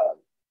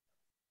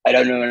 I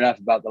don't know enough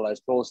about the Les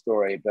Paul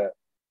story, but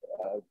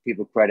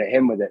people credit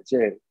him with it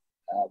too.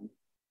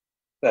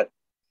 But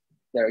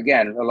there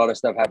again, a lot of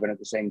stuff happened at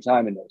the same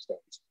time in those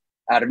days,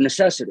 out of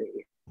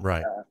necessity,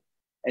 right?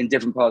 In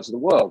different parts of the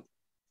world.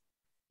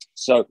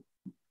 So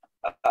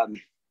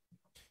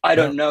I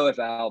don't know if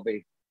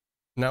Albee.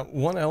 Now,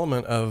 one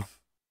element of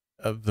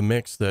the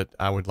mix that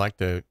I would like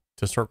to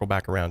circle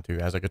back around to,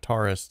 as a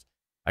guitarist,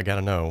 I got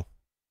to know,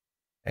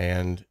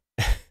 and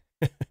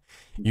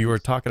you were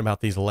talking about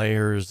these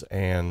layers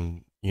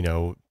and,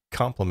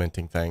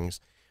 complementing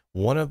things.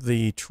 One of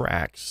the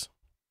tracks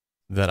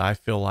that I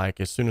feel like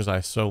as soon as I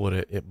soloed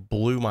it, it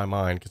blew my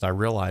mind, because I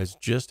realized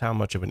just how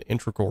much of an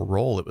integral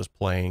role it was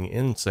playing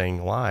in Staying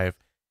Alive,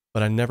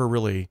 but I never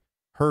really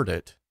heard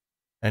it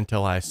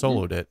until I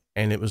soloed it.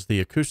 And it was the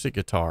acoustic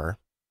guitar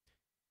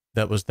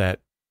that was it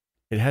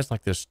has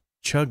like this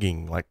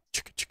chugging, like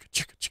chicka, chicka,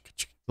 chicka, chicka,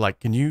 chicka.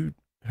 Like,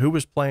 who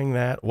was playing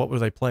that? What were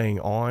they playing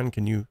on?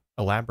 Can you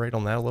elaborate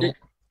on that a little?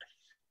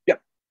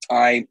 Yep,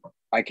 I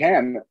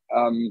can.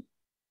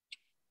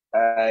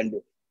 And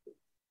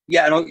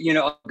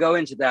I'll go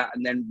into that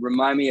and then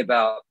remind me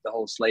about the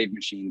whole slave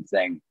machine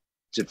thing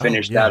to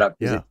finish that up.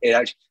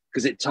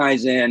 Because it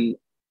ties in,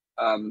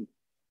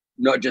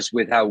 not just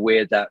with how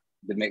weird that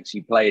the mix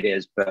you played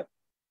is, but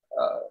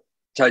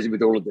ties in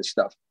with all of this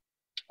stuff,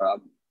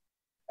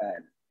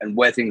 and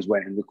where things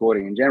went in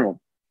recording in general,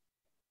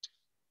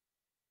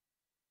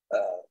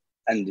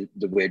 and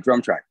the weird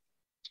drum track.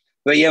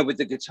 But yeah, with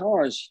the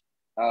guitars,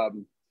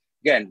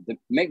 again, the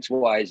mix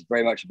wise,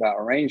 very much about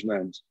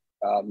arrangement,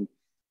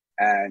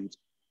 and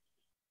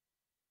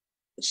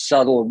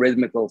subtle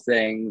rhythmical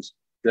things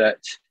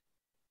that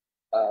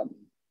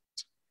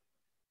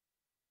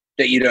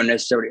that you don't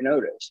necessarily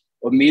notice,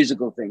 or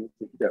musical things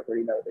that you don't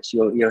really notice.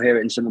 You'll hear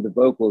it in some of the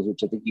vocals,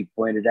 which I think you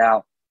pointed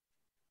out,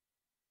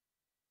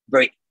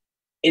 very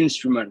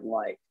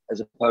instrument-like, as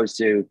opposed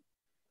to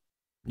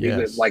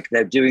like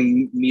they're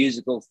doing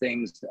musical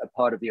things that are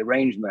part of the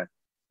arrangement.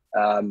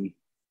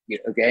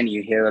 Again,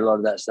 you hear a lot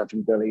of that stuff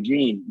from Billie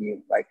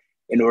Jean. Like,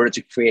 in order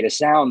to create a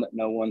sound that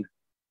no one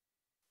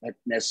had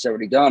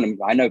necessarily done. And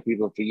I know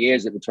people for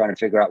years that were trying to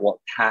figure out what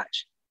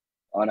patch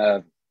on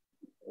a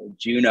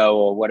Juno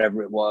or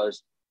whatever it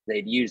was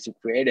they'd used to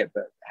create it,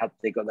 but how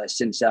they got that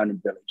synth sound in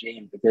Billie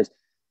Jean, because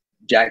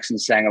Jackson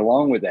sang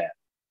along with it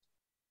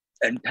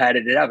and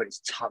padded it up, but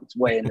it's tucked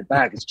way in the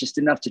back. It's just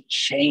enough to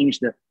change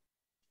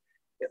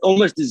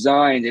almost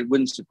designed. It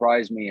wouldn't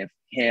surprise me if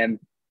him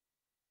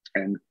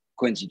and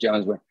Quincy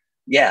Jones went,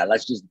 yeah,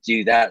 let's just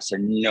do that so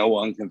no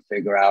one can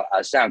figure out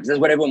our sound. Because that's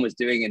what everyone was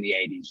doing in the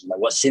 80s. Like,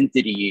 what synth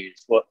did he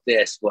use? What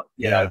this? What,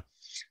 you know?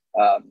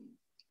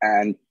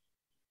 And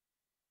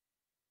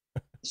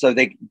so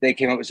they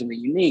came up with something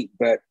unique,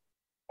 but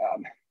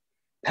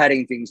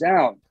padding things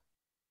out.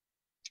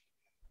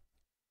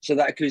 So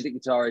that acoustic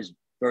guitar is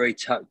very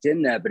tucked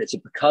in there, but it's a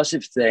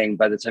percussive thing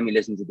by the time you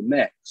listen to the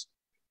mix,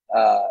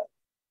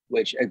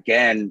 which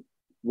again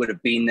would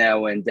have been there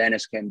when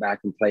Dennis came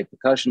back and played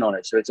percussion on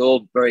it. So it's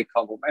all very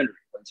complementary.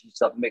 Once you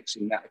start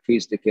mixing that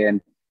acoustic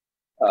in,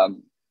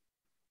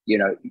 you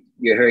know,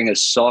 you're hearing a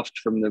soft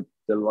from the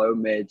low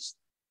mids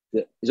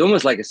that is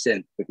almost like a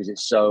synth because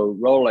it's so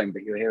rolling,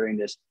 but you're hearing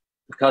this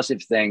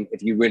percussive thing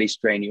if you really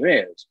strain your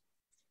ears.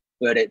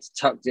 But it's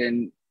tucked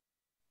in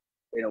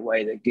a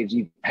way that gives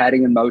you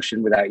padding and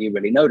motion without you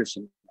really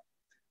noticing.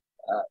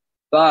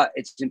 But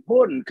it's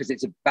important because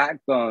it's a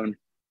backbone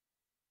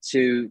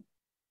to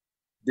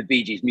the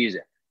Bee Gees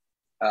music.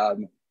 For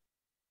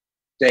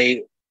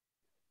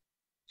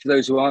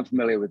those who aren't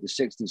familiar with the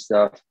 60s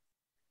stuff,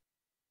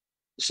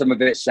 some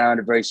of it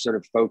sounded very sort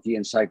of folky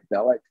and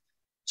psychedelic.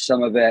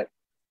 Some of it,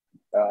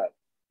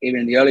 even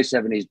in the early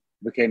 70s,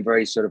 became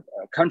very sort of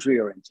country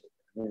oriented.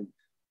 I mean,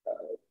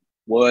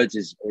 Words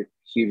is a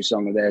huge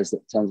song of theirs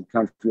that tons of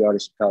country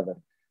artists covered.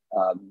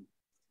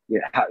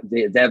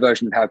 Their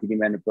version of How Could You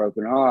Mend a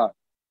Broken Heart,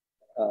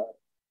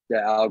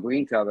 that Al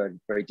Green covered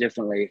very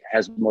differently,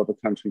 has more of a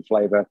country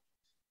flavor.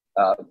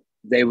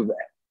 They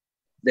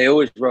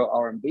always wrote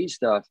R&B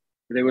stuff,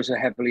 but they were so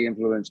heavily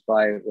influenced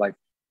by, like,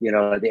 you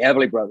know, like the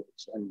Everly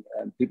Brothers and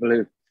people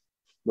who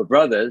were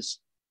brothers,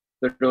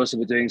 but also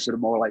were doing sort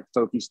of more like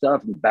folky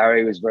stuff. And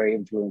Barry was very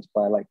influenced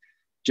by like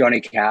Johnny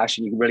Cash,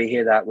 and you can really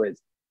hear that with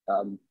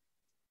the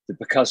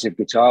percussive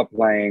guitar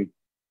playing,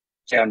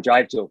 say on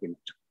Jive Talking.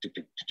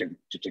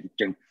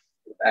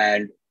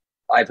 And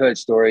I've heard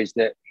stories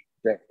that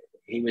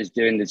he was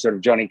doing the sort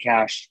of Johnny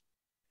Cash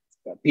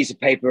piece of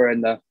paper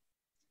in the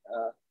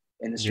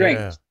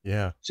strings,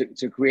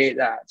 to create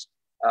that.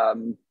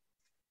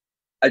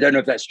 I don't know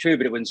if that's true,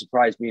 but it wouldn't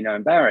surprise me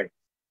knowing Barry.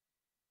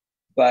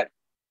 But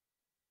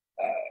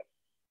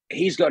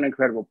he's got an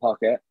incredible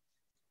pocket,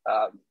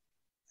 and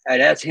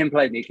that's him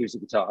playing the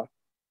acoustic guitar.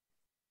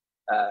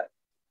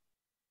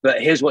 But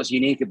here's what's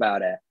unique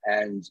about it,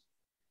 and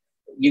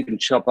you can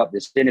chop up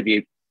this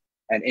interview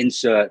and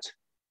insert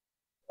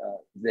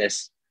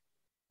this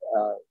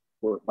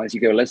once you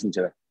go listen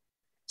to it.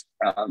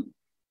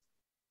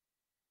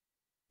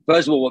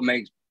 First of all, what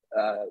makes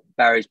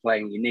Barry's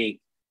playing unique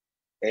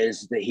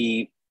is that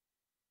he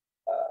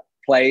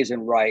plays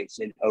and writes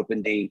in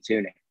open D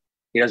tuning.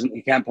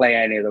 He can't play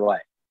any other way.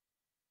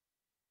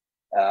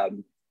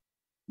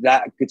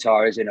 That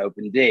guitar is in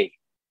open D.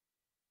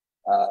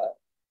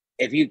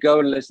 If you go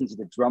and listen to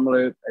the drum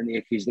loop and the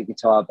acoustic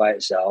guitar by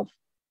itself,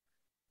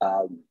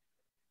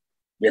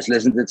 just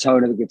listen to the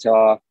tone of the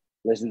guitar,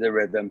 listen to the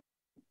rhythm.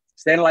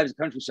 Staying Alive is a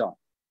country song.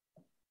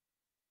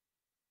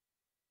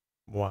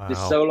 Wow.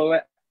 Just solo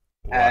it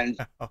and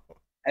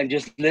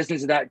just listen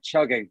to that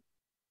chugging.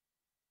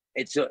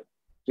 The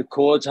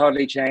chords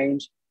hardly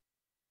change,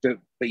 but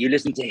you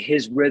listen to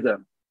his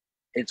rhythm.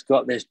 It's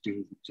got this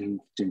ding, ding,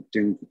 ding,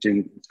 ding,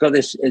 ding.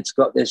 It's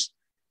got this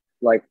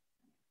like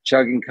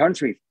chugging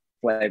country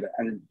flavor,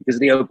 and because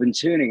of the open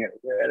tuning, it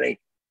really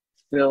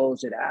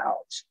fills it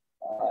out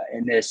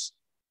in this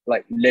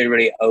like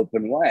literally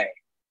open way.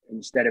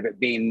 Instead of it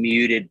being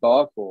muted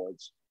bar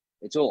chords,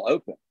 it's all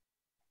open.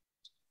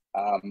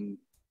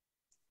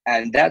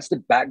 And that's the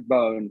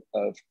backbone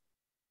of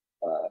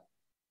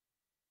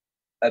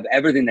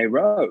everything they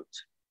wrote.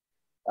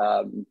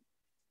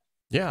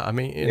 Yeah, I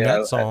mean, in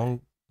that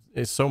song,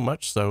 it's so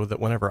much so that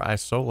whenever I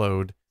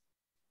soloed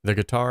the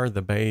guitar,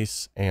 the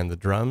bass, and the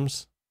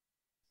drums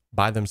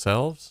by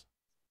themselves,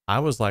 I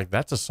was like,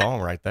 that's a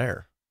song right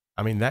there.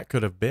 I mean, that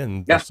could have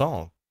been the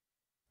song.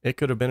 It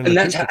could have been an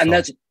acoustic song.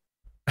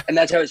 And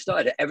that's how it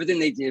started. Everything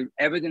they did,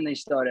 everything they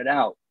started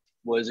out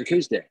was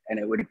acoustic. And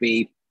it would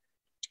be,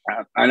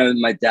 I know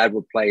my dad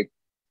would play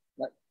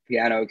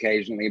piano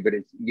occasionally, but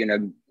it's, you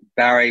know,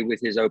 Barry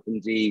with his open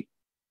D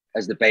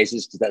as the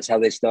bassist, because that's how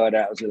they started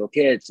out as little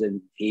kids.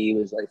 And he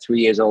was like 3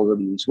 years older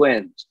than the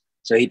twins.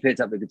 So he picked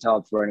up the guitar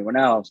before anyone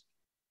else.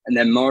 And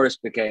then Morris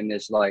became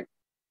this like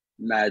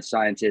mad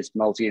scientist,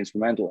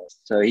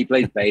 multi-instrumentalist. So he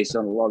played bass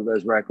on a lot of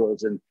those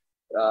records and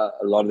a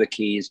lot of the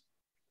keys.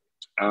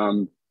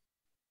 And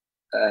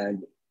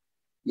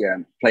yeah,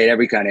 played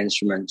every kind of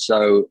instrument.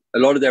 So a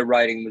lot of their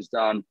writing was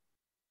done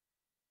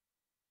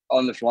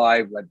on the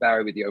fly, like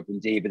Barry with the open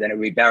D, but then it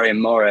would be Barry and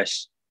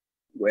Morris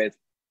with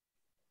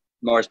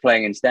Morris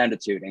playing in standard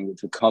tuning,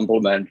 which would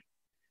complement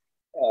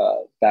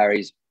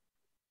Barry's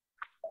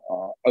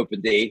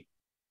open D,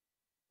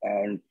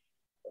 and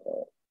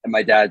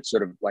my dad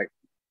sort of like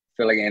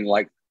filling in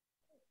like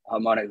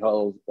harmonic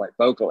holes like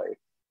vocally,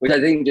 which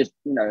I think just,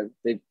 you know,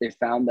 they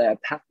found their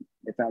pattern,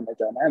 they found their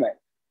dynamic.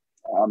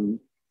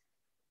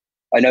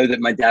 I know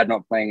that my dad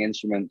not playing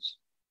instruments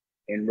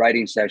in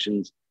writing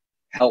sessions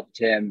helped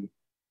him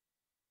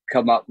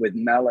come up with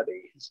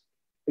melodies.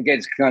 Again,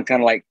 it's kind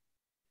of like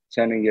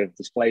turning your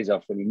displays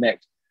off when you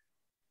mix.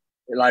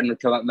 It allowed him to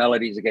come up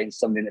melodies against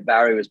something that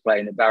Barry was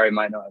playing that Barry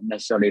might not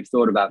necessarily have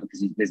thought about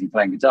because he's busy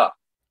playing guitar.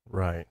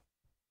 Right.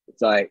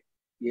 It's like,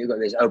 you've got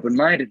this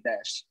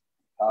open-mindedness.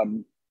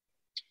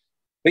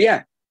 But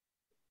yeah,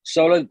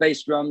 solo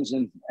bass drums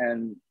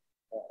and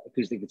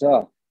acoustic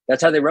guitar.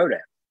 That's how they wrote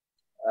it.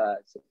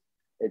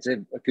 It's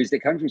an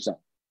acoustic country song.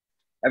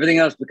 Everything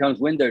else becomes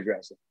window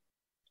dressing.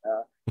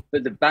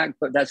 But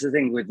that's the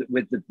thing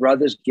with the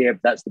brothers Gibb,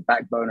 that's the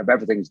backbone of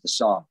everything is the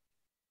song.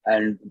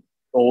 And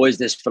always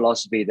this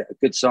philosophy that a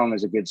good song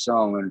is a good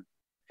song. And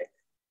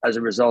as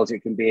a result, it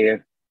can be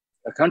a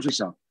country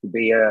song, it could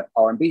be a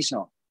R&B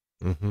song,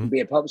 it could be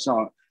a pop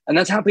song. And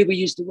that's how people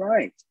used to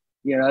write.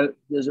 You know,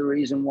 there's a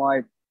reason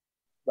why,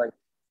 like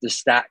the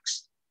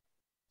Stax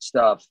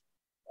stuff,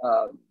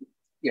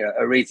 you know,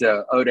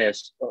 Aretha,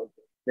 Otis,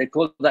 they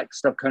call that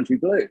stuff country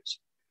blues,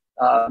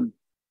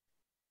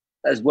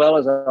 as well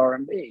as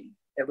R&B.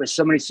 It was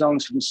so many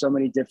songs from so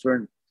many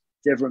different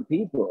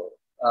people.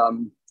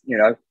 You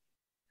know,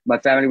 my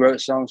family wrote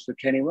songs for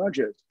Kenny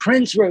Rogers.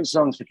 Prince wrote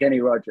songs for Kenny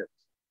Rogers.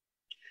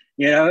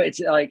 You know, it's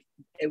like,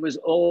 it was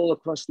all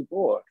across the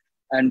board.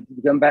 And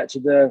going back to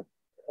the,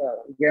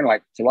 again,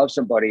 like To Love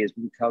Somebody has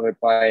been covered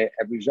by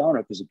every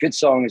genre, because a good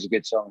song is a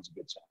good song is a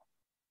good song.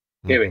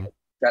 Period.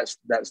 That's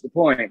the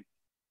point.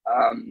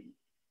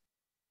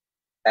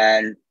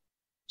 And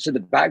so the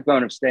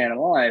backbone of staying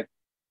alive,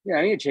 you know,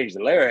 you change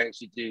the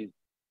lyrics, you do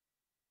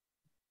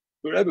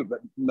whatever, but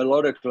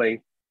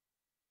melodically,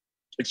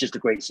 it's just a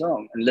great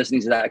song. And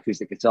listening to that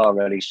acoustic guitar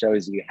really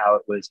shows you how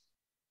it was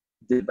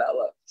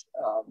developed.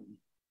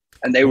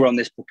 And they were on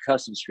this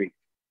percussive streak.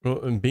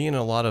 Well, and being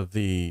a lot of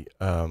the,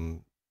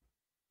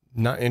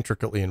 not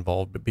intricately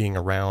involved, but being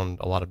around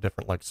a lot of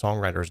different like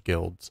songwriters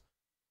guilds,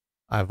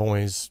 I've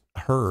always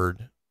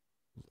heard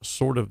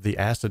sort of the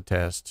acid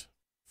test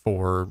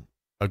for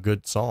a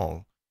good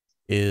song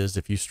is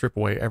if you strip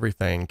away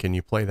everything, can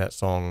you play that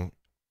song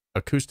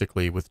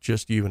acoustically with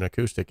just you and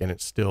acoustic and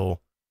it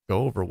still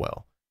go over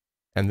well?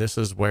 And this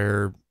is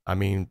where, I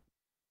mean,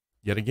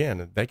 yet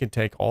again, they could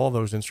take all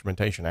those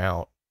instrumentation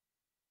out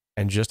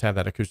and just have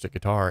that acoustic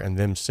guitar and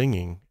them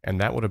singing, and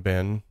that would have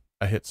been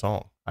a hit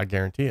song. I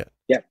guarantee it.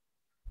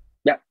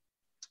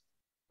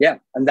 Yeah.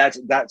 And that's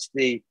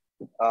the,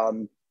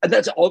 and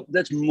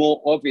that's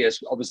more obvious,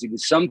 obviously,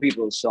 with some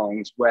people's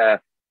songs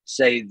where,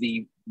 say,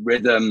 the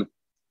rhythm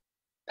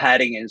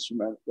padding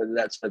instrument, whether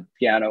that's a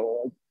piano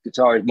or a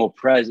guitar, is more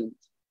present.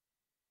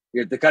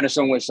 You know, the kind of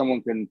song where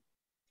someone can,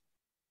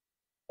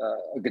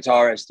 a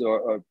guitarist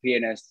or a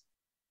pianist,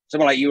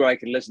 someone like you or I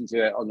can listen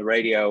to it on the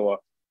radio or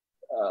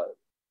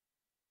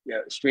you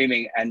know,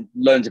 streaming and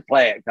learn to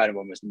play it kind of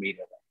almost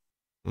immediately.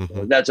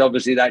 So that's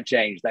obviously that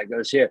change that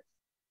goes here.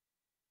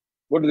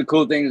 One of the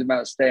cool things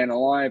about staying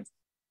alive,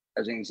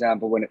 as an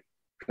example, when it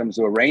comes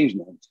to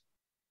arrangement,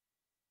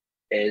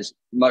 is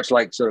much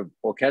like sort of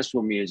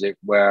orchestral music,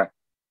 where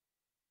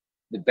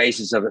the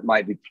basis of it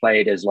might be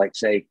played as, like,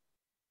 say,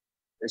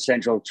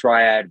 essential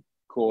triad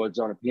chords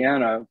on a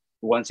piano.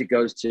 Once it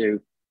goes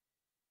to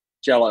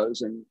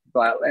cellos and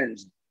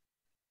violins,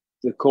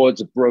 the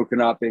chords are broken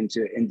up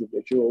into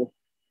individual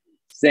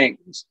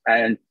things,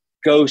 and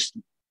ghost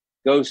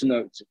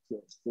notes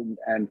exist,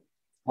 and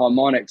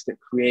harmonics that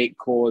create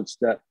chords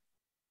that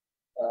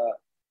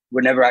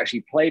were never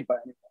actually played by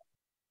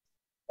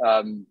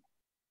anyone.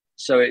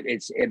 So it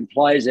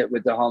implies it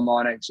with the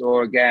harmonics,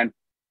 or again,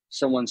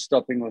 someone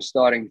stopping or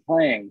starting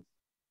playing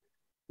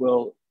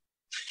will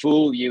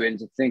fool you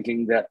into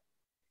thinking that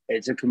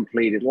it's a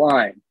completed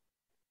line,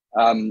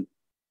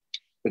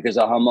 because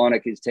a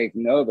harmonic is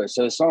taking over.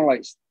 So a song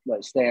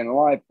like Staying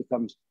Alive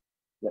becomes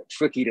like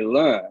tricky to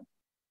learn,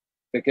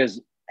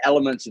 because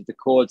elements of the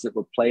chords that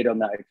were played on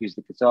that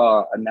acoustic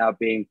guitar are now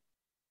being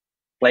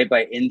played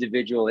by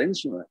individual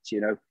instruments, you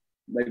know,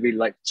 maybe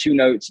like two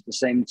notes at the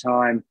same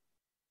time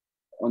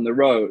on the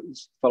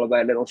Rhodes, followed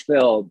by a little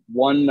fill,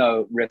 one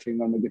note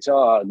riffing on the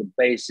guitar, the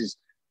bass is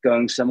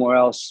going somewhere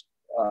else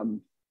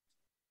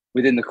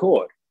within the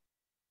chord.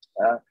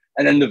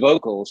 And then the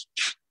vocals,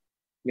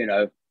 you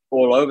know,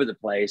 all over the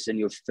place, and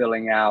you're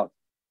filling out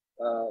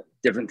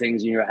different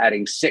things, and you're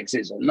adding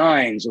sixes or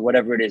nines or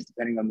whatever it is,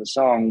 depending on the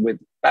song, with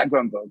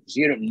background vocals.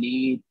 You don't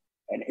need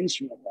an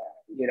instrument there.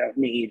 You don't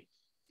need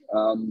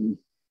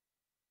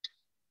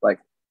like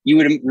you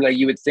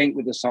would think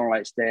with a song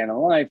like "Staying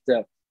Alive"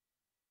 that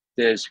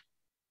there's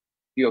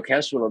the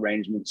orchestral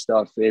arrangement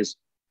stuff is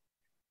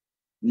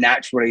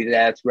naturally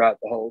there throughout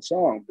the whole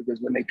song, because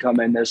when they come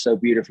in, they're so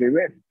beautifully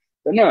written.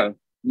 But no,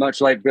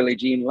 much like Billie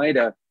Jean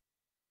later,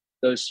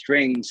 those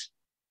strings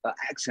are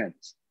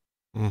accents.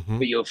 Mm-hmm.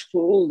 But you're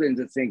fooled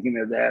into thinking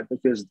they're there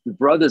because the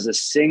brothers are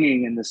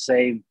singing in the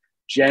same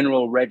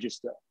general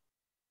register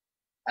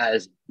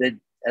as the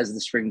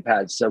string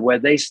pads. So where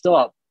they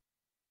stop,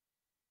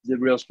 the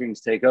real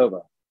strings take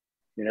over.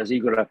 You know, so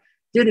you got to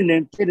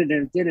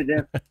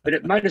but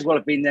it might as well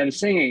have been them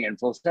singing in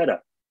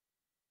falsetto.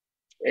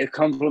 It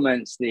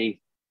complements the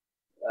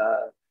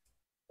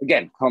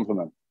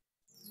compliment.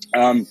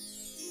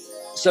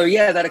 So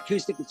yeah, that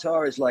acoustic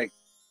guitar is like,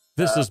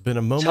 this has been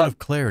a moment of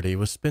clarity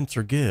with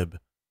Spencer Gibb.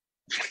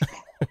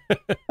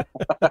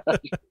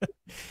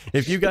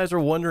 If you guys are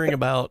wondering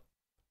about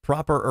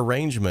proper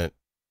arrangement,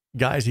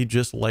 guys, he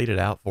just laid it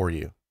out for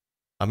you.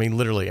 I mean,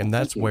 literally, and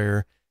that's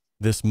where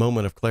this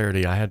moment of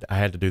clarity, I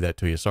had to do that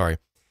to you. Sorry.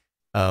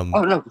 Oh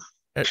no.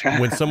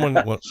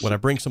 when I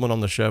bring someone on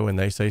the show and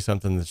they say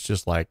something that's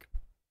just like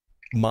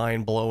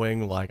mind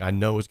blowing, like I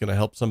know is going to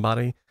help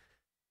somebody,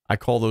 I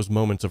call those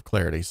moments of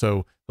clarity.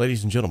 So,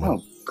 ladies and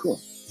gentlemen, cool.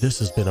 This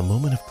has been a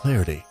moment of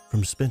clarity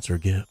from Spencer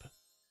Gibb.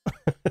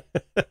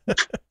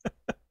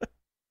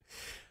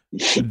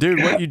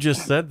 Dude, what you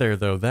just said there,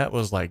 though, that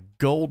was like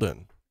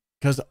golden.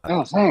 Because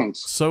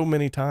thanks. So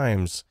many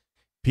times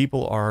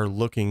people are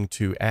looking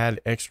to add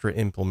extra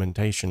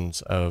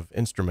implementations of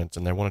instruments,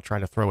 and they want to try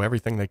to throw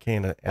everything they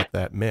can at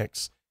that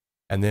mix.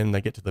 And then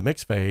they get to the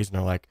mix phase and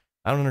they're like,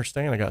 I don't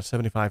understand. I got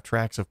 75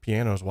 tracks of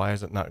pianos. Why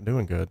is it not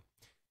doing good?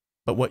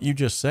 But what you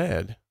just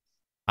said,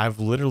 I've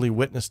literally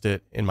witnessed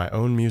it in my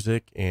own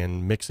music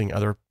and mixing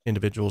other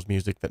individuals'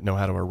 music that know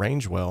how to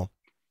arrange well,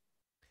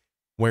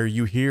 where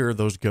you hear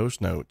those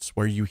ghost notes,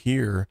 where you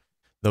hear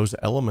those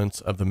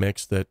elements of the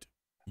mix that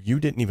you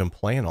didn't even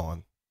plan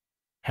on.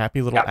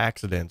 Happy little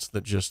accidents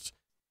that just,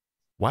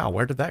 wow,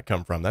 where did that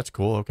come from? That's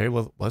cool. Okay,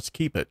 well, let's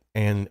keep it.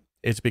 And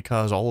it's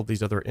because all of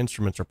these other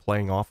instruments are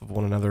playing off of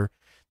one another.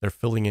 They're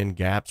filling in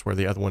gaps where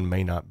the other one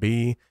may not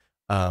be.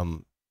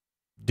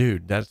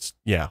 Dude, that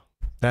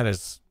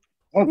is.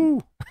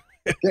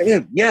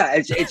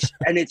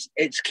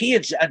 It's key.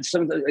 And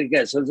sometimes,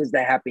 again, sometimes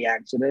they're happy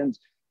accidents.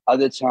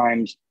 Other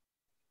times,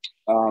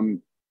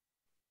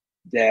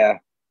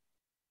 they're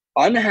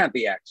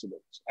unhappy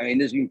accidents. I mean,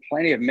 there's been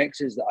plenty of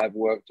mixes that I've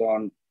worked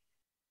on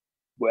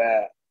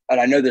where,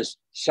 and I know there's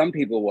some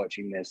people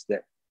watching this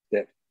that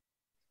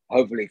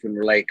hopefully can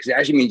relate, because it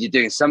actually means you're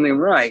doing something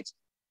right.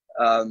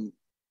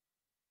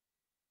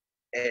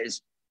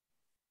 Is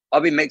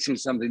I'll be mixing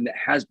something that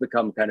has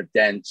become kind of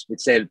dense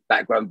with, say,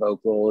 background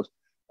vocals.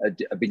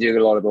 I've been doing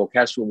a lot of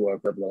orchestral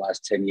work over the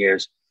last 10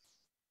 years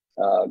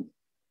and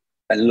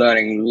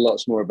learning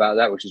lots more about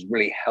that, which has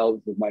really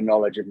helped with my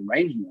knowledge of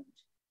arrangement.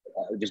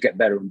 Just get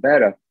better and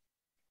better.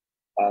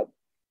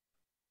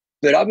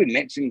 But I'll be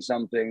mixing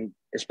something,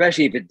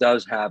 especially if it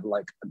does have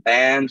like a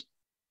band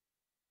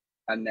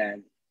and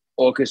then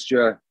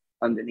orchestra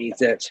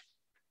underneath it,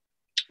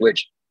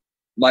 which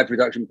my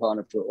production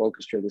partner for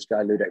orchestra, this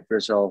guy,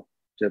 𝗬𝗍𝗄𝗀,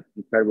 an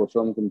incredible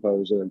film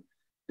composer, and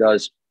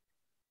does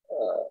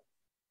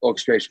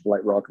orchestration for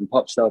like rock and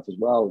pop stuff as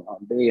well,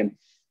 R&B, and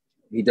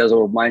he does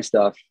all of my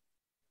stuff.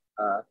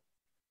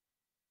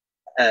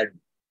 And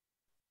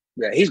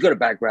yeah, he's got a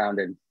background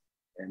in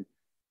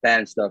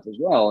band stuff as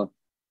well.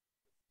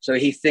 So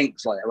he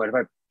thinks like, well, if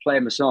I play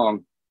him a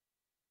song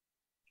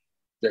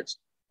that's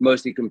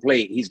mostly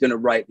complete, he's going to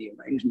write the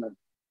arrangement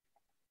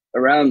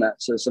around that.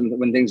 So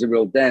when things are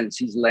real dense,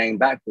 he's laying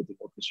back with the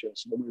orchestra.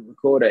 So when we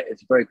record it,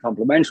 it's very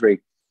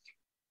complementary.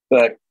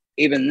 But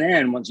even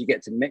then, once you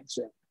get to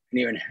mixing and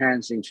you're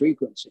enhancing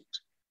frequencies,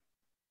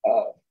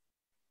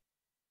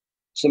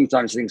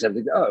 sometimes things have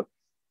to go.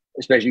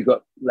 Especially you've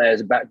got layers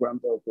of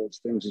background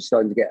vocals, things are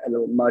starting to get a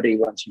little muddy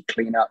once you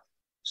clean up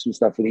some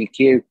stuff with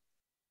EQ.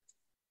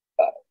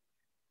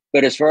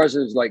 But as far as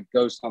those like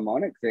ghost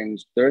harmonic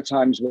things, there are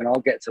times when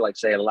I'll get to like,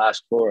 say, a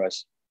last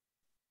chorus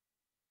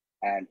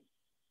and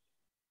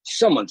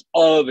someone's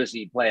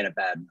obviously playing a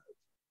bad note.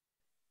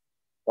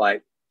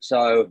 Like,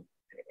 so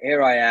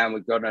here I am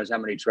with God knows how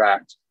many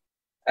tracks,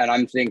 and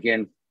I'm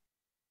thinking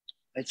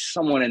it's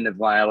someone in the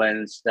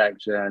violin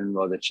section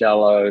or the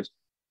cellos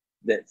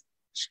that's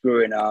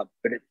screwing up,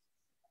 but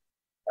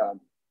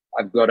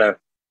I've got to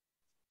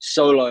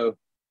solo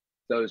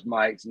those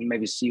mics and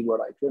maybe see what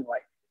I can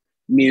like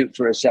mute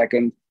for a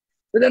second.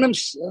 But then I'm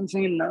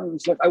thinking, no,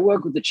 it's like I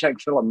work with the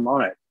Czech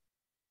Philharmonic.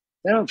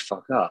 They don't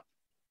fuck up,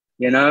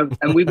 you know?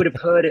 And we would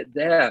have heard it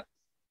there.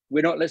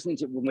 We're not listening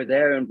to it when we're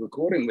there and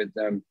recording with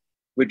them.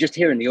 We're just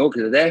hearing the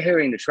orchestra. They're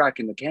hearing the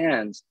track in the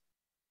cans,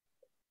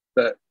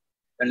 and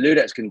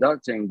Ludek's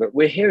conducting, but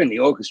we're hearing the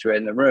orchestra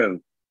in the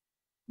room.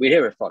 We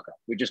hear a fuck up.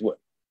 We just would.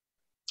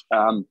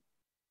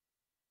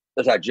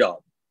 That's our job.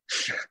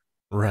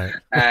 Right.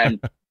 And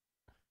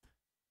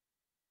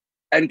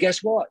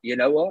guess what? You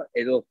know what?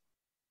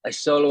 I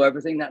solo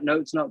everything. That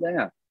note's not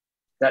there.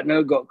 That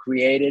note got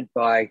created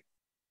by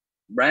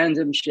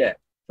random shit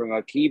from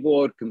a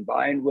keyboard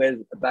combined with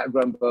a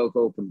background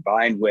vocal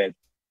combined with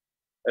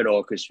an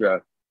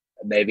orchestra,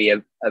 maybe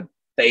a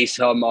bass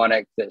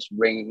harmonic that's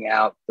ringing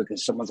out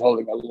because someone's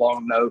holding a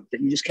long note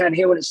that you just can't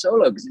hear when it's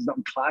solo because it's not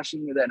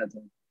clashing with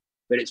anything,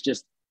 but it's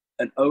just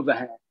an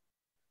overhang.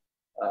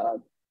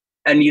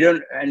 And you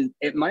don't, and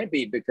it might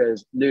be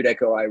because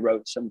Ludek or I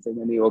wrote something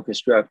in the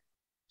orchestra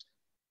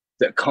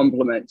that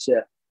complements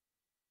it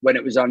when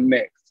it was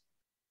unmixed,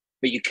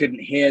 but you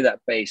couldn't hear that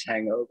bass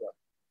hangover.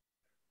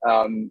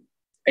 And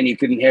you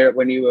couldn't hear it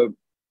when you were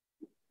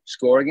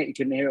scoring it. You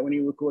couldn't hear it when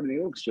you were recording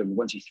the orchestra. And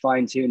once you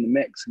fine tune the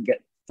mix and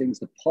get things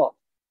to pop,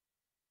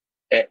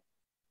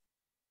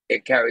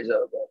 it carries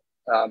over.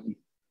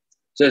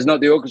 So it's not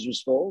the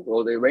orchestra's fault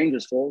or the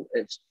arranger's fault.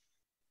 It's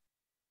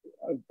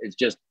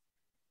just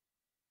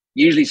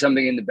usually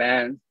something in the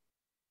band,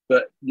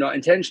 but not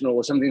intentional,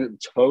 or something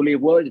that totally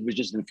was. It was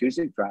just an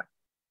acoustic track,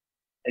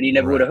 and you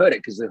never would have heard it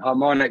because the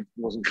harmonic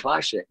wasn't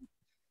clashing.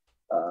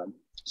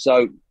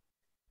 So,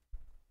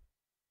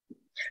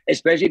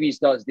 especially if you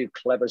start to do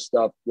clever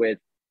stuff with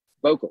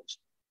vocals,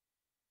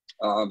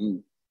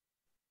 you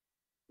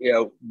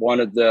know, one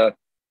of the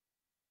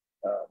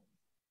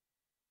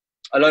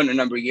I learned a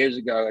number of years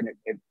ago, and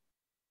it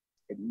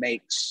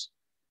makes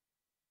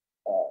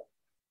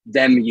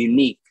them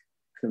unique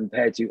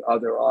compared to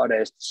other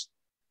artists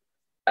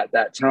at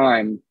that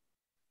time,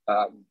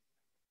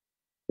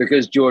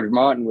 because George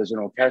Martin was an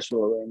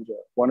orchestral arranger.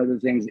 One of the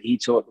things that he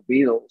taught the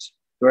Beatles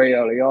very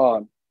early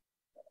on,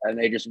 and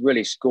they just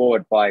really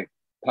scored by,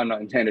 pun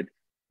not intended,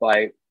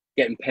 by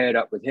getting paired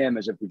up with him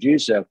as a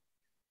producer,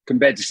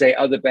 compared to, say,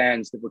 other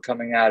bands that were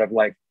coming out of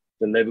like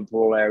the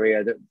Liverpool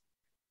area that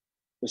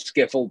was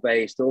skiffle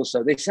based.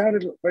 Also, they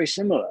sounded very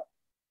similar.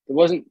 There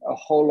wasn't a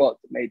whole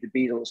lot that made the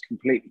Beatles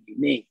completely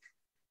unique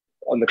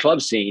on the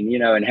club scene, you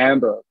know, in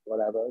Hamburg,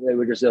 whatever. They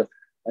were just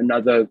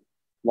another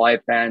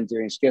live band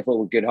doing skiffle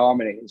with good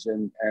harmonies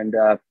and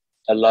a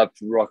love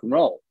for rock and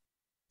roll.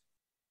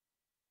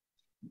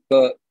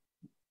 But,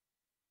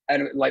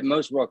 and like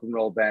most rock and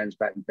roll bands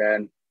back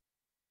then,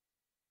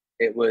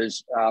 it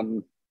was,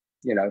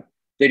 you know,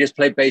 they just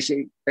played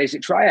basic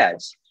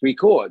triads, 3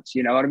 chords,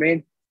 you know what I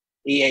mean?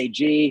 E, A,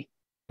 G,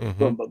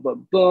 boom, boom,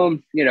 boom,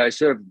 boom. You know,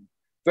 sort of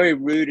very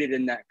rooted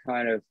in that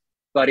kind of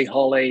Buddy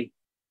Holly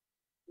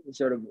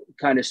sort of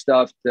kind of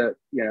stuff that,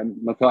 you know,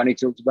 McCartney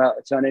talked about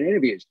a ton in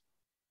interviews.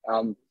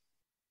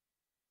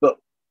 But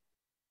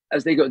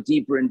as they got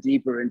deeper and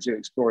deeper into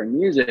exploring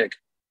music,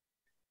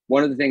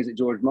 one of the things that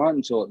George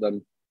Martin taught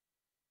them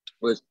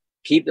was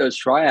keep those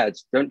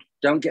triads.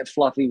 Don't get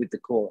fluffy with the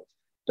chords.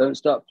 Don't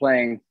start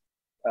playing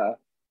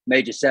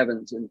major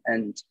 7s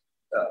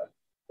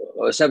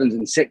or 7s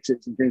and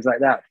 6s and things like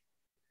that.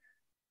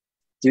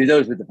 Do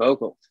those with the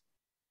vocals.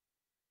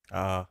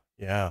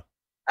 Yeah.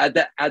 Add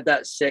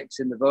that 6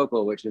 in the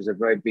vocal, which is a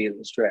very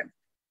Beatles trick.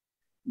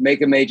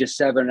 Make a major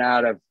 7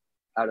 out of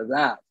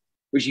that,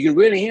 which you can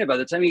really hear by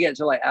the time you get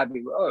to like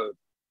Abbey Road.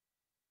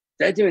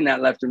 They're doing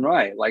that left and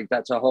right. Like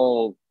that's a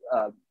whole,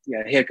 you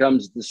know, Here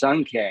Comes the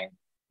Sun King.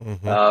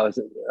 Where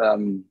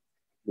I'm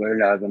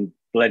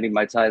blending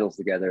my titles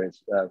together.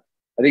 It's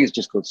I think it's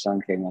just called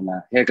Sun King on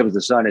that. Here Comes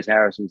the Sun is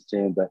Harrison's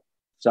tune, but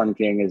Sun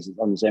King is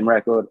on the same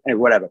record. Anyway,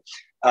 whatever.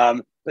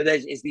 But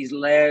it's these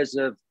layers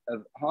of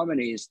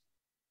harmonies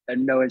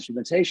and no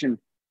instrumentation.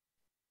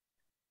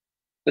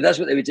 But that's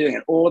what they were doing.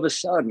 And all of a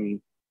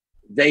sudden,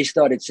 they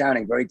started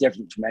sounding very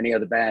different from any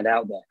other band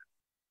out there.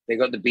 They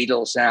got the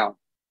Beatles sound.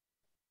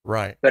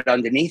 Right. But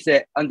underneath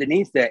it,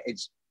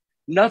 it's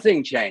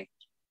nothing changed.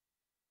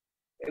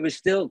 It was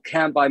still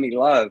Can't Buy Me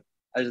Love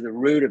as the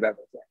root of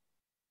everything.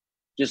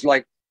 Just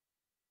like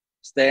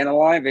Staying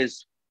Alive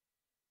is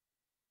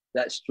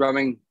that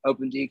strumming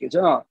open D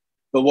guitar.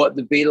 But what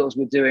the Beatles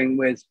were doing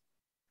with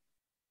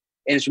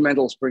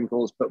instrumental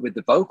sprinkles, but with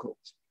the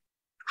vocals,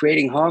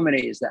 creating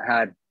harmonies that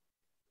had,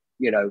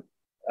 you know,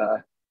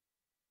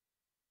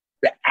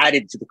 that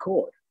added to the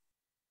chord.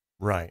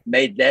 Right.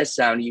 Made their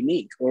sound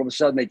unique. All of a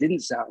sudden, they didn't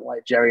sound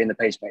like Jerry and the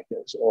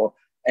Pacemakers or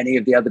any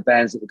of the other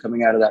bands that were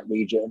coming out of that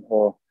region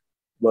or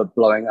were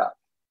blowing up,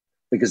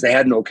 because they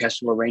had an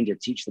orchestral arranger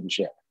teach them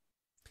shit.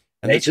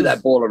 And they took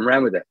that ball and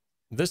ran with it.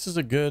 This is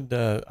a good,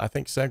 I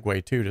think,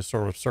 segue too, to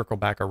sort of circle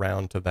back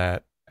around to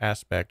that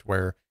aspect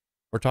where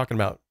we're talking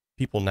about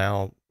people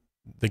now,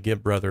 the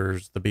Gibb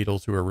brothers, the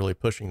Beatles, who are really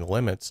pushing the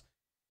limits.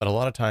 But a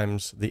lot of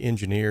times the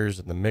engineers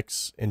and the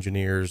mix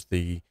engineers,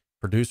 the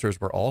producers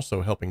were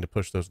also helping to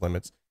push those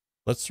limits.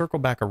 Let's circle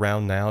back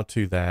around now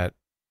to that,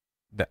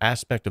 the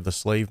aspect of the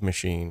Slave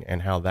Machine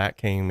and how that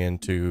came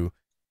into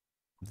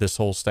this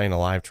whole Staying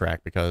Alive track,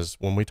 because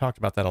when we talked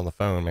about that on the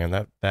phone,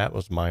 man, that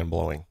was mind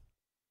blowing.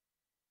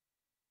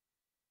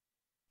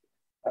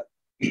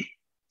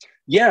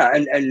 Yeah.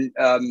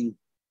 And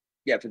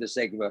yeah, for the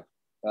sake of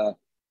a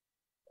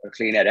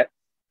clean edit.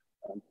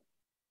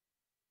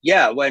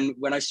 Yeah. When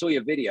I saw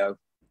your video,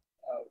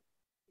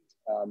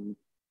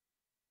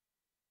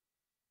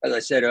 as I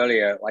said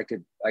earlier, I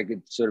could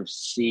sort of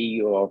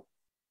see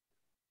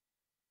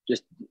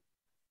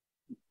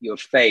your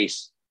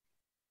face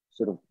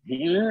sort of,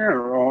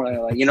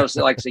 you know,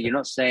 so like, so you're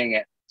not saying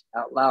it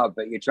out loud,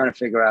 but you're trying to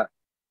figure out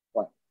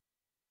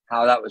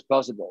how that was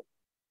possible.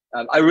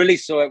 I really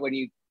saw it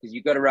because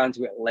you got around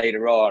to it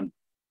later on,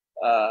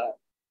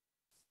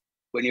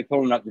 when you're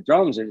pulling up the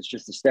drums and it's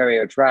just a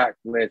stereo track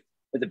with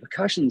the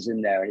percussions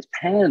in there and it's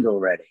panned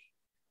already.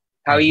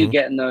 How are you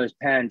getting those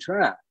panned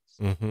tracks?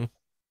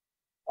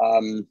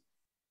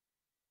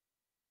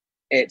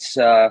 It's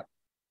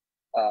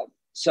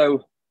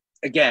so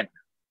again,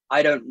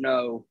 I don't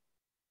know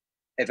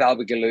if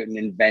𝗷𝗲𝗃 𝗪𝗀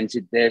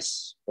invented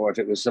this or if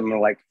it was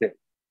someone like that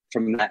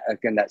from that,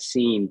 again, that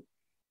scene,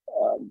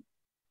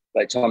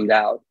 like Tom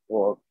Dowd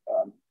or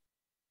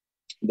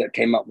that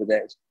came up with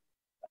it.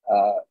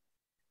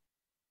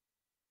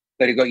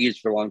 But it got used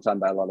for a long time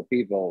by a lot of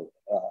people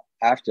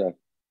after.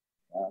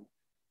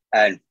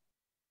 And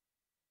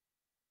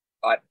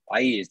I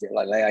used it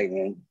like as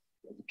a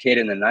kid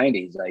in the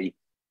 90s.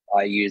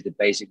 I used the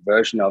basic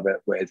version of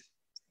it with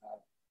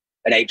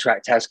an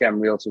 8-track Tascam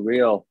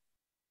reel-to-reel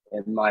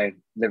in my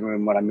living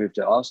room when I moved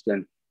to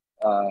Austin,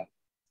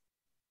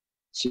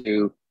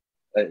 to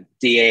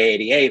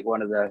DA88,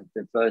 one of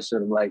the first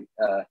sort of like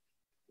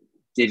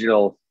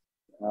digital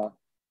sort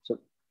of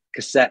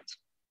cassette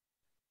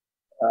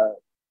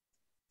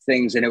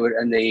things, and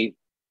the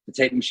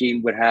tape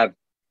machine would have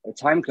a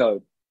time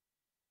code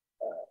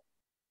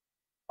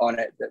on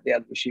it that the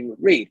other machine would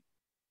read.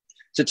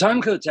 So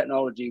time code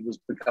technology was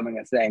becoming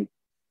a thing,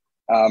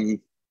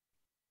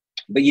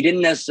 but you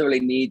didn't necessarily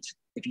need,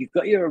 if you've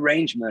got your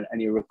arrangement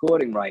and your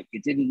recording right,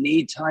 you didn't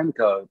need time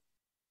code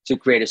to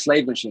create a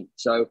slave machine.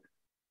 So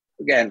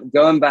again,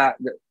 going back,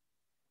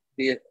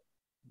 the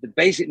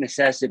basic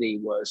necessity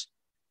was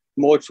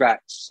more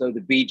tracks so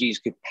the Bee Gees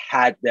could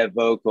pad their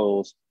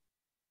vocals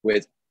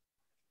with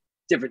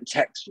different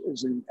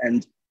textures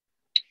and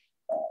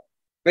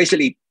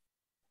basically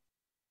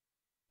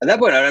at that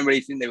point I don't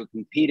really think they were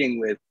competing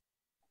with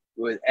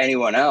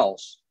anyone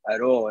else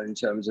at all in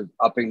terms of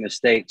upping the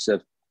stakes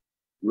of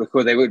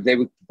record. They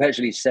were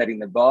perpetually setting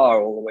the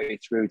bar all the way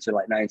through to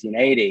like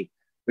 1980,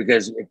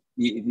 because if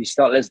you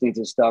start listening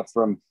to stuff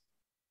from,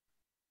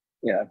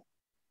 you know,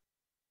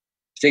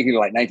 particularly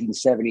like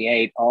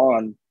 1978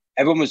 on,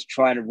 everyone was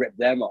trying to rip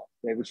them off.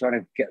 They were trying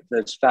to get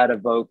those fatter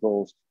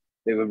vocals.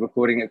 They were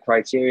recording at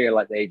Criteria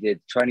like they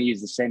did, trying to use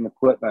the same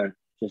equipment,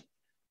 just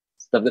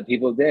stuff that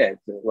people did.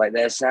 Like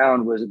their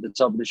sound was at the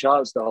top of the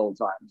charts the whole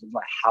time. It's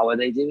like, how are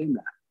they doing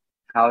that?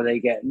 How are they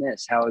getting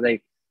this? How are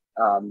they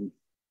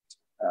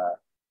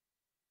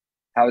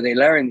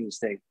layering these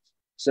things?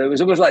 So it was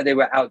almost like they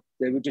were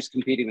just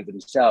competing with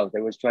themselves.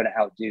 They were trying to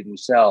outdo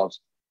themselves.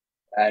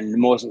 And the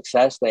more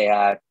success they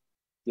had,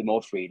 the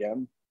more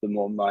freedom, the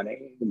more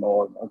money, the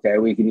more, okay,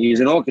 we can use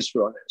an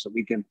orchestra on it, so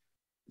we can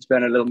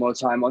spend a little more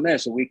time on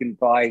this, so we can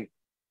buy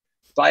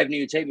 5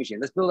 new tape machines.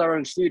 Let's build our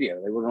own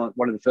studio. They were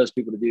one of the first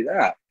people to do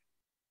that.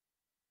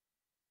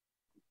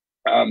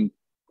 And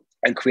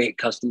create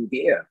custom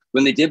gear.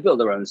 When they did build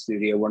their own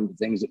studio, one of the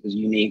things that was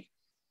unique,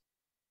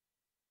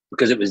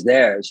 because it was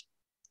theirs,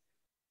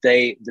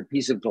 the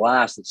piece of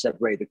glass that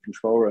separated the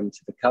control room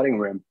to the cutting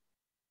room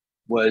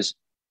was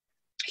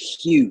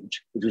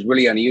huge, which was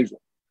really unusual.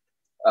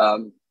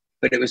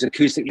 But it was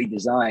acoustically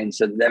designed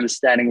so that them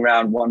standing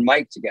around one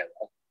mic together,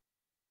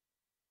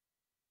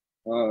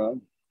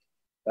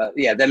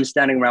 them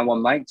standing around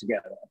one mic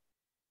together,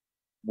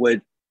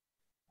 the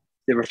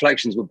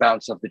reflections would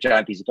bounce off the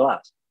giant piece of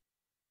glass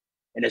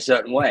in a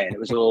certain way. And it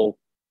was all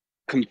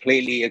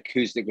completely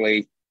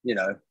acoustically, you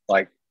know,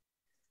 like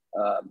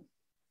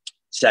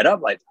set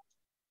up like that.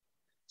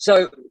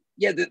 So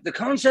yeah, the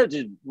concept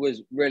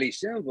was really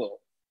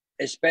simple,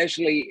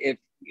 especially if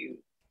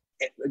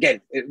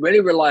it really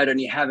relied on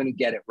you having to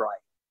get it right.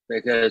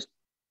 Because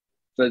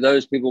for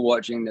those people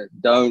watching that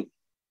don't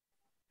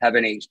have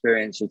any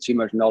experience or too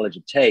much knowledge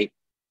of tape,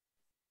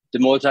 the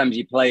more times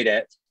you played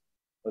it,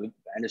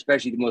 and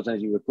especially the more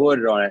times you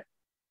recorded on it,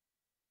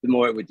 the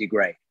more it would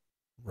degrade.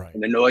 Right.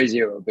 And the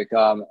noisier it would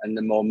become, and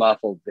the more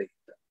muffled the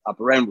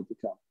upper end would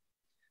become.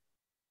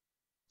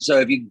 So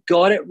if you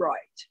got it right,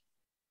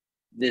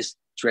 this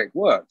trick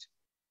worked.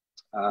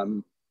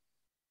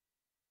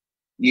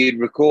 You'd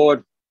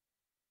record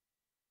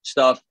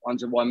stuff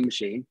onto one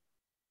machine.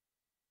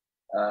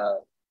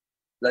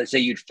 Let's say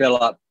you'd fill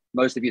up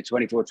most of your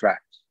 24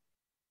 tracks.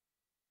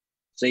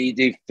 So you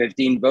do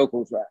 15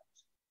 vocal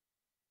tracks,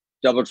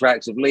 double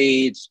tracks of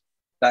leads,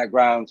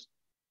 backgrounds,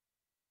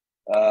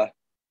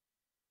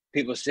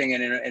 people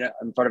singing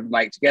in front of a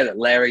mic together,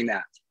 layering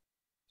that.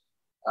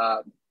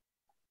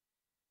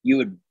 You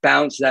would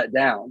bounce that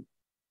down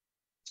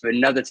to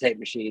another tape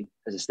machine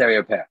as a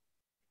stereo pair.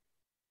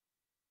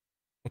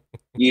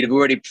 You'd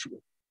already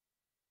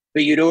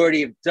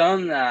have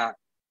done that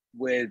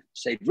with,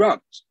 say,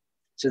 drums.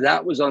 So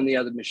that was on the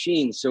other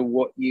machine. So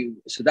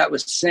that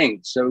was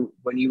synced. So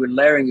when you were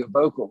layering your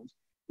vocals,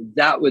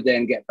 that would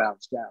then get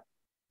bounced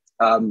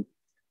down.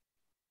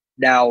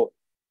 Now,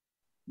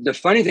 the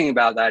funny thing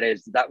about that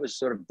is that was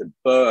sort of the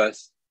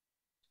birth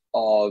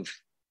of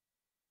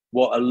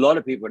what a lot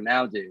of people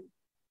now do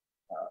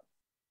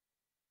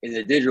in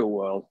the digital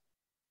world,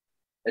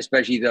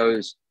 especially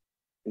those,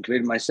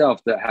 including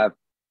myself, that have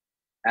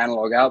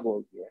analog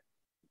outboard gear.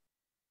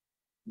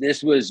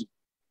 This was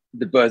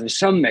the birth of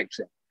some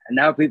mixing. And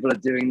now people are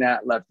doing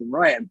that left and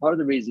right. And part of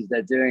the reasons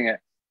they're doing it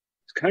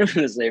is kind of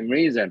for the same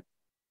reason.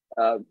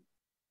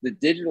 The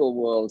digital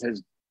world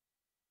has,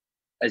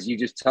 as you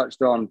just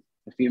touched on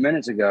a few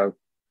minutes ago,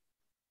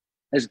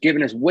 has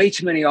given us way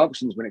too many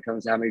options when it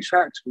comes to how many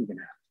tracks we can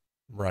have.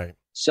 Right.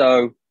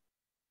 So,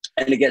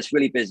 and it gets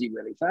really busy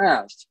really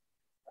fast.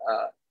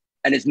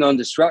 And it's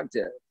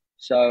non-destructive.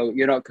 So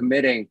you're not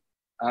committing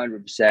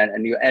 100%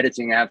 and you're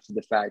editing after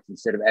the fact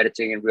instead of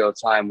editing in real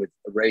time with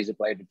a razor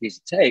blade and a piece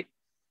of tape.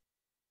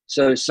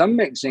 So some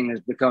mixing has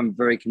become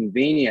very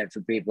convenient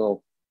for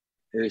people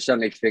who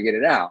suddenly figured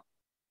it out.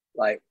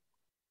 Like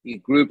you're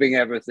grouping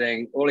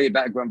everything, all of your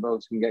background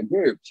vocals can get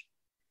grouped.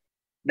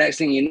 Next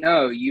thing you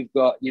know, you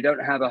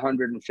don't have a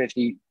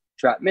 150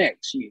 track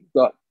mix. You've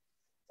got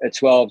a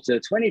 12 to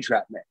 20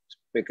 track mix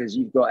because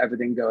you've got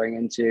everything going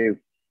into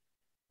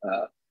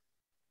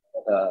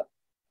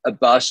a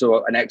bus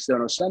or an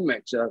external sub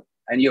mixer,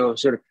 and you're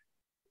sort of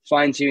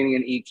fine tuning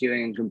and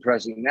EQing and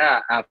compressing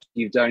that after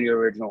you've done your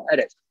original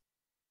edit.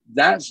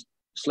 That's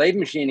slave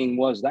machining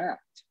was that.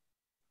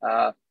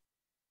 But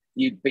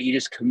you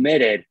just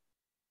committed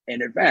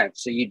in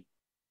advance. So you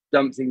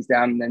dump things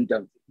down and then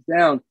dump things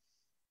down.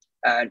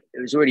 And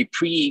it was already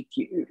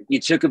pre-EQ'd. You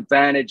took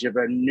advantage of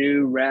a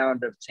new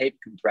round of tape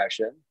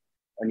compression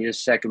on your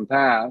second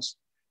pass.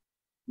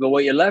 But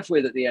what you're left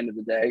with at the end of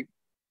the day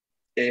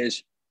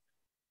is,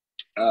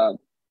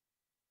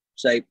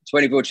 say,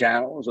 24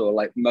 channels, or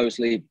like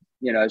mostly,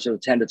 sort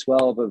of 10 to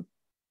 12 of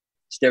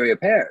stereo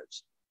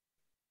pairs.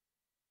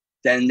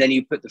 Then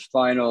you put the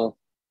final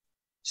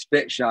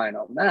spit shine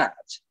on that.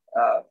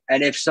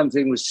 And if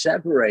something was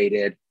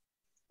separated,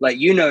 like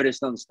you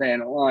noticed on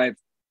Staying Alive,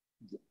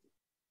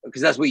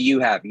 because that's what you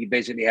have. You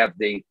basically have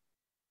the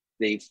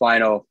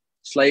final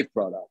slave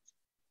product.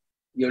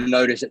 You'll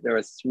notice that there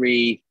are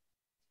three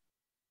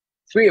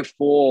or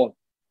four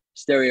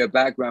stereo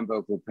background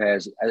vocal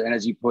pairs. And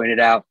as you pointed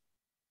out,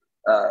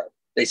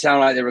 they sound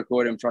like they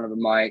record in front of a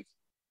mic,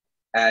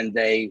 and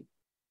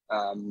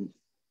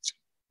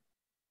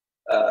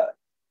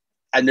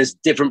and there's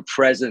different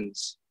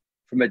presence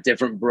from a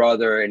different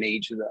brother in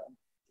each of them.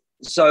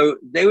 So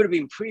they would have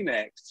been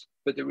pre-mixed,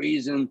 but the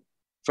reason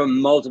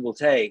from multiple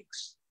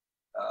takes,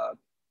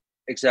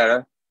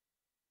 etc.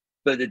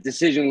 But the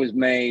decision was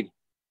made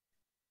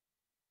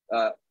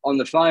on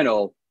the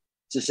final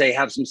to say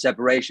have some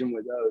separation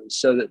with those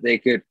so that they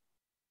could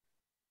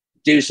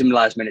do some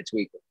last minute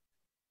tweaking,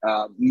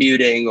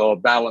 muting or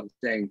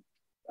balancing,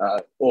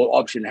 or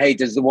option. Hey,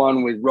 does the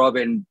one with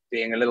Robin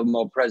being a little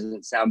more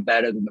present sound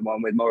better than the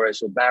one with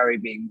Morris or Barry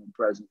being more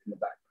present in the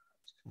background?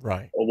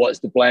 Right. Or what's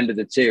the blend of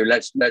the two?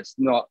 Let's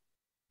not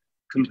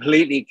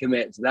completely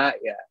commit to that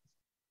yet,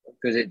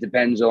 because it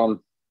depends on,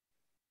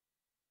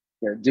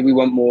 do we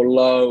want more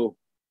low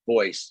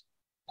voice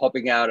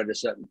popping out at a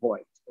certain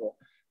point? Or,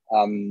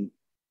 and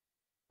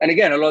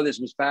again, a lot of this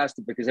was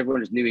faster because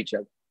everyone just knew each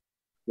other.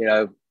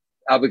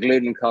 Albert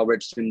Gluten and Carl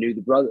Richardson knew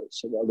the brothers.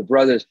 So the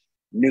brothers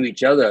knew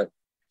each other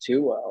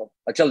too well.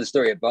 I tell the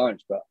story a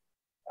bunch, but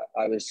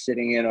I was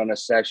sitting in on a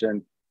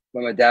session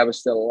when my dad was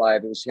still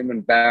alive. It was him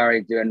and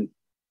Barry doing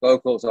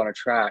vocals on a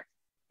track,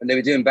 and they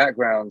were doing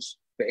backgrounds,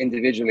 but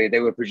individually they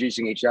were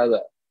producing each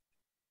other.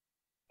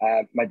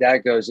 My dad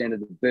goes into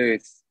the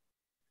booth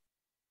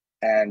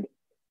and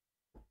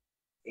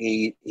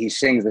he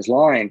sings this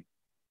line.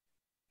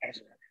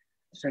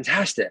 It's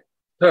fantastic,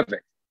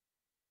 perfect,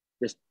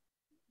 just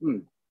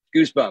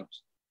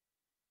goosebumps.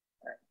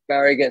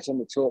 Barry gets on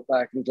the talk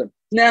back and he's like,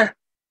 nah,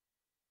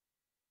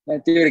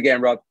 do it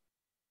again, Rob.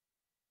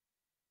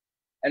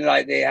 And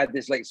like they had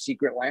this like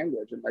secret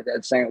language, and my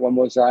dad sang it one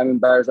more time, and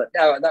Barry's like,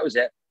 no, that was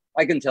it.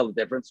 I can tell the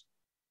difference.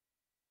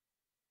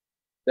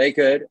 They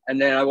could.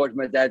 And then I watched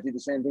my dad do the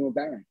same thing with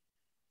Barry.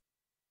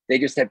 They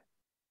just had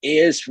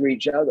ears for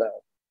each other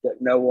that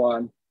no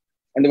one,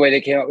 and the way they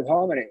came up with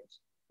harmonies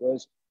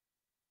was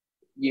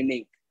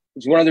unique.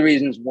 It's one of the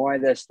reasons why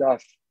their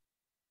stuff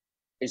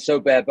is so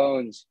bare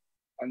bones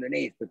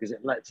underneath, because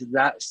it lets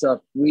that stuff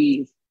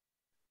breathe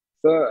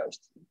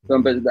first.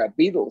 Compared to that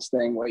Beatles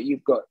thing where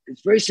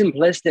it's very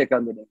simplistic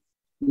underneath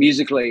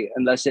musically,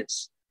 unless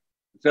it's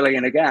filling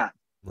in a gap.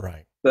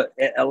 Right. But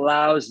it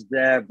allows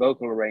their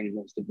vocal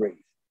arrangements to breathe.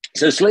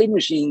 So slave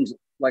machines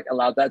like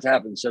allowed that to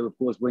happen. So of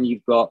course,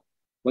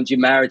 once you're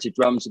married to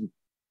drums and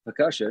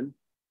percussion,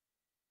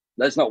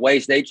 let's not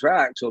waste 8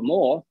 tracks or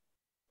more.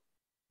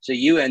 So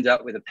you end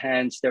up with a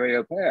pan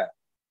stereo pair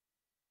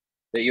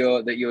that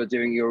you're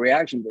doing your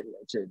reaction video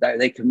to.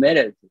 They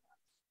committed.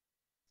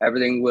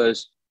 Everything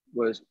was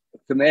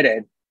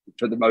committed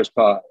for the most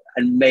part,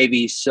 and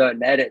maybe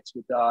certain edits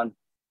were done,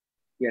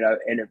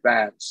 in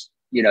advance.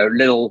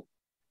 Little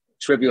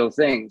trivial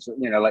things,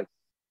 like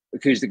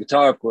acoustic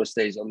guitar, of course,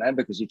 stays on there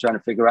because you're trying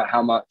to figure out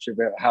how much of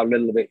it, how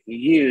little of it you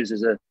use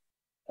as a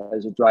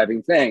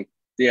driving thing.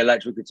 The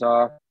electric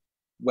guitar,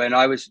 when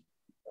I was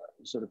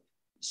sort of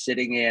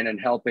sitting in and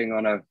helping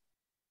on a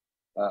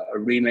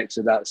remix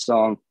of that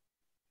song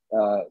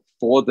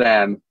for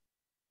them,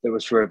 that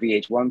was for a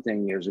VH1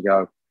 thing years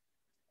ago,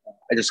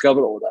 I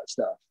discovered all that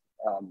stuff.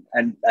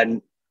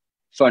 And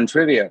fun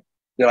trivia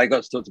that I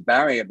got to talk to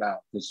Barry about,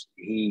 because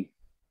he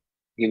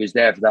was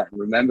there for that and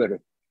remembered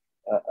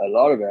a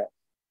lot of it.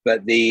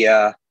 But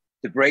the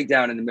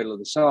breakdown in the middle of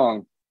the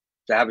song,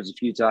 that happens a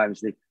few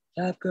times, the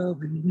 "Life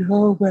going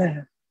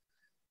nowhere,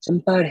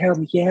 somebody help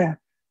me, yeah."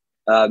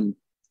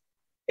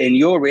 In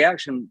your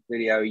reaction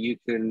video, you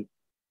can,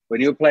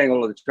 when you're playing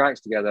all of the tracks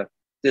together,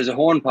 there's a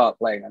horn part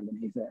playing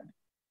underneath it.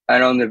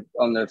 And on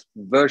the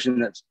version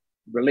that's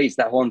released,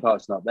 that horn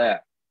part's not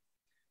there,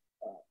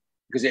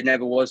 because it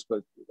never was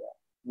supposed to be there.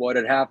 What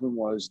had happened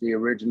was the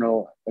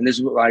original, and this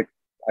is what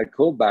I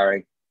called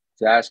Barry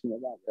to ask him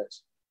about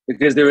this,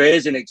 because there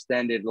is an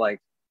extended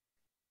like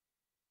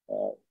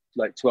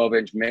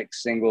 12-inch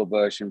mix single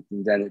version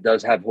from then. It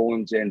does have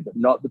horns in, but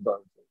not the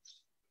vocals.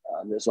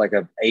 There's like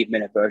a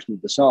 8-minute version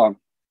of the song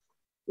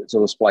that's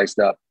all spliced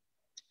up.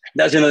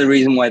 That's another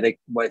reason why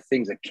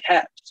things are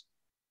kept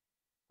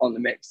on the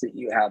mix that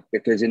you have,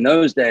 because in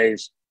those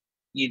days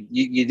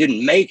you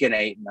didn't make an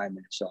 8 and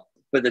 9-minute song,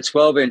 but the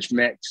 12-inch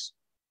mix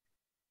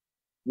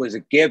was a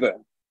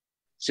given.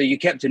 So you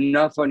kept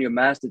enough on your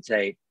master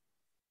tape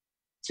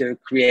to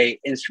create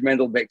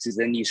instrumental mixes,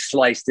 and you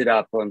sliced it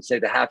up on, say,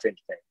 the half-inch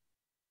tape,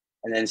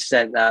 and then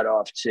sent that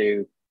off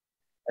to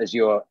as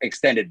your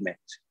extended mix.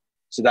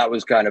 So that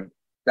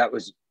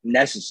was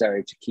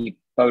necessary to keep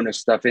bonus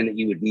stuff in that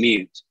you would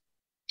mute.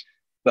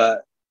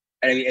 But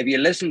if you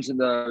listen to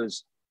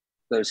those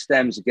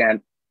stems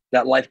again,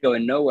 that "Life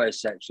Going Nowhere"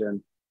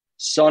 section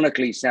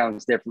sonically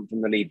sounds different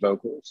from the lead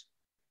vocals.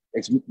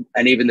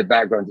 And even the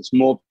background, it's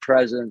more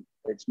present.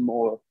 It's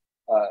more,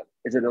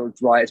 it's a little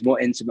dry. It's more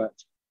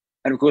intimate.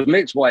 And of course,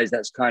 mix-wise,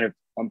 that's kind of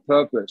on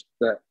purpose.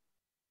 But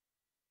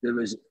there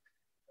was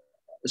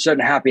a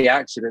certain happy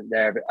accident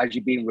there of it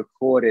actually being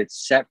recorded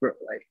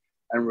separately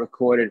and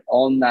recorded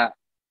on that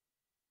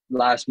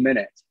last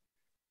minute,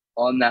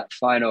 on that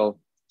final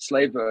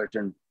slave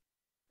version.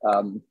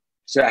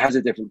 So it has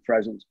a different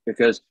presence,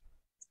 because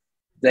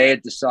they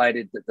had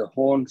decided that the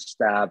horn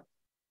stab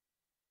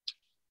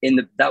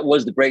that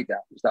was the breakdown,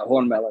 it was that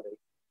horn melody.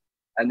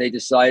 And they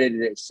decided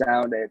that it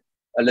sounded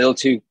a little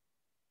too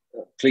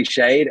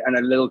cliched and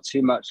a little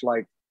too much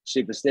like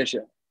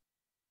Superstition,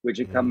 which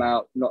had come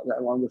out not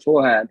that long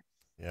beforehand.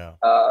 Yeah.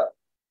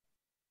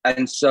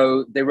 And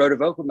so they wrote a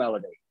vocal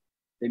melody.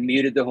 They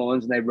muted the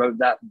horns and they wrote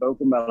that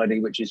vocal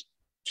melody, which is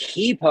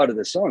key part of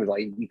the song.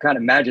 Like, you can't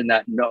imagine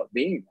that not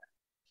being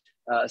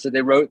there. So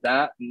they wrote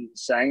that and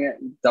sang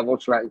it and double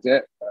tracked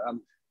it.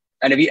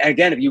 And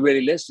if you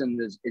really listen,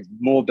 it's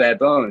more bare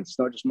bones. It's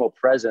not just more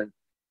present,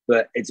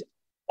 but it's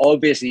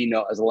obviously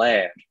not as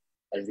layered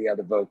as the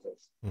other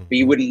vocals. Mm-hmm. But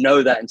you wouldn't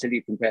know that until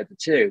you compared the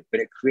two. But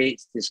it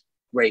creates this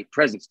great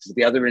presence, because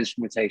the other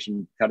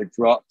instrumentation kind of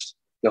drops,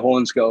 the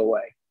horns go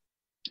away,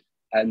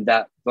 and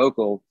that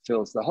vocal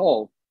fills the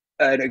hole.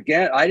 And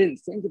again, I didn't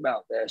think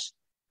about this.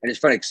 And it's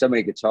funny, because so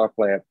many guitar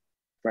player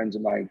friends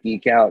of mine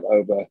geek out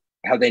over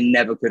how they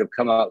never could have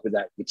come up with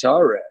that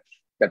guitar riff.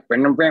 That,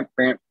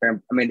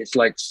 I mean, it's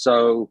like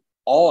so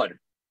odd.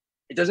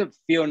 It doesn't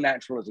feel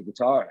natural as a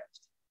guitarist.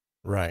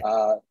 Right.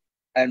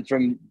 And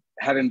from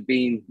having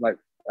been like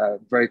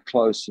very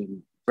close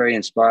and very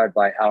inspired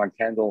by Alan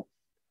Kendall,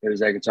 who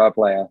was a guitar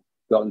player,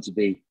 gotten to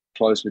be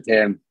close with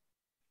him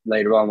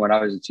later on when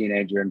I was a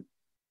teenager and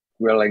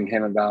grilling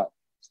him about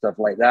stuff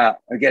like that.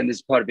 Again, this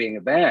is part of being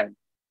a band,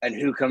 and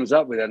who comes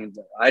up with it. And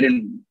I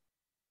didn't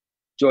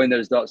join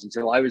those dots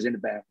until I was in a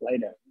band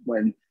later,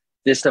 when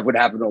this stuff would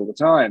happen all the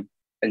time.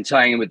 And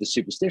tying in with the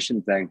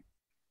Superstition thing,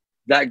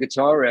 that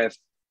guitar riff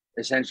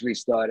essentially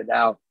started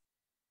out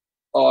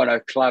on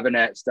a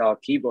clavinet style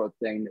keyboard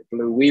thing that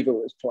Blue Weaver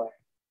was playing,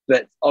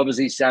 but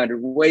obviously sounded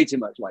way too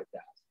much like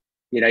that.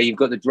 You know, you've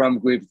got the drum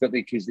group, you've got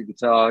the acoustic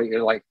guitar,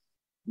 you're like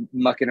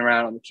mucking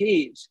around on the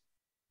keys.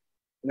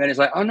 And then it's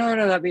like, oh, no,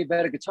 that'd be a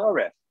better guitar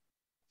riff,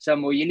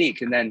 something more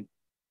unique. And then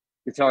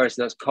guitarist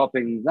starts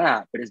copying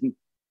that, but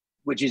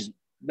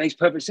makes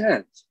perfect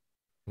sense.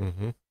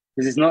 Mm-hmm.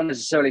 Because it's not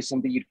necessarily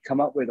something you'd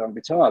come up with on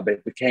guitar, but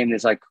it became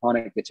this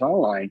iconic guitar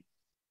line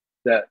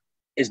that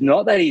is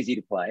not that easy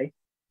to play.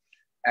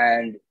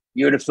 And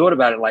you would have thought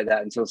about it like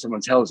that until someone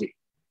tells you.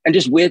 And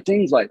just weird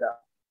things like that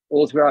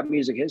all throughout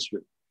music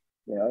history.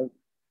 You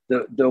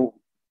know,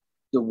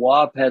 the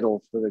wah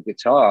pedal for the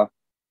guitar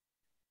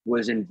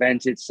was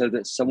invented so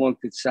that someone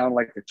could sound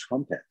like a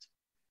trumpet,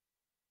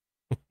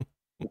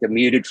 like a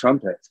muted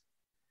trumpet.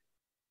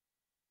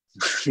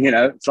 You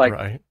know, it's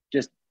like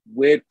just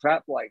weird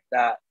crap like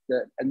that.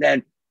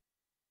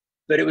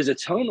 But it was a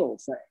tonal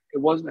thing.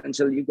 It wasn't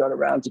until you got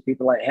around to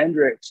people like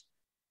Hendrix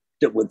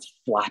that would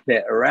flap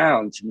it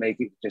around to make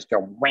it just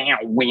go wham,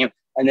 wham.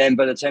 And then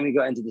by the time you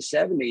got into the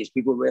 70s,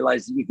 people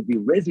realized that you could be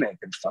rhythmic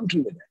and funky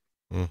with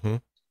it. Mm-hmm.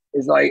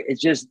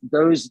 It's just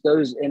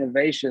those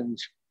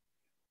innovations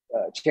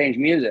change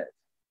music.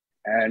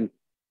 And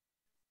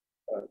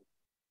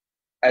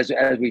as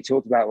we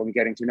talked about when we're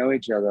getting to know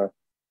each other,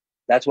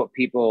 That's what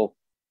people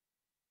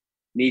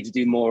need to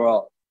do more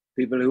of.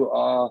 People who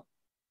are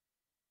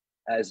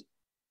as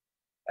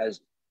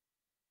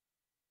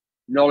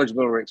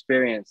knowledgeable or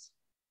experienced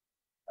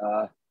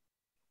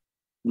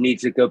need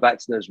to go back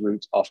to those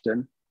roots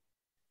often.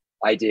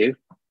 I do.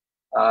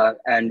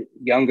 And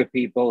younger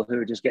people who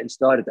are just getting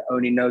started that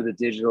only know the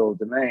digital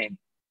domain,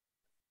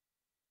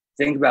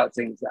 think about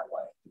things that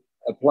way.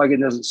 A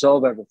plugin doesn't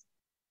solve everything.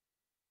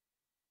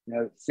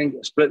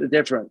 Split the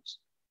difference.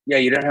 Yeah,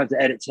 you don't have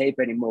to edit tape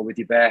anymore with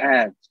your bare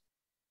hands.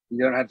 You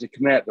don't have to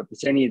commit, but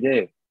pretend you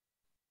do.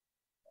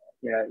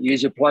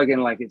 Use your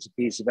plugin like it's a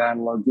piece of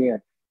analog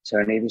gear.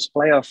 Turn your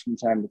display off from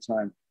time to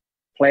time.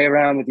 Play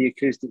around with the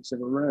acoustics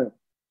of a room.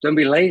 Don't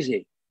be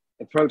lazy.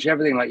 Approach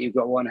everything like you've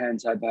got one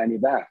hand tied behind your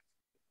back.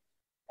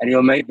 And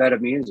you'll make better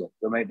music.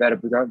 You'll make better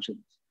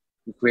productions.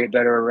 You'll create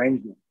better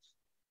arrangements.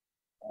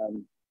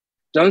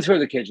 Don't throw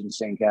the kitchen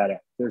sink at it.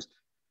 Because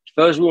the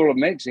first rule of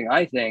mixing,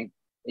 I think,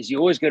 is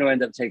you're always going to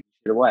end up taking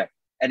it away.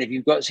 And if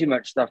you've got too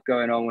much stuff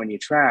going on when you're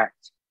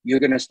tracked, you're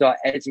going to start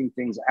editing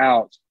things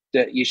out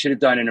that you should have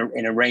done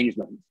in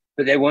arrangement,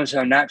 but they won't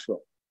sound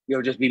natural.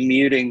 You'll just be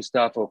muting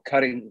stuff or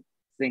cutting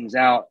things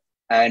out,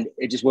 and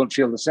it just won't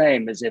feel the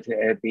same as if it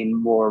had been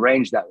more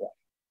arranged that way.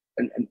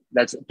 And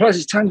that's, plus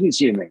it's time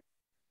consuming.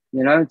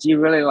 Do you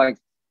really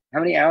how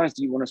many hours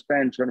do you want to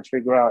spend trying to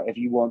figure out if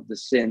you want the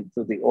synth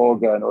or the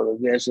organ or the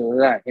this or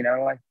that?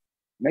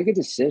 Make a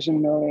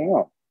decision early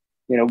on.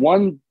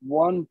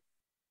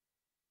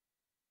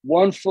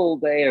 One full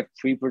day of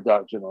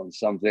pre-production on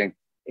something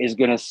is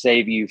going to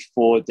save you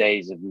 4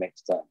 days of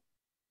mix time.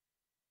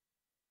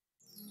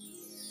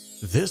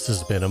 This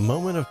has been a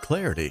moment of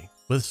clarity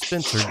with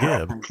Spencer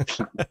Gibb.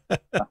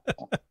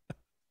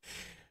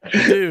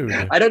 Dude,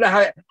 I don't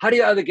know how do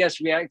your other guests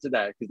react to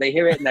that, because they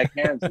hear it in their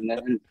cans and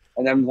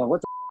I'm like,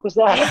 what the f was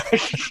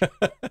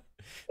that?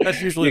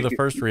 That's usually the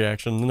first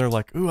reaction, and they're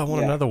like, ooh, I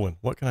want another one.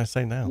 What can I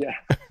say now? Yeah.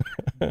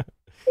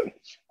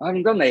 I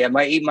haven't done that yet.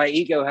 My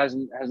ego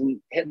hasn't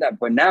hit that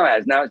point. Now it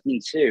has. Now it's been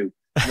 2.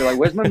 They're like,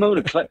 where's my moment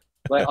of clarity?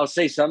 I'll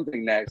say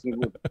something next.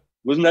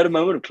 Wasn't that a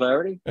moment of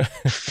clarity?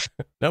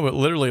 No, but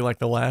literally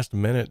the last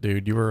minute,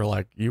 dude, you were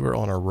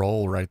on a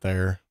roll right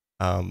there.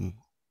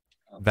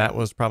 That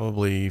was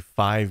probably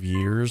 5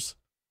 years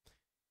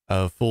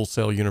of Full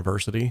Sail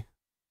University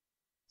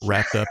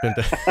wrapped up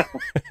into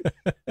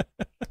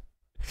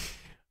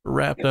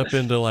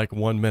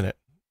 1 minute.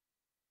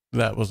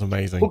 That was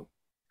amazing. Well,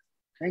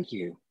 thank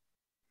you.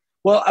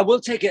 Well, I will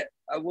take it.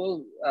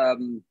 I'll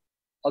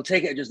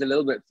take it just a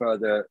little bit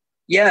further.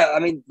 Yeah, I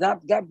mean,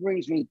 that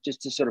brings me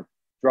just to sort of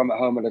drum it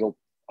home a little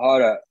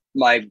harder.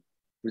 My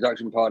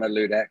production partner,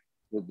 Ludek,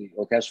 with the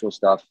orchestral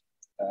stuff,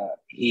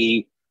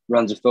 he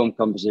runs a film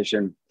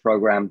composition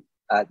program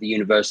at the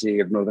University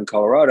of Northern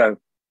Colorado,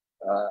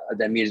 at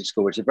their music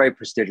school, which is a very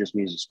prestigious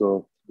music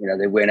school.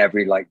 They win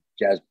every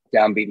Jazz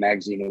Downbeat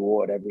Magazine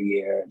award every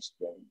year. It's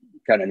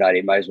kind of nutty.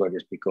 It might as well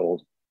just be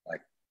called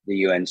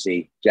the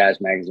UNC Jazz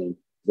Magazine.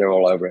 They're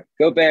all over it.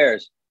 Go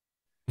Bears.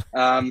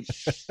 And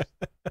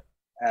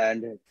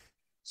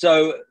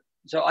so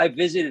I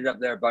visited up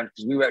there a bunch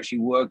because we were actually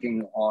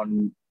working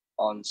on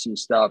some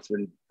stuff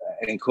and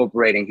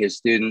incorporating his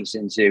students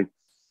into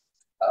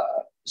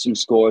some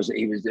scores that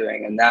he was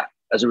doing. And that,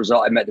 as a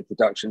result, I met the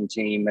production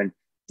team and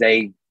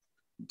they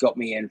got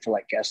me in for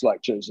guest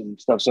lectures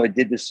and stuff. So I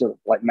did this sort of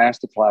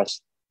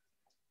masterclass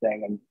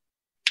thing. And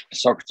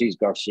𝗧𝗵𝗲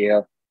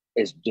𝗧𝗵𝗲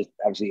is just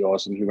absolutely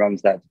awesome. He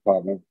runs that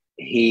department.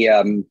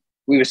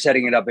 We were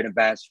setting it up in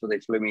advance before they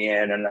flew me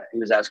in, and he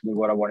was asking me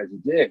what I wanted to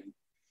do.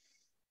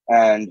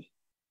 And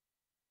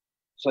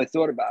so I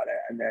thought about it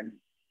and then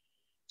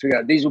figured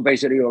out these were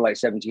basically all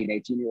 17,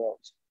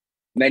 18-year-olds,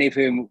 many of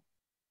whom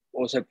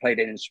also played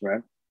an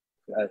instrument.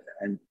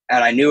 And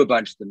I knew a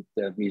bunch of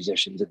the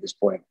musicians at this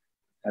point.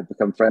 I'd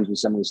become friends with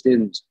some of the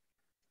students.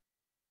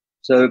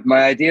 So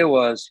my idea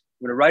was,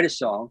 I'm going to write a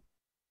song.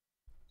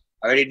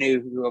 I already knew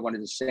who I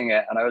wanted to sing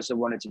it. And I also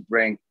wanted to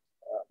bring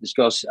this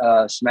girl,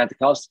 𝗵𝗲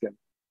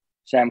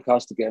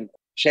𝗧𝗵𝗲.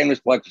 Shameless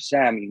plug for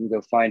Sam. You can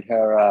go find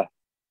her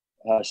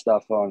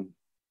stuff on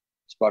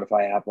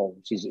Spotify, Apple.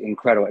 She's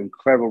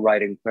incredible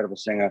writer, incredible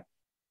singer.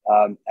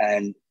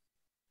 And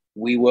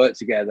we worked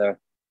together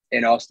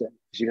in Austin.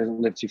 She doesn't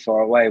live too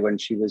far away. When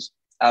she was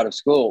out of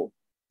school,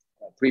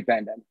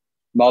 pre-pandemic,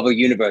 Marvel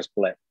Universe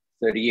split.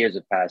 30 years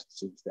have passed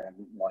since then.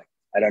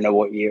 I don't know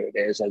what year it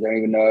is. I don't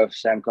even know if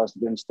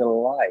𝗵𝗲 is still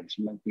alive.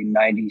 She might be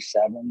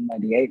 97,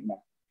 98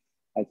 now,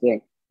 I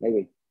think,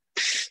 maybe.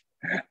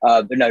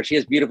 But no, she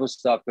has beautiful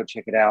stuff. Go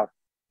check it out.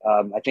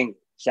 I think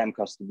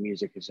𝗵𝗲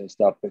music is her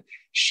stuff, but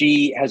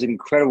she has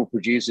incredible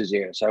producers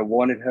here. So I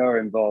wanted her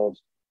involved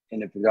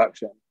in the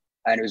production.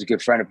 And it was a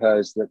good friend of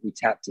hers that we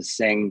tapped to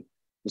sing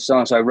the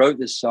song. So I wrote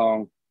this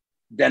song.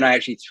 Then I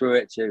actually threw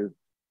it to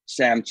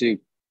Sam to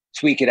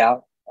tweak it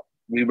out,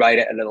 rewrite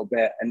it a little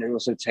bit, and then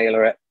also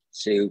tailor it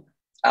to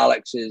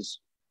Alex's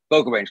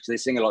vocal range, because they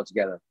sing a lot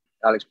together.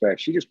 Alex Berg,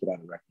 she just put out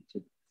a record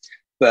too.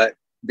 But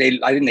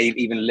I think they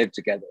even lived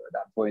together at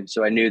that point.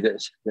 So I knew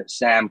that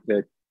Sam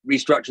could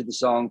restructure the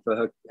song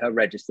for her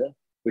register,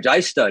 which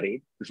I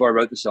studied before I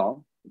wrote the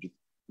song, which is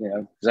you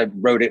know, because I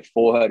wrote it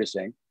for her to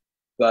sing.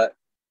 But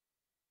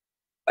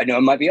I know I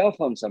might be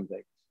off on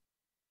something.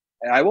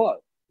 And I was,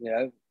 you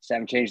know,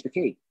 Sam changed the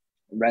key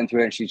and ran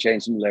through it, and she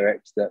changed some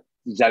lyrics. That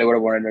exactly what I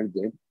wanted her to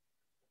do.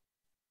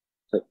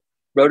 So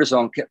wrote a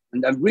song.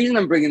 And the reason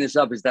I'm bringing this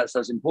up is that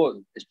stuff's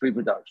important. It's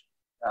pre-production.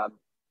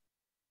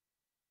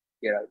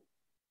 You know,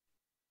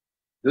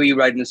 who are you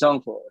writing the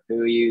song for?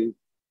 Who are you,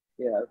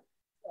 you know,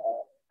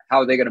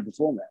 how are they going to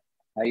perform it?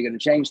 How are you going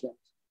to change things?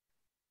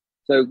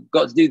 So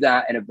got to do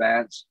that in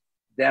advance.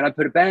 Then I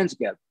put a band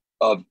together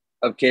of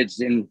kids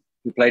who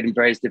played in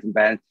various different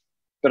bands,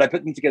 but I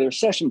put them together as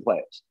session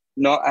players,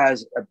 not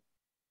as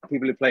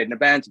people who played in a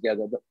band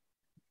together, but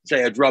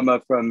say a drummer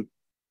from,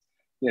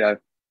 you know,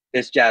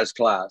 this jazz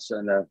class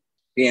and a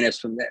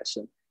pianist from this,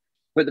 and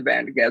put the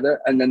band together.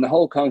 And then the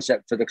whole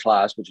concept for the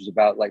class, which was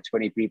about like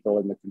 20 people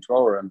in the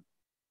control room,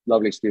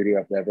 lovely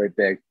studio up there, very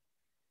big,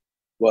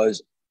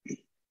 was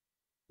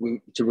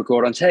to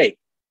record on tape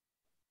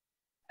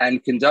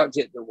and conduct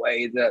it the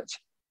way that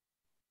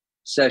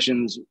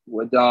sessions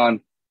were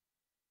done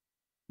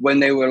when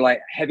they were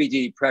like heavy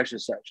duty pressure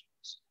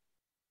sessions.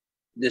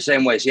 The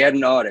same way. So you had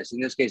an artist,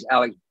 in this case,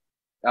 𝗬𝗏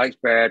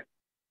𝗏𝗏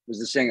was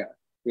the singer.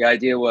 The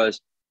idea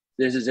was,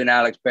 this is an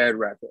𝗬𝗏 𝗏𝗏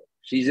record.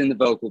 She's in the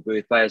vocal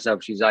booth by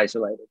herself. She's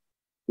isolated.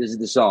 This is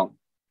the song.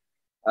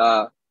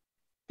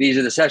 These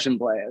are the session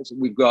players.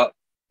 We've got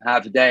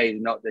half a day to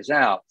knock this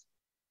out,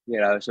 you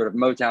know, sort of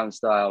Motown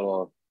style,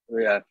 or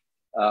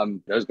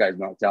those guys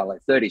knocked out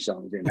like 30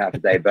 songs in half a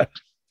day. But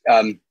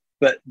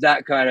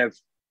that kind of,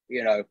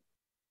 you know,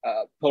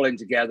 pulling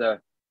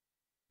together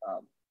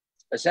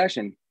a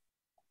session.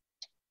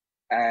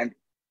 And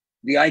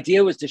the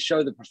idea was to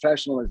show the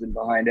professionalism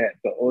behind it,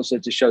 but also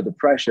to show the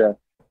pressure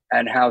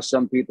and how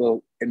some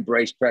people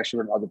embrace pressure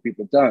and other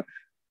people don't.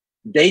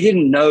 They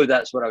didn't know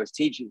that's what I was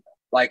teaching them.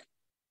 Like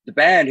the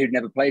band who'd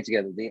never played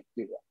together,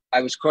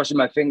 I was crossing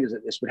my fingers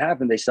that this would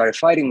happen. They started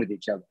fighting with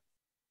each other.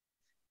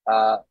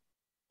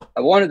 I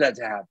wanted that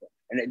to happen,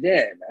 and it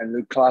did. And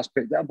the class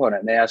picked up on it,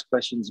 and they asked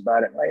questions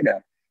about it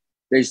later.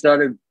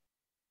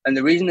 And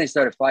the reason they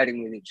started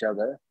fighting with each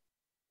other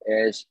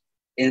is,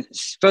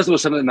 first of all,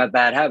 some of them had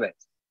bad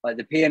habits. Like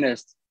the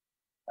pianist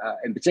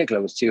in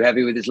particular was too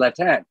heavy with his left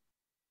hand.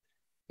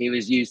 He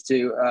was used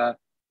to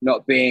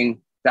not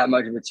being that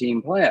much of a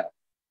team player,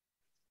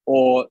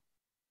 or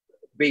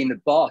being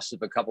the boss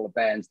of a couple of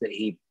bands that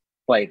he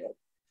played in.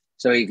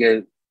 So he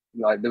could,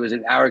 like, there was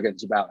an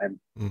arrogance about him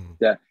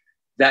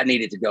that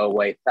needed to go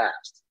away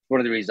fast.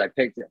 One of the reasons I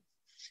picked him.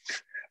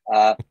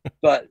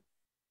 But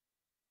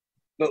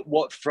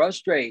what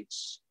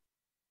frustrates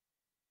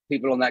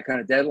people on that kind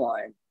of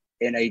deadline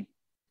in a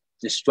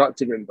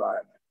destructive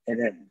environment,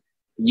 and then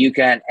you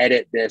can't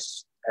edit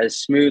this as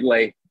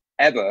smoothly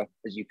ever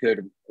as you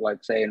could,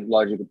 like say in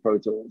Logic or Pro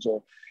Tools,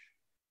 or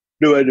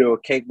do a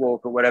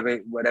Cakewalk or whatever,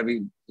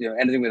 you know,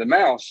 anything with a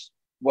mouse.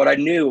 What I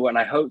knew and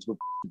I hoped would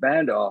piss the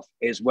band off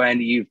is when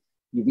you've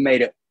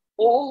made it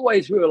all the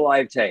way through a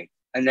live take,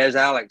 and there's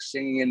𝗬𝗏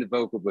singing in the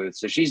vocal booth.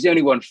 So she's the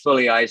only one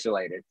fully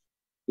isolated.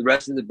 The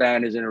rest of the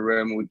band is in a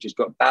room, and we've just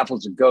got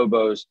baffles and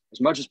gobos as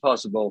much as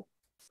possible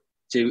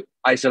to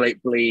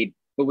isolate bleed.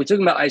 But we're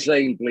talking about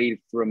isolating bleed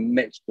from a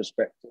mixed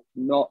perspective,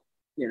 not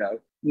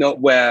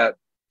where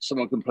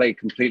someone can play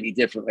completely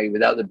differently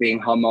without there being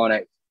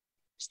harmonic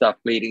stuff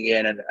bleeding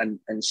in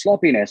and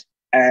sloppiness.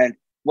 And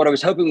what I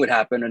was hoping would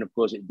happen, and of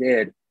course it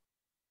did,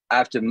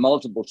 after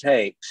multiple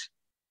takes,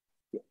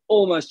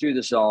 almost through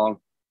the song,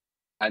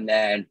 and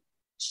then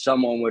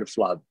someone would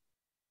flub.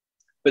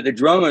 But the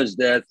drummers,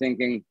 they're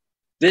thinking,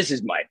 this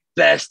is my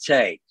best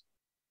take.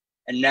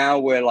 And now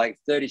we're like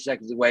 30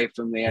 seconds away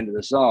from the end of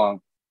the song,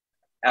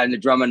 and the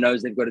drummer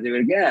knows they've got to do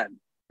it again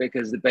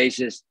because the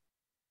bassist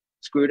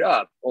screwed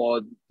up,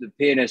 or the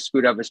pianist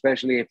screwed up,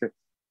 especially if it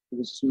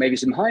was maybe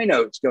some high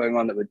notes going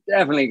on that were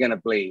definitely going to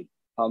bleed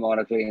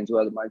harmonically into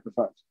other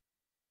microphones.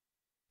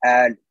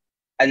 And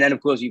then,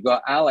 of course, you've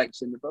got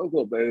𝗬𝗏 in the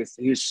vocal booth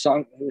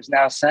who's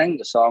now sang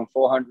the song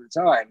 400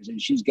 times,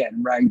 and she's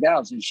getting ragged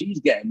out, so she's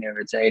getting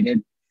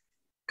irritated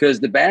because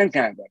the band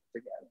can't get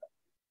together.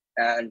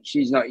 And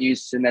she's not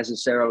used to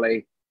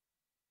necessarily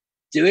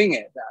doing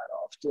it that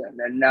often.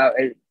 And now,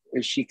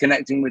 is she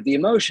connecting with the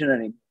emotion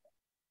anymore?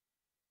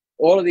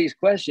 All of these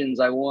questions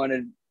I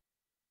wanted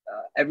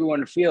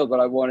everyone to feel, but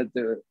I wanted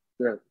the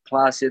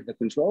class in the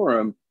control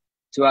room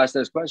to ask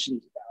those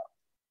questions about.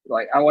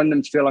 Like, I wanted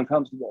them to feel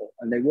uncomfortable,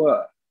 and they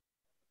were.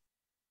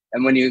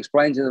 And when you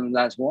explain to them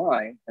that's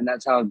why, and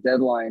that's how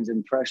deadlines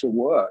and pressure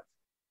work,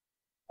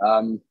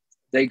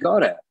 they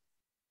got it.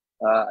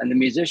 And the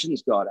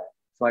musicians got it.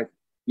 It's like,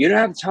 you don't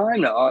have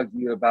time to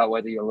argue about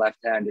whether your left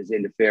hand is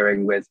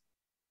interfering with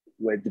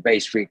the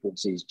bass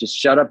frequencies. Just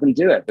shut up and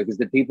do it, because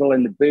the people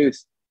in the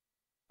booth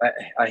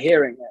are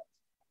hearing it.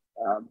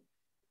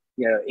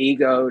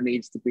 Ego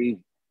needs to be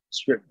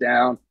stripped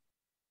down.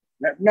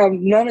 Now,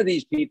 none of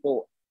these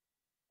people,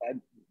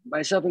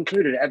 myself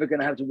included, are ever going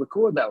to have to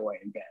record that way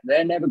again.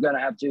 They're never going to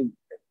have to,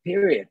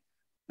 period.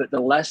 But the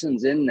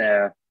lessons in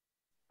there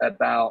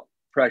about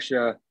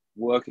pressure,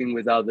 working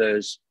with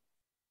others,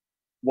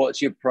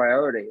 what's your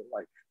priority?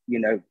 Like, you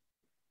know,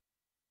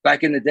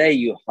 back in the day,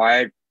 you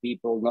hired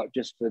people not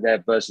just for their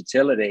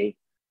versatility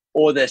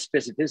or their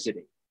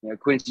specificity. You know,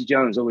 Quincy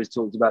Jones always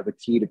talked about the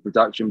key to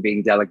production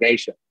being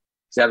delegation.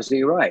 He's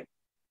absolutely right.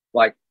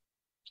 Like,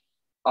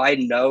 I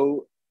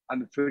know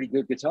I'm a pretty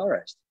good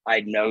guitarist.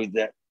 I know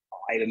that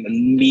I am a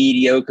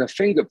mediocre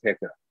finger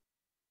picker.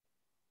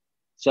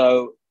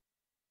 So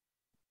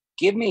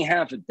give me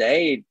half a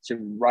day to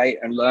write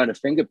and learn a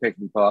finger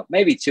picking part,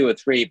 maybe 2 or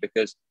 3,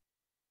 because,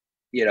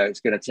 you know, it's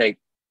going to take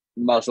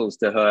muscles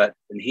to hurt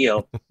and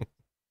heal.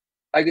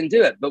 I can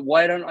do it. But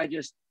why don't I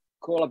just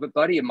call up a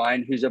buddy of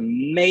mine who's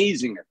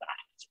amazing at that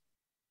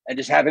and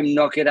just have him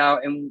knock it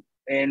out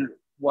in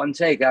one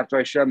take after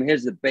I show him,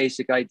 here's the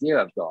basic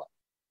idea I've got.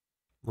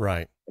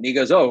 Right. And he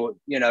goes, oh,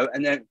 you know,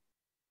 and then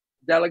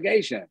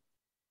delegation,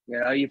 you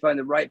know, you find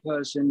the right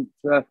person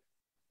for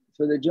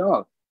the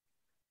job.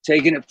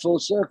 Taking it full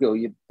circle,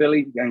 you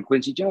Billy and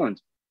Quincy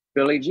Jones,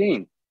 Billie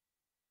Jean,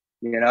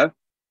 you know,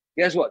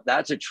 guess what?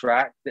 That's a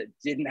track that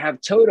didn't have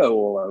Toto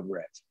all over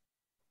it.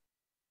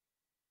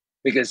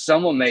 Because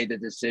someone made the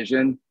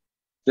decision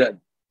that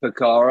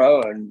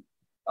Porcaro and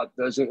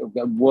those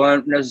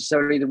weren't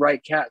necessarily the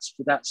right cats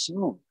for that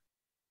song,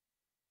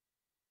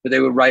 but they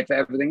were right for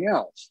everything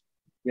else,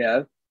 you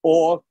know?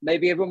 Or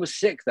maybe everyone was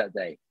sick that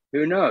day,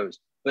 who knows?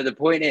 But the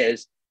point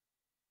is,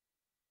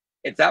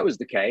 if that was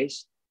the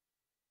case,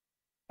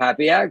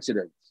 happy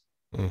accidents.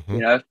 Mm-hmm. You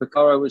know, if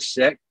Porcaro was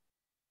sick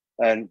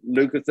and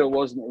Lukather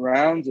wasn't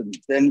around, and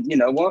then, you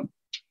know what?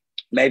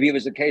 Maybe it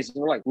was a case of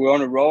like, we're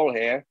on a roll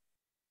here.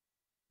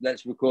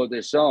 Let's record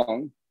this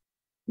song.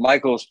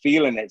 Michael's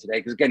feeling it today.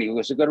 Because again, you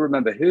also got to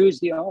remember, who's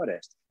the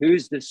artist?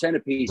 Who's the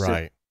centerpiece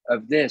right.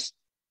 of this?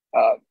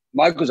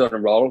 Michael's on a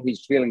roll.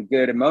 He's feeling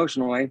good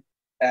emotionally.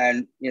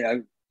 And, you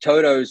know,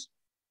 Toto's,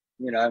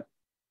 you know,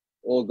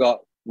 all got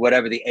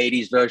whatever the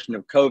 80s version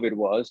of COVID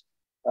was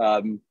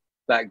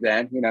back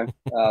then, you know,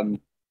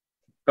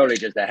 probably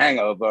just a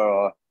hangover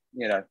or,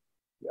 you know,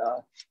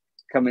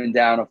 coming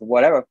down off of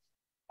whatever.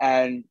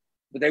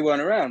 But they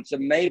weren't around. So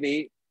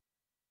maybe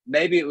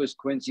it was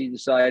Quincy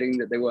deciding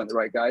that they weren't the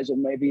right guys, or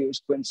maybe it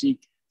was Quincy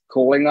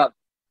calling up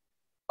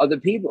other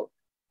people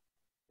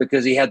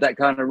because he had that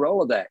kind of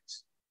Rolodex,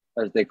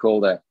 as they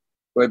called it,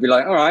 where he'd be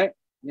like, all right,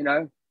 you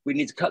know, we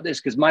need to cut this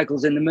because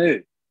Michael's in the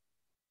mood.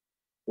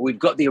 We've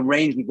got the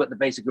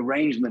basic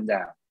arrangement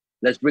down.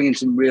 Let's bring in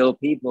some real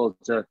people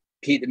to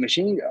keep the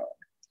machine going.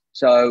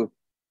 So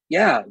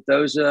yeah,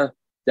 those are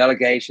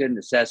delegation,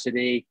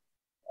 necessity.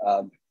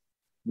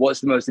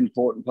 What's the most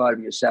important part of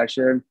your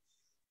session?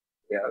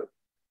 You know,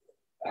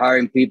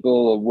 hiring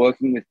people or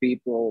working with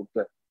people,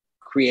 but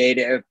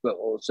creative, but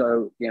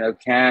also, you know,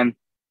 can,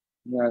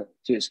 you know,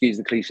 to excuse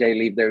the cliche,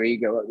 leave their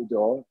ego at the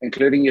door,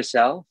 including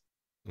yourself.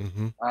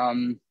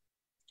 Mm-hmm.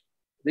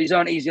 These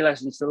aren't easy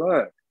lessons to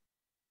learn.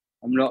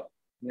 I'm not,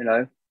 you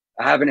know,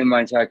 I haven't in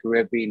my entire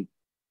career been,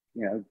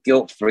 you know,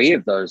 guilt-free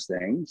of those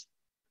things,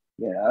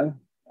 you know.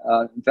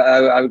 In fact,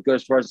 I would go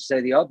as far as to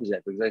say the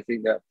opposite, because I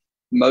think that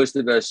most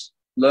of us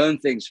learn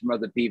things from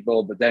other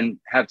people, but then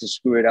have to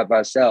screw it up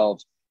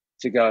ourselves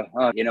to go,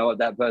 oh, you know what,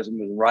 that person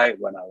was right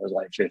when I was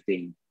like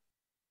 15.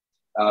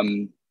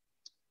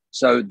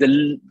 So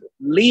the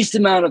least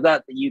amount of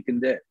that you can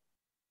do,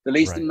 the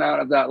least right.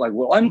 amount of that, like,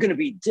 well, I'm going to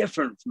be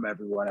different from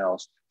everyone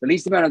else. The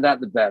least amount of that,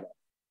 the better.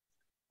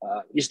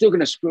 You're still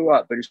going to screw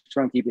up, but just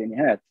try and keep it in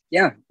your head.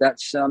 Yeah,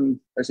 that's,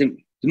 I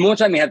think the more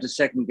time you have to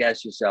second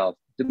guess yourself,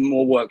 the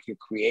more work you're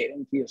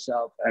creating for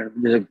yourself. And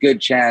there's a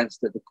good chance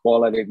that the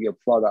quality of your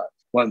product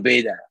won't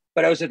be there.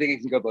 But I also think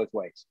it can go both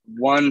ways.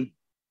 One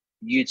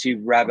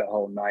YouTube rabbit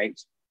hole night,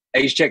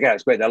 you should check it out.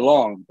 It's great. They're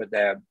long, but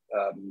they're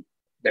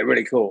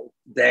really cool.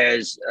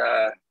 There's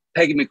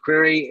Peggy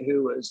McCreary,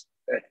 who was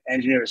an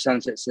engineer at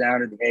Sunset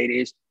Sound in the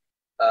 80s.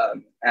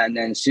 And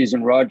then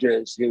Susan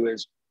Rogers, who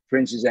was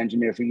Prince's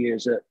engineer for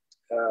years at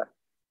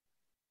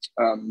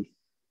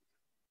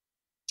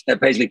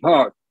Paisley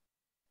Park.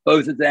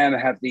 Both of them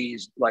have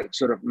these like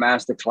sort of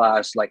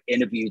masterclass, like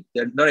interview.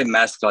 They're not even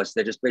masterclass.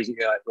 They're just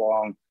basically like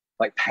long,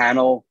 like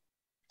panel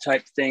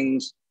type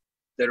things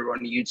that are on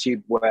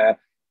YouTube where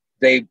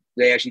they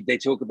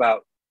talk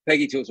about.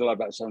 Peggy talks a lot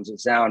about Sunset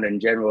Sound in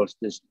general.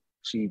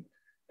 She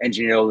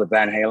engineered all the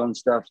Van Halen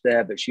stuff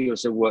there, but she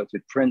also worked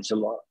with Prince a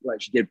lot.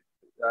 Like she did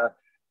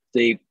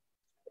the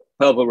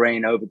Purple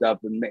Rain overdub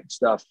and mixed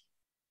stuff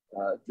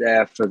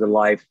there for the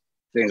live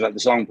things, like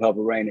the song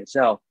Purple Rain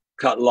itself,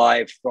 cut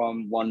live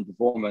from one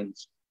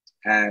performance,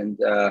 and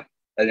then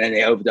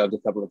they overdubbed a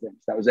couple of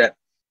things. That was it.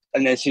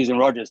 And then Susan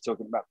Rogers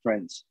talking about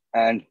Prince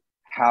and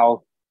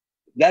how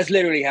that's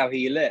literally how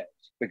he lived,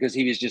 because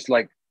he was just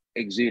like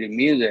exuding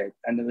music.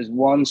 And there was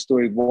one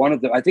story, one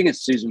of them, I think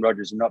it's Susan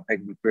Rogers and not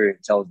Peggy McCreary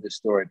that tells this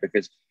story,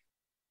 because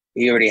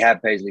he already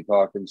had Paisley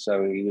Park, and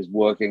so he was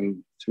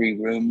working 3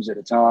 rooms at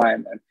a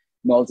time and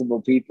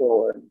multiple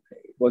people, and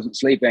he wasn't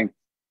sleeping.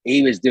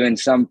 He was doing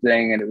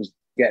something and it was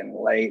getting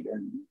late,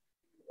 and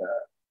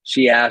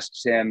she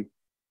asks him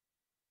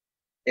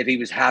if he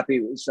was happy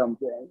with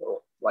something,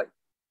 or like,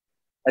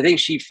 I think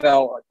she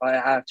felt, I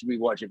have to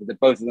rewatch it, but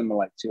both of them are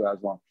like 2 hours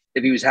long.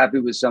 if he was happy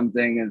with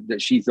something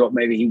that she thought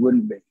maybe he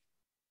wouldn't be.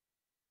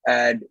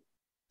 And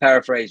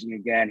paraphrasing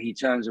again, he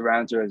turns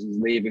around to her as he's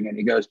leaving and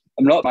he goes,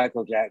 "I'm not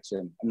Michael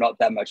Jackson. I'm not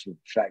that much of a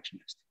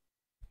perfectionist."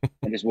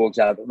 And just walks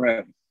out of the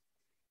room.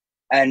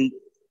 And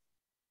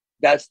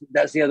that's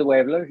the other way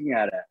of looking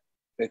at it,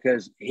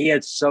 because he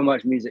had so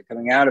much music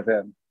coming out of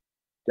him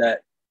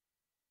that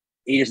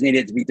he just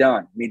needed to be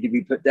done, needed to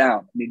be put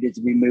down, needed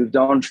to be moved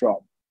on from.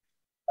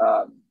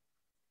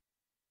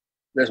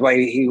 That's why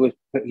he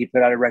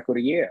put out a record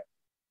a year,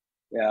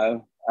 you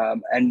know,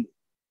 and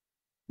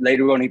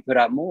later on he put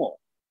out more.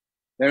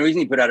 The only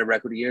reason he put out a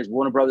record a year is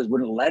Warner Brothers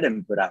wouldn't let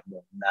him put out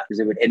more than that because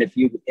it would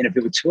interfere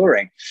with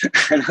touring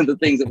and other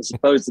things that were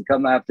supposed to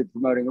come after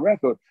promoting a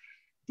record.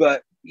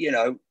 But, you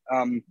know,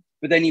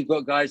 but then you've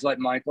got guys like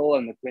Michael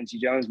and the Quincy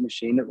Jones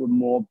machine that were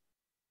more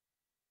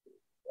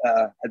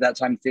at that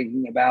time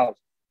thinking about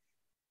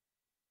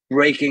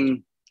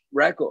breaking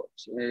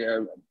records,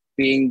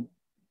 being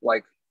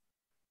like,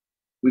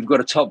 we've got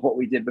to top what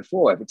we did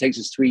before. If it takes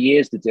us 3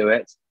 years to do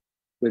it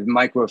with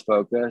micro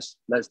focus,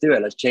 let's do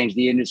it. Let's change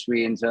the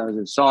industry in terms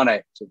of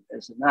sonics and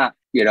this and that,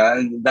 you know.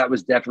 And that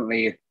was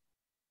definitely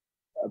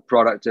a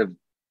product of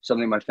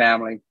something my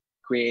family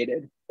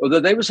created. Although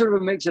they were sort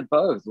of a mix of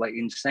both, like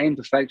insane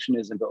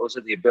perfectionism, but also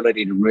the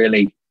ability to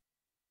really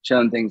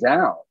churn things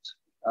out.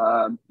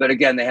 But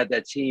again, they had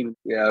their team,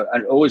 you know,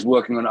 and always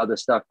working on other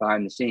stuff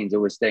behind the scenes,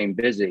 always staying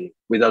busy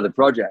with other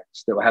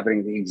projects that were happening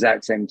at the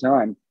exact same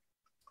time.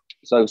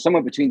 So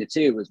somewhere between the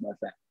two was my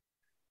family.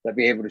 They'd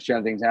be able to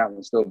churn things out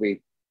and still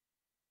be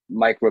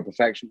micro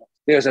perfectionist.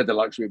 They also had the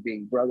luxury of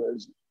being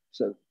brothers.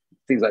 So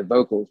things like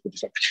vocals were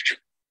just like,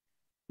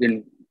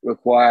 didn't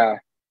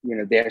require, you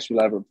know, the extra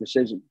level of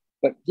precision.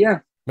 But yeah.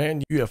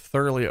 Man, you have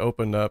thoroughly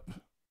opened up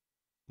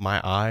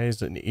my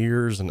eyes and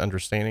ears and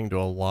understanding to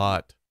a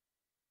lot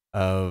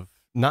of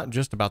not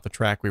just about the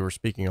track we were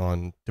speaking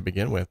on to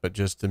begin with, but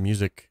just the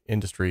music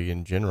industry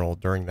in general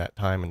during that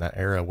time and that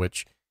era,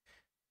 which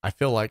I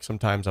feel like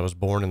sometimes I was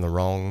born in the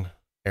wrong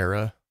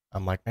era.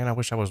 I'm like, man, I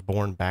wish I was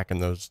born back in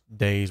those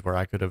days where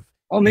I could have.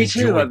 Oh, me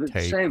too. I've been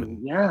the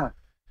same. Yeah.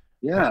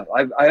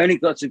 I only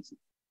got to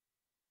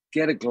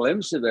get a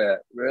glimpse of it,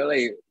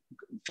 really,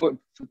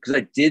 because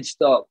I did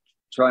stop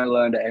trying to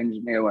learn to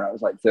engineer when I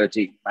was like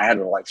 13. I had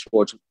a like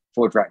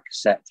four-track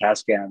cassette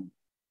Tascam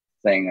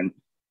thing, and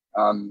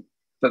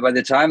but by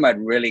the time I'd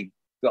really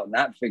gotten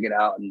that figured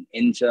out and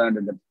interned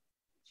in a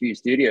few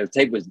studios,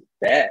 tape was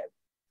dead.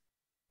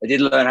 I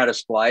did learn how to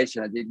splice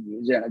and I did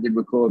use it and I did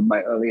record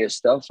my earliest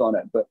stuff on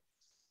it, but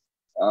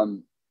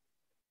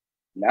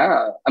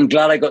no, I'm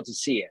glad I got to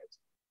see it.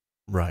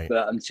 Right.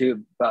 But I'm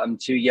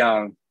too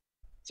young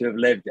to have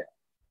lived it.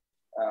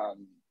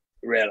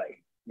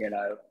 Really, you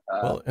know.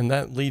 Well, and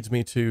that leads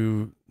me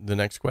to the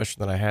next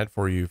question that I had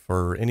for you.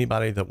 For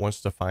anybody that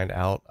wants to find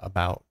out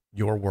about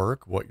your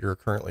work, what you're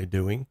currently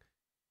doing,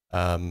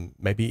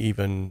 maybe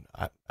even,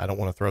 I don't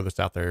want to throw this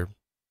out there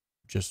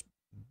just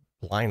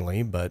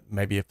blindly, but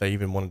maybe if they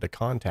even wanted to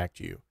contact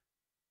you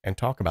and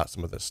talk about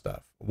some of this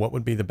stuff, what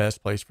would be the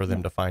best place for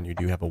them to find you?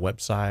 Do you have a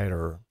website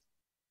or?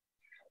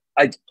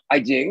 I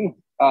do.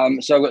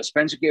 So I've got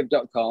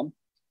𝗧𝗵𝗲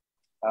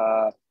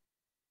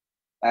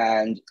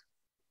and,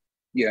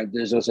 you know,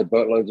 there's also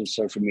boatloads of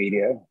social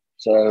media.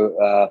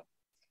 So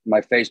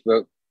my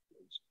Facebook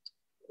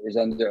is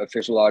under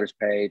official artist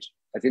page.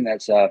 I think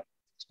that's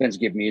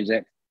𝗧𝗵𝗲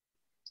Music.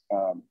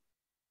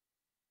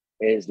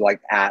 Is like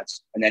 @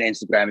 and then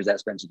Instagram is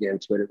 @𝗧𝗵𝗲,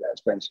 Twitter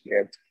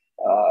 @𝗧𝗵𝗲.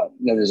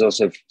 Then there's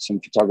also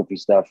some photography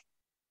stuff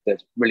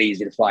that's really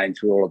easy to find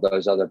through all of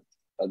those other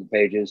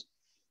pages.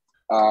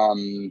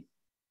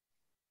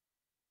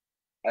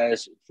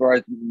 As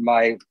for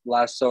my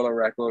last solo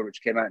record,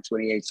 which came out in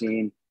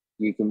 2018,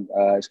 you can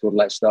it's called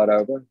Let's Start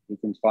Over. You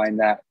can find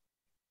that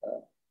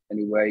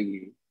anywhere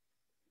you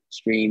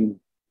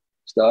stream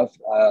stuff.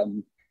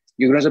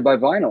 You can also buy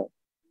vinyl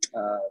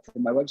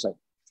from my website.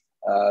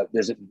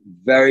 There's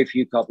very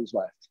few copies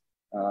left.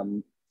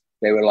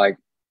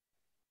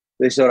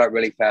 They sold out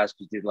really fast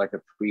because we did like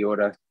a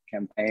pre-order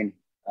campaign,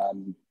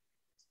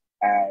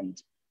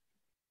 and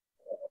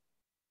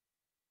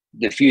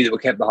the few that were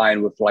kept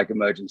behind were for like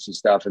emergency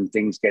stuff and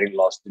things getting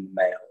lost in the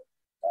mail,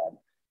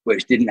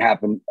 which didn't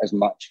happen as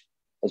much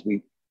as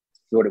we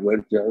thought it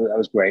would. That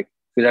was great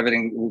because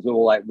everything was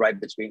all like right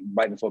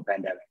before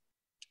pandemic.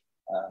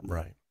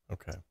 Right.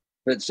 Okay.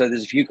 But so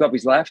there's a few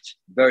copies left,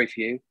 very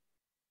few.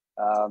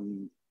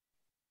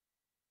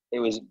 It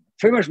was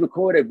pretty much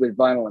recorded with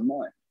vinyl in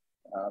mind,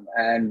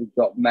 and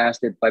got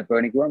mastered by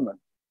Bernie Grunman,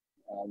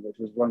 which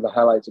was one of the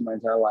highlights of my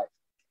entire life.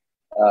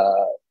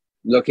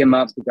 Look him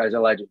up, the guy's a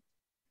legend,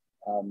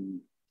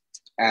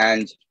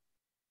 and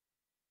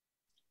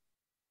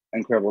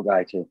incredible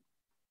guy too.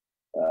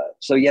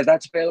 So yeah,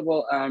 that's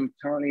available. I'm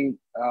currently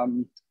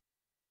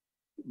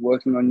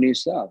working on new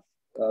stuff,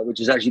 which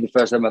is actually the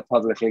first time I've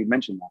publicly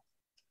mentioned that.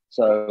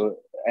 So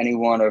any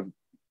one of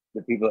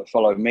the people that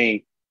follow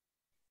me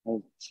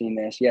have seen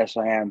this. Yes,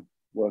 I am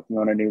working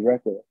on a new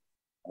record.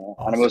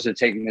 Awesome. And I'm also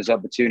taking this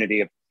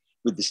opportunity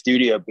with the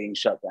studio being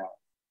shut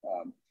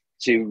down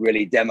to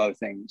really demo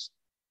things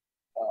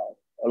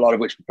a lot of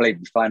which we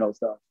played the final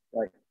stuff,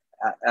 like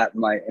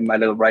in my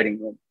little writing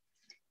room,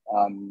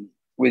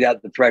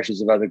 without the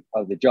pressures of other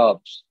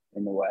jobs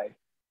in a way.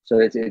 So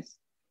it's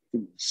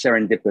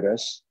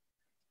serendipitous.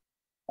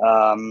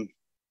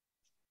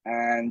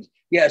 And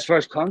yeah, as far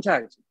as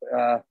contact,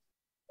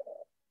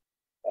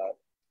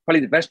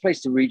 probably the best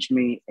place to reach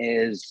me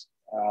is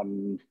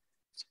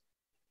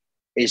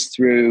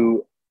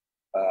through,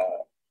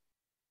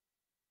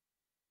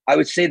 I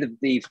would say that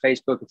the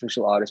Facebook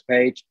official artist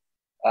page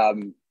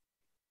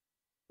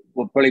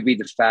will probably be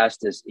the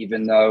fastest,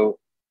 even though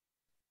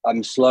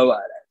I'm slow at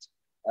it,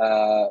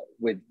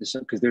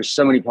 because there's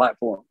so many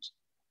platforms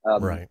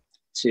right.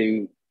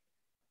 to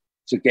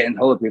get in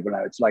hold of people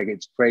now.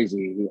 It's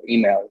crazy.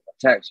 Email,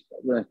 text,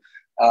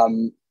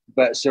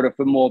 but sort of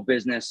for more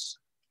business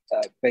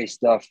based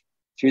stuff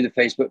through the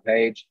Facebook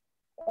page.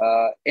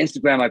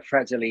 Instagram, I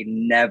practically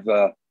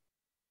never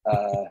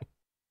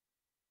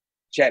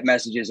check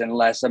messages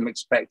unless I'm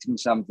expecting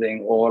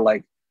something, or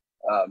like,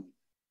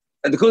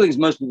 and the cool thing is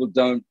most people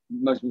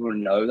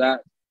know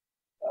that.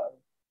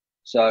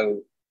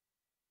 So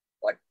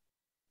like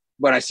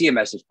when I see a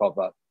message pop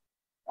up,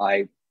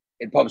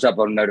 it pops up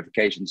on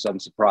notifications, so I'm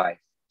surprised.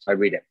 So I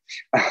read it.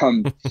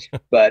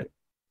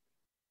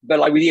 But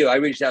like with you, I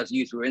reached out to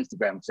you through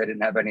Instagram because I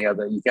didn't have any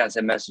other, you can't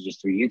send messages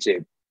through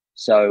YouTube.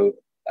 So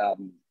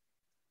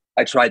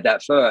I tried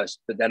that first,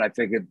 but then I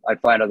figured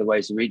I'd find other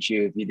ways to reach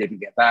you if you didn't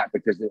get back,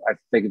 because I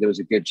figured there was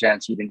a good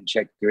chance you didn't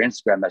check your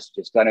Instagram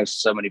messages. Because I know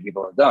so many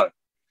people that don't.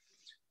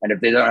 And if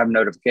they don't have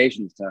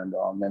notifications turned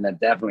on, then they're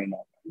definitely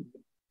not.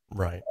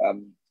 Right.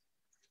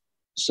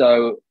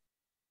 So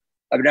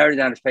I've narrowed it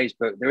down to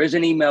Facebook. There is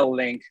an email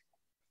link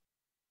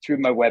through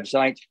my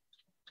website,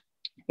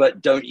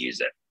 but don't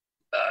use it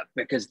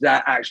because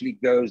that actually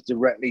goes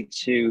directly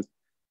to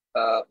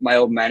my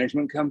old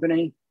management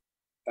company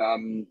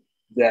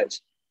that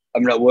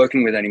I'm not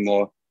working with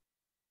anymore.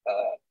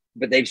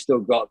 But they've still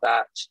got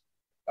that.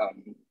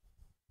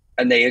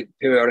 And they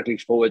periodically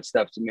forward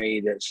stuff to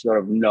me that's sort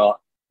of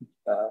not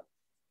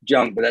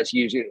junk, but that's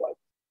usually like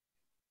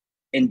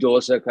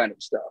endorser kind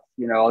of stuff.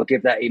 You know, I'll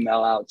give that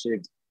email out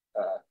to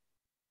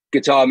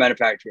guitar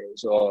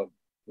manufacturers or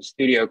the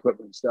studio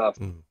equipment stuff.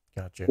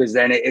 Gotcha. Because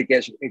then it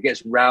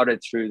gets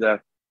routed through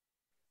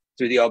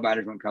the old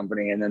management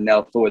company, and then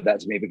they'll forward that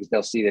to me because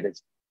they'll see that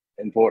it's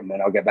important,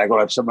 and I'll get back.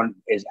 Or if someone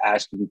is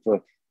asking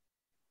for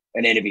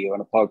an interview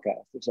on a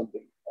podcast or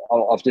something,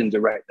 I'll often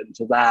direct them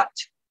to that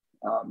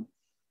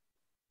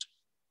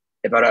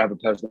if I don't have a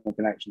personal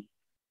connection.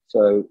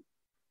 So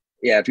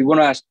yeah, if you want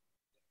to ask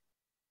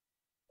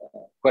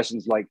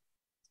questions like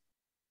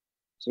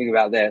something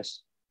about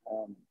this,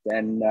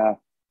 then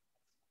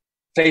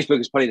Facebook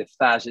is probably the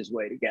fastest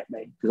way to get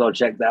me, because I'll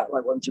check that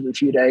like once every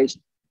few days.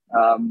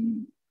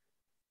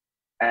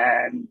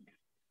 And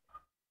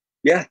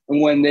yeah,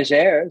 and when this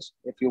airs,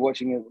 if you're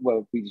watching it,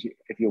 well,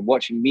 if you're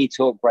watching me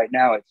talk right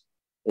now,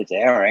 it's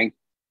airing.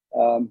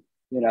 You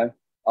know,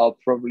 I'll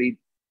probably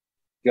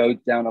go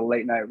down a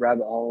late night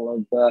rabbit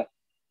hole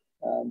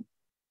of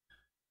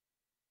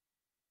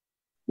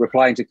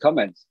replying to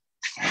comments.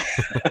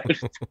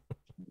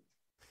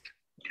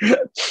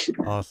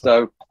 Awesome.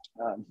 So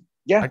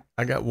yeah,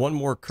 I got one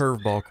more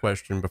curveball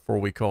question before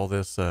we call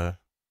this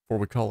before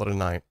we call it a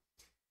night.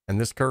 And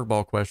this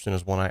curveball question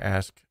is one I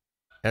ask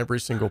every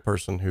single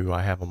person who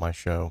I have on my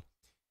show.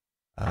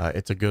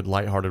 It's a good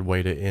lighthearted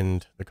way to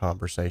end the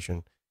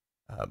conversation.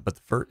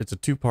 But it's a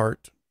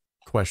two-part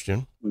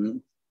question. Mm-hmm.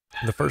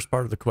 The first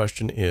part of the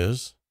question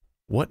is,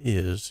 what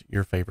is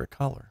your favorite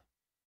color?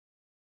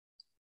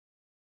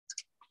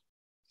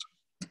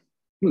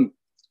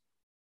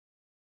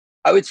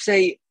 I would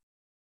say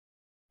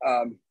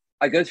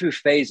I go through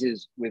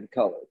phases with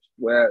colors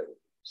where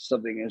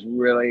something is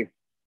really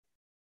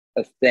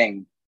a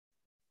thing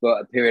for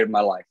a period of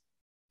my life.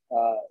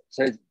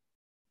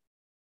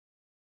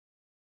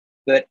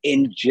 But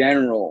in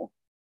general,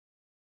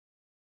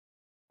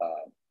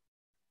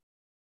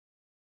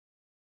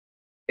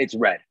 it's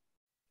red.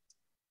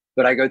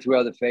 But I go through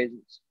other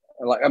phases.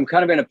 Like I'm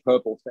kind of in a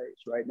purple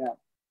phase right now,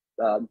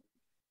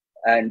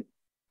 and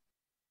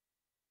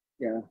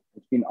you know,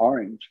 it's been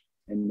orange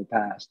in the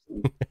past,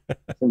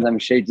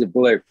 sometimes shades of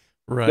blue.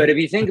 Right. But if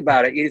you think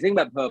about it, you think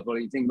about purple,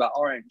 you think about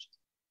orange,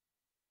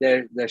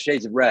 they're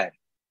shades of red.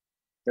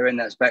 They're in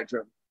that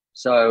spectrum.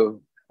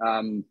 So,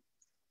 and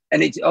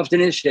it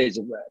often is shades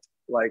of red,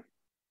 like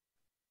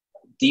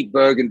deep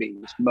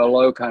burgundies,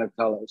 Merlot kind of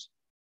colors.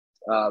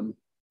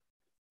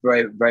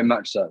 Very, very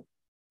much so.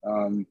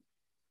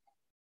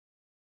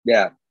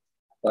 Yeah,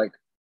 like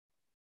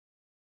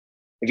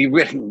if you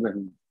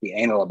really be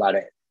anal about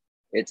it,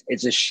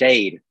 it's a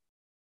shade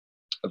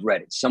of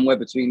red. It's somewhere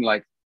between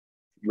like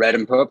red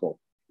and purple.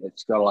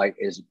 It's got like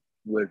if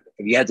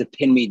you had to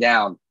pin me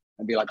down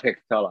and be like, pick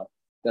a color,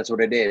 that's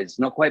what it is. It's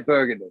not quite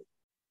burgundy.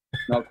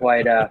 It's not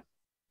quite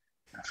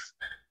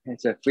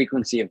it's a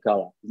frequency of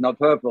color. It's not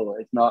purple.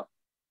 It's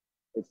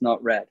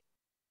not red.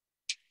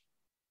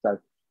 So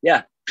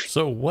yeah.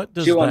 So what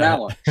does on that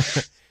one.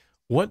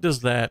 What does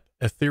that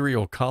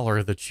ethereal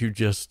color that you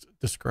just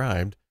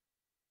described,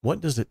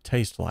 What does it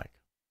taste like?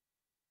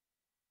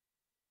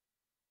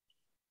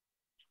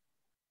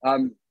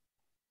 I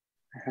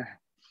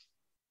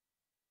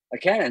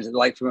can,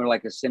 like from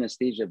like a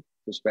synesthesia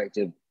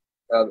perspective,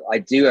 I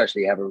do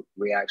actually have a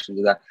reaction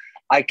to that.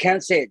 I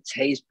can't say it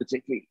tastes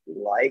particularly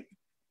like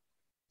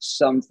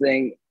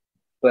something,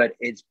 but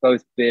it's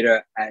both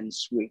bitter and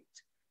sweet.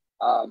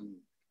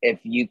 If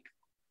you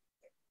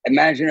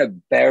imagine a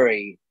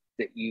berry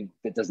that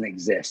doesn't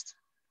exist,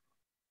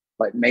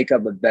 like make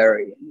up a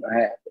berry in your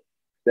head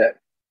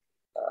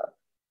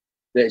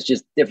that's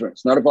just different.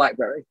 It's not a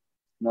blackberry,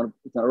 it's not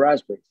a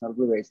raspberry, it's not a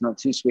blueberry, it's not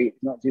too sweet,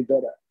 it's not too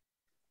bitter.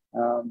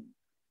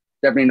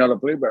 Definitely not a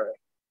blueberry,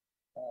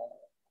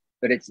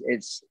 but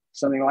it's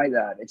something like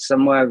that. It's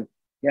somewhere,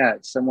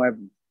 it's somewhere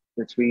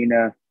between.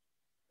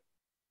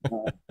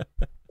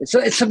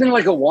 It's something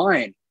like a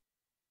wine.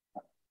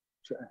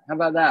 How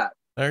about that?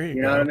 There you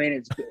go. know what I mean?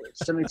 It's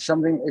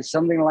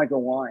something like a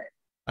wine.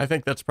 I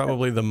think that's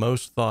probably the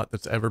most thought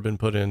that's ever been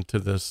put into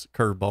this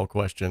curveball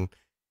question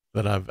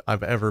that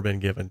I've ever been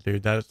given,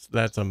 dude.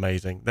 That's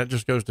amazing. That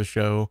just goes to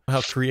show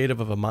how creative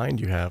of a mind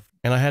you have.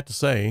 And I had to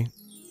say,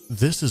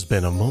 this has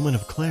been a moment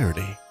of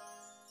clarity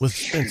with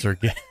Spencer.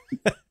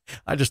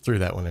 I just threw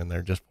that one in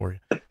there just for you.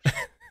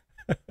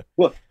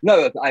 Well,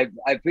 no, I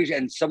appreciate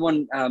it. And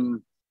someone,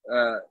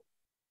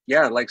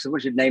 like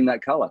someone should name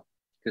that color,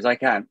 because I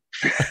can't.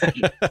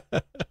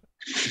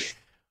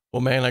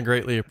 Well, man, I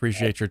greatly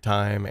appreciate your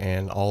time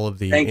and all of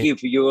the. Thank you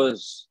for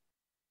yours.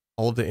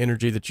 All of the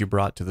energy that you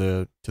brought to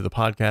the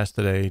podcast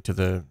today, to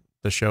the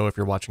show. If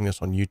you're watching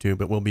this on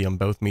YouTube, it will be on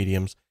both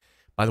mediums.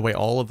 By the way,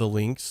 all of the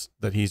links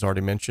that he's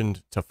already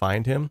mentioned to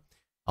find him,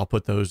 I'll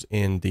put those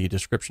in the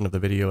description of the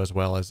video as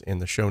well as in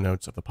the show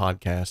notes of the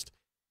podcast,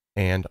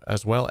 and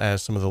as well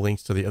as some of the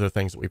links to the other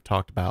things that we've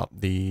talked about,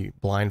 the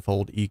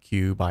Blindfold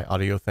EQ by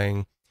Audio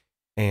Thing,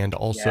 and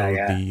also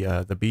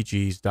the Bee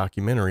Gees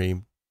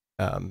documentary,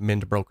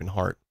 𝗵𝗲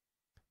𝗛𝗦𝗦.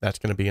 That's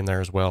going to be in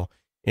there as well.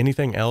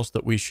 Anything else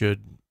that we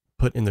should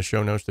put in the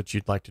show notes that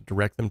you'd like to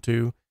direct them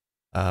to?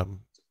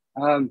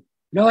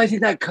 No, I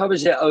think that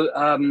covers it.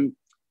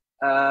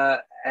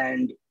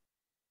 And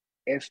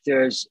if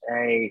there's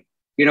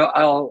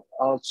I'll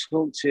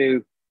talk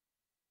to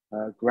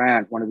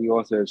Grant, one of the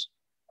authors.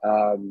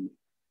 I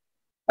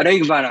know you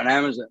can find it on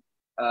Amazon,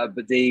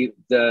 but the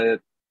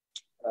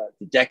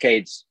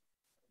Decades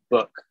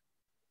book.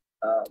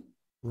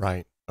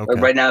 Right.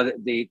 Okay. Right now,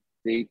 the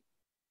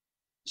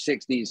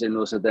 60s and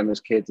also them as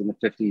kids in the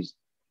 50s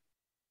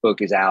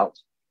book is out.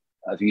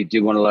 If you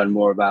do want to learn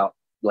more about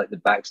like the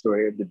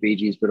backstory of the Bee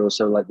Gees, but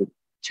also like the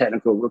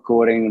technical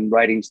recording and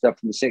writing stuff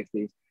from the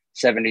 60s,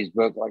 70s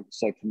book, like I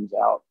said, comes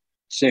out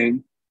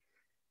soon.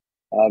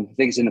 I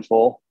think it's in the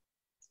fall,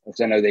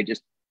 because I know they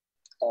just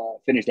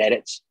finished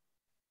edits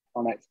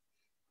on it.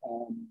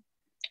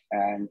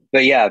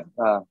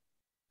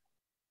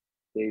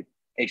 The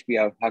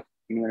HBO, How Can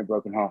You Win a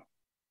Broken Heart,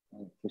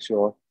 for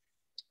sure.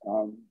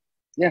 I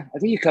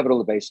think you covered all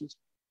the bases.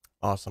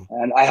 Awesome.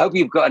 And I hope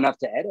you've got enough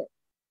to edit.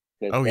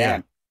 Oh,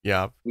 yeah.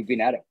 We've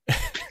been at it.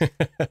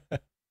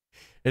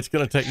 It's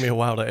going to take me a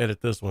while to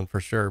edit this one for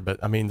sure. But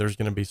I mean, there's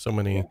going to be so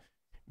many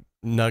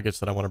nuggets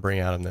that I want to bring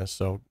out in this.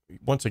 So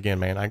once again,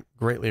 man, I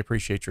greatly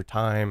appreciate your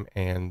time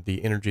and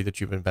the energy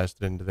that you've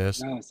invested into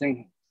this. No,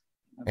 thank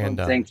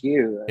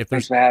you.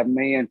 Thanks for having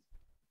me. And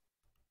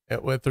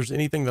if there's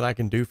anything that I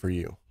can do for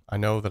you, I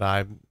know that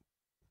I'm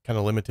kind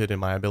of limited in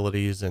my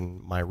abilities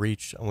and my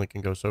reach only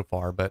can go so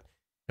far, but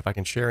if I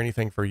can share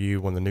anything for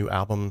you when the new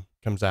album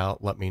comes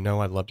out, let me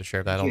know. I'd love to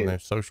share that on the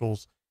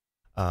socials.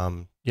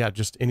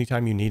 Just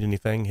anytime you need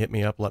anything, hit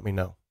me up, let me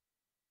know.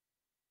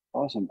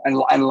 Awesome. And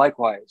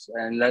likewise.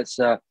 And let's,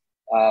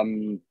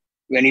 when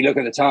you look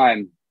at the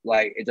time,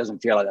 like it doesn't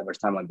feel like that much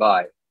time went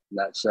by.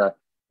 That's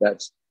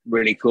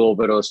really cool,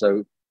 but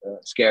also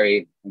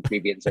scary and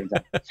creepy at the same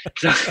time.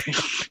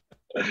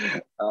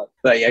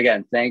 But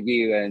again, thank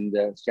you. And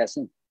chat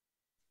soon.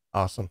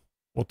 Awesome.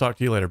 We'll talk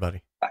to you later,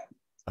 buddy.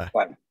 Bye.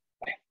 Bye.